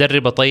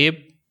 متدربة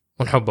طيب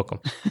ونحبكم.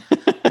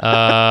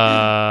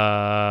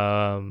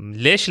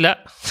 ليش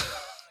لا؟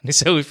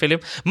 نسوي فيلم.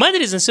 ما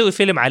أدري إذا نسوي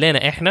فيلم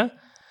علينا إحنا.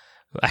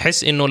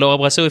 أحس إنه لو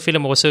أبغى أسوي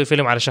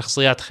فيلم على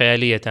شخصيات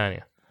خيالية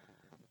تانية.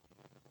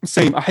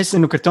 سيم. أحس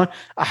إنه كرتون.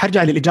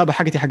 أحرجع للإجابة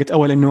حقت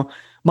أول، إنه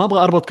ما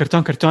أبغى أربط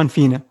كرتون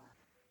فينا.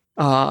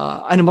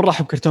 أنا مرة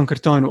أحب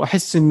كرتون،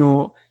 وأحس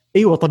إنه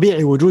أيوة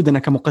طبيعي وجودنا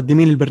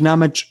كمقدمين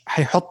البرنامج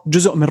حيحط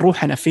جزء من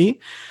روحنا فيه،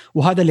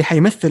 وهذا اللي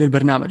حيمثل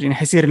البرنامج. يعني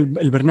حيصير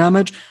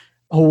البرنامج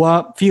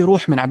هو فيه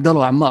روح من عبد الله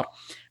وعمار،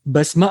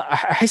 بس ما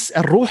أحس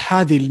الروح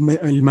هذه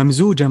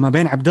الممزوجة ما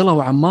بين عبد الله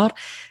وعمار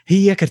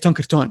هي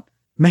كرتون،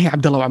 ما هي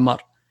عبد الله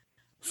وعمار.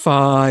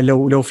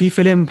 فلو في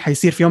فيلم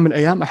حيصير في يوم من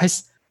الأيام،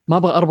 أحس ما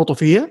أبغى أربطه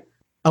فيها،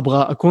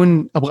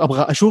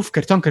 أبغى أشوف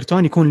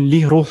كرتون يكون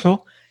ليه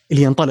روحه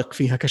اللي ينطلق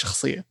فيها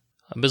كشخصية.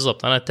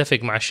 بالضبط، أنا أتفق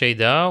مع الشيء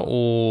ده.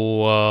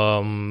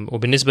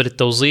 وبالنسبة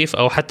للتوظيف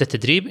أو حتى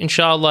التدريب، إن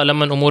شاء الله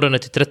لما أمورنا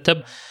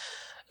تترتب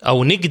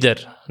أو نقدر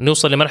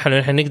نوصل لمرحلة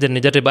نحن نقدر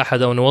ندرب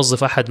أحد أو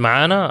نوظف أحد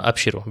معانا،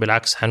 أبشروا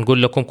بالعكس،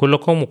 حنقول لكم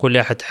كلكم وكل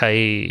أحد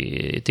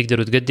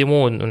تقدروا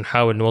تقدموا،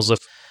 ونحاول نوظف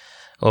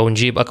أو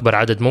نجيب أكبر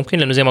عدد ممكن،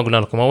 لأنه زي ما قلنا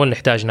لكم أول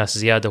نحتاج ناس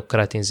زيادة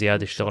وكراتين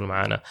زيادة يشتغلوا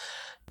معنا.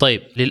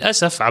 طيب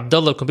للأسف عبد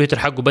الله الكمبيوتر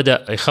حقه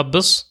بدأ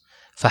يخبص،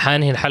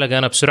 فحانهي الحلقة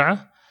أنا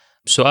بسرعة.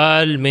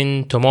 سؤال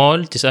من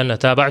تومول تسألنا: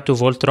 تابعتوا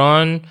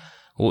فولترون؟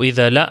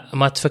 وإذا لا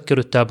ما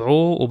تفكروا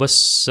تتابعوه،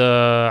 وبس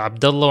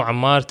عبد الله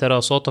وعمار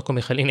ترى صوتكم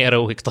يخليني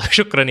أروق. طيب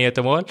شكرا يا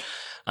تومول.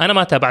 أنا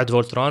ما تابعت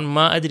فولترون،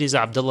 ما أدري إذا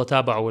عبد الله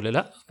تابعه ولا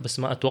لا، بس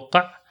ما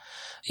أتوقع.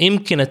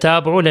 يمكن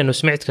أتابعه لأنه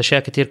سمعت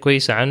أشياء كتير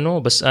كويسة عنه،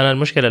 بس أنا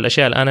المشكلة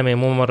الأشياء الأنمي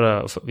مو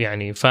مرة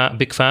يعني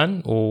بيك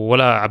فان،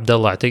 ولا عبد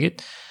الله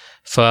أعتقد،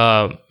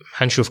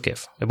 فحنشوف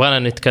كيف.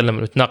 يبغانا نتكلم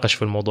ونتناقش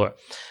في الموضوع.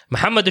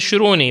 محمد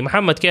الشروني: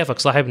 محمد كيفك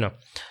صاحبنا؟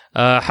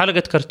 حلقة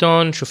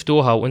كرتون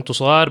شفتوها وانتوا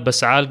صغار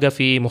بس عالقة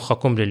في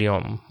مخكم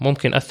لليوم،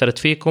 ممكن أثرت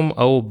فيكم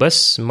أو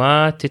بس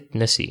ما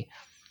تتنسي؟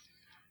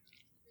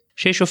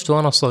 شيء شفته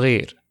وأنا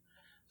صغير،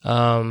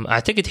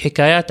 أعتقد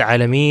حكايات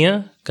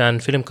عالمية، كان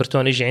فيلم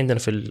كرتون يجي عندنا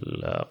في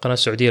القناة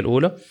السعودية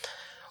الأولى،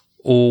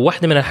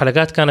 وواحدة من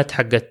الحلقات كانت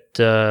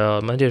حقت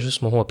ما أدري شو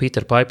اسمه، هو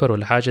بيتر بايبر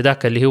ولا حاجة،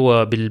 ذاك اللي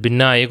هو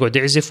بالناية يقعد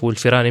يعزف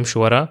والفيران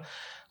يمشوا وراه،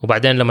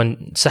 وبعدين لما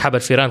سحب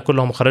الفيران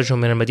كلهم وخرجهم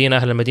من المدينة،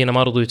 أهل المدينة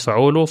ما رضوا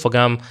يدفعوا له،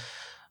 فقام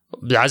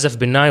عزف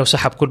بالناية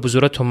وسحب كل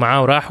بذورتهم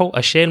معاه وراحوا.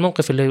 الشيء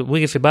الموقف اللي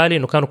وقف في بالي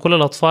إنه كانوا كل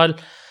الأطفال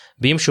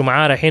بيمشوا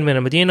معاه رايحين من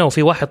المدينة،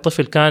 وفي واحد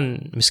طفل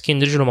كان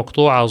مسكين رجله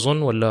مقطوعة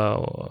أظن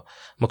ولا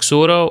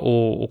مكسورة،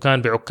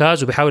 وكان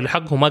بعكاز وبيحاول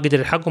يلحقهم، ما قدر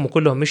يلحقهم،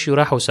 وكلهم مشوا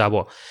وراحوا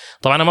وسابوه.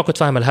 طبعا أنا ما كنت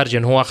فاهم الهرجة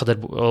إنه هو أخذ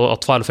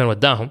الأطفال وفين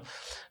وداهم،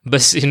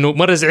 بس إنه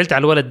مرة زعلت على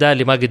الولد ده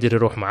اللي ما قدر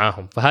يروح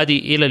معاهم. فهذه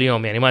إلى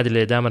اليوم يعني ما أدري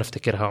اللي دائما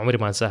أفتكرها، عمري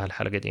ما أنساها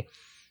الحلقة دي.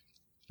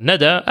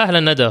 ندى: أهلا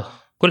ندى،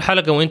 كل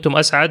حلقة وإنتم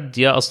أسعد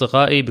يا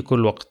أصدقائي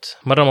بكل وقت،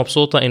 مرة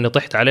مبسوطة إني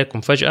طحت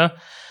عليكم فجأة،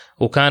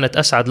 وكانت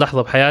أسعد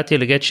لحظة بحياتي،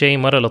 لقيت شيء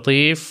مرة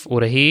لطيف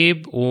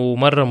ورهيب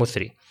ومرة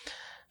مثري.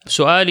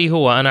 سؤالي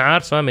هو: أنا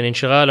عارفة من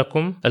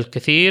انشغالكم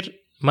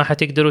الكثير ما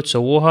حتقدروا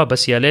تسووها،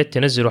 بس يا ليت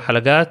تنزلوا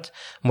حلقات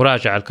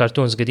مراجعة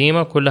الكرتونز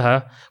قديمة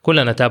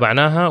كلنا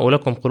تابعناها،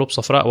 ولكم قلوب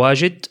صفراء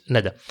واجد.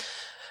 ندى: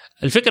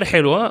 الفكرة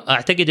حلوة،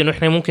 أعتقد إنه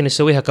إحنا ممكن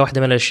نسويها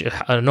كواحدة من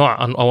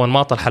نوع أو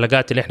أنماط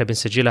الحلقات اللي إحنا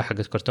بنسجلها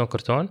حقت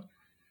كرتون.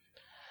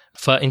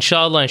 فإن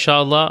شاء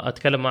الله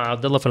أتكلم مع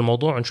عبد الله في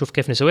الموضوع ونشوف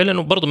كيف نسويها،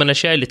 لأنه برضو من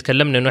الأشياء اللي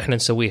تكلمنا إنه إحنا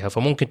نسويها،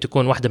 فممكن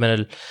تكون واحدة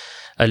من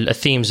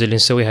الثيمز اللي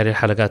نسويها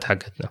للحلقات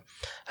حقتنا.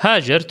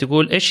 هاجر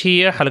تقول: إيش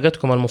هي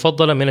حلقتكم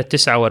المفضلة من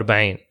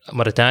 49؟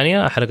 مرة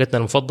تانية، حلقتنا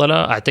المفضلة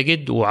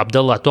أعتقد، وعبد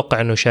الله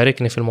أتوقع إنه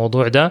يشاركني في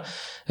الموضوع ده،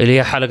 اللي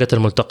هي حلقة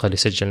الملتقى اللي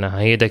سجلناها،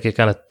 هي ده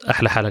كانت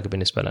أحلى حلقة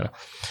بالنسبة لنا.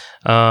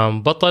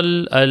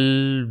 بطل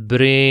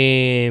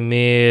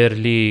البريمير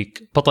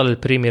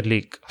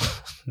ليج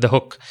ده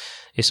هوك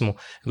اسمه،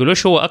 يقولوا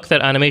شو هو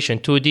أكثر أنيميشن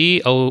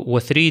 2D أو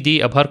 3D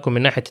أبهركم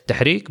من ناحية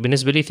التحريك؟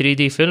 بالنسبة لي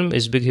 3D فيلم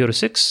is Big Hero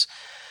 6،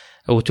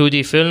 أو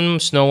 2D فيلم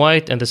Snow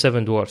White and the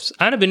Seven Dwarfs.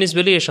 أنا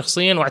بالنسبة لي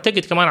شخصيا،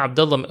 وأعتقد كمان عبد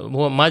الله،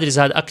 هو ما أدري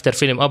إذا هذا أكثر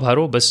فيلم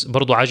أبهره بس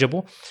برضو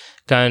عجبه،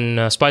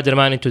 كان سبايدر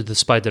مان into the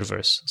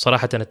Spider-Verse.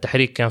 صراحة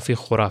التحريك كان فيه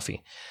خرافي.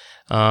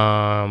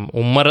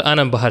 ومرة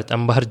أنا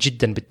انبهرت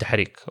جدا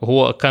بالتحريك.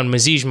 وهو كان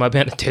مزيج ما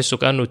بين تحسه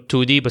كأنه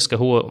 2D بس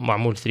هو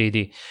معمول 3D.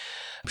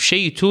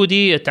 شيء 2D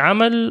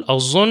يتعمل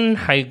أظن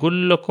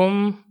حيقول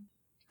لكم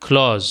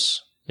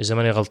كلوز إذا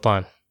ماني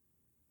غلطان.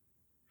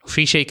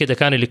 وفي شيء كده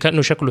كان اللي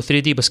كأنه شكله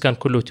 3D بس كان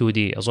كله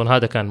 2D. أظن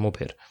هذا كان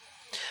مبهر.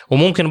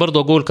 وممكن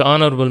برضو أقول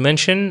كأونربل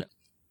منشن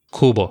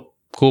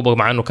كوبا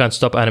مع أنه كان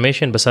ستوب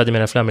أنيميشن بس هذه من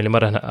الأفلام اللي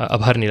مرة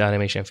أبهرني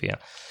الأنيميشن فيها.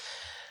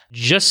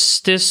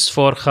 Justice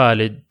for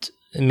خالد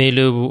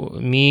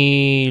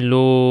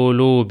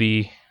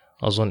ميلولوبي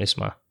أظن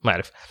اسمه ما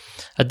أعرف.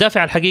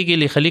 الدافع الحقيقي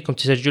اللي يخليكم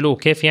تسجلوا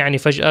كيف يعني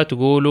فجأة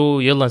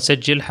تقولوا يلا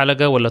نسجل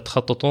حلقة ولا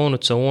تخططون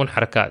وتسوون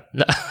حركات؟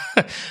 لا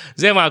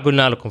زي ما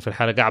قلنا لكم في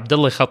الحلقة عبد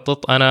الله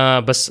يخطط أنا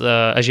بس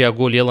أجي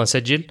أقول يلا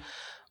نسجل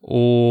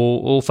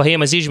فهي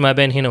مزيج ما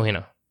بين هنا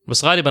وهنا.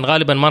 بس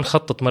غالبا ما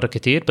نخطط مرة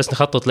كتير بس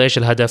نخطط ليش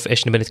الهدف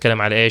إيش نبي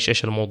نتكلم على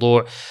إيش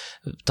الموضوع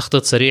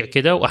تخطيط سريع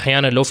كده.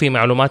 وأحيانا لو في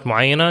معلومات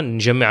معينة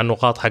نجمع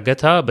النقاط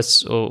حقتها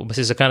بس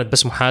إذا كانت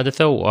بس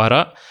محادثة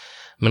وآراء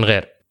من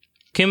غير.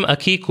 كم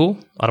أكيكو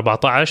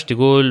 14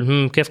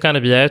 تقول كيف كانت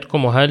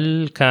بدايتكم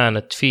وهل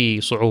كانت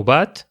في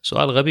صعوبات؟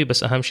 سؤال غبي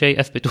بس أهم شيء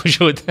أثبت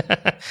وجود.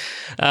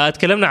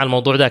 تكلمنا عن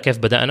الموضوع ده كيف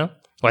بدأنا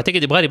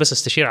واعتقد يبغالي بس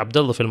استشير عبد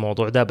الله في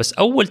الموضوع ده. بس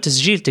أول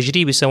تسجيل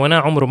تجريبي سويناه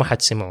عمره ما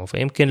حد سمعه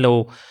فيمكن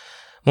لو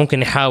ممكن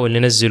نحاول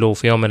ننزله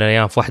في يوم من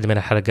الأيام في واحدة من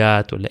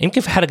الحلقات ولا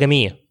يمكن في حلقة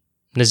 100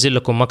 ننزل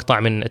لكم مقطع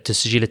من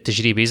التسجيل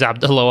التجريبي إذا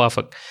عبد الله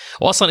وافق.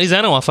 وأصلا إذا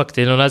أنا وافقت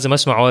لأنه لازم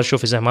أسمع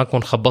وأشوف إذا ما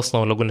نكون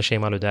خبصنا ولا قلنا شيء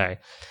ما له داعي.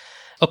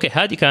 أوكي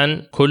هذه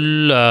كان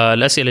كل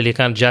الأسئلة اللي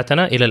كانت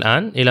جاتنا إلى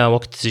الآن إلى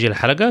وقت تسجيل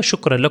الحلقة.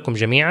 شكرا لكم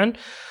جميعا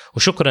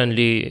وشكرا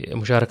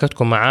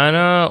لمشاركتكم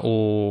معنا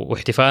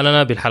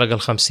واحتفالنا بالحلقة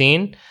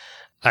 50.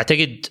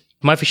 أعتقد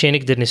ما في شيء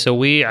نقدر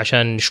نسويه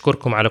عشان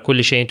نشكركم على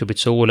كل شيء أنتوا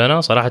بتسووه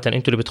لنا صراحة.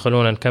 أنتوا اللي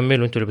بتخلونا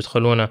نكمل وأنتوا اللي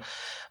بتخلونا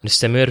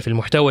نستمر في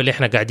المحتوى اللي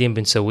إحنا قاعدين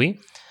بنسويه.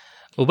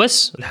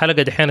 وبس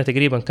الحلقة دحين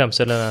تقريبا كم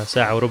صار لنا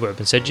ساعة وربع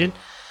بنسجل.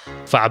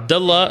 فعبد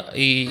الله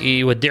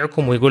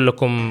يودعكم ويقول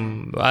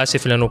لكم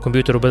آسف لأنه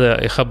الكمبيوتر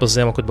بدأ يخبص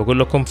زي ما كنت بقول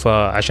لكم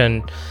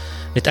فعشان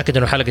نتأكد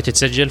أنه الحلقة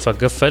تتسجل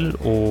فقفل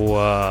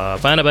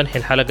فأنا بنحي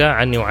الحلقة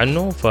عني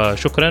وعنه.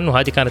 فشكرا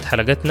وهذه كانت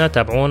حلقتنا.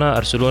 تابعونا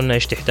أرسلوا لنا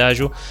إيش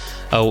تحتاجوا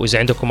أو إذا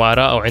عندكم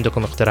آراء أو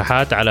عندكم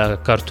اقتراحات على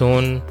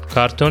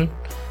كارتون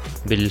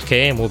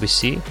بالكي مو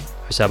بالسي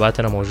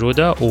حساباتنا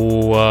موجودة.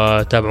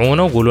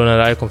 وتابعونا وقولوا لنا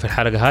رأيكم في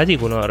الحلقة هذه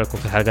قولوا لنا رأيكم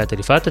في الحلقات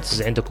اللي فاتت.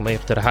 إذا عندكم أي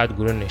اقتراحات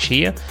قولوا لنا إيش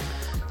هي.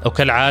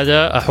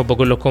 وكالعادة أحب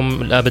أقول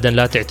لكم أبدا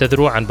لا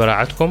تعتذروا عن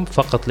براعتكم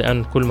فقط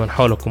لأن كل من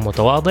حولكم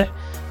متواضع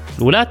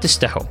ولا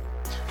تستحوا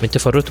من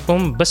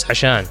تفردكم بس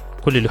عشان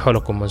كل اللي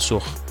حولكم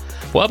منسوخ.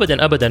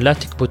 وأبدا لا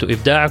تكبتوا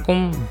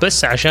إبداعكم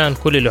بس عشان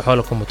كل اللي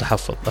حولكم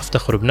متحفظ.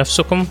 افتخروا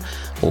بنفسكم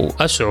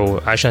وأسعوا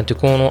عشان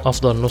تكونوا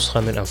أفضل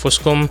نسخة من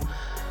أنفسكم.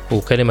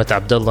 وكلمة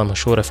عبد الله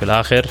مشهورة في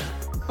الآخر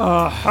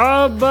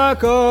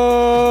أحبكم.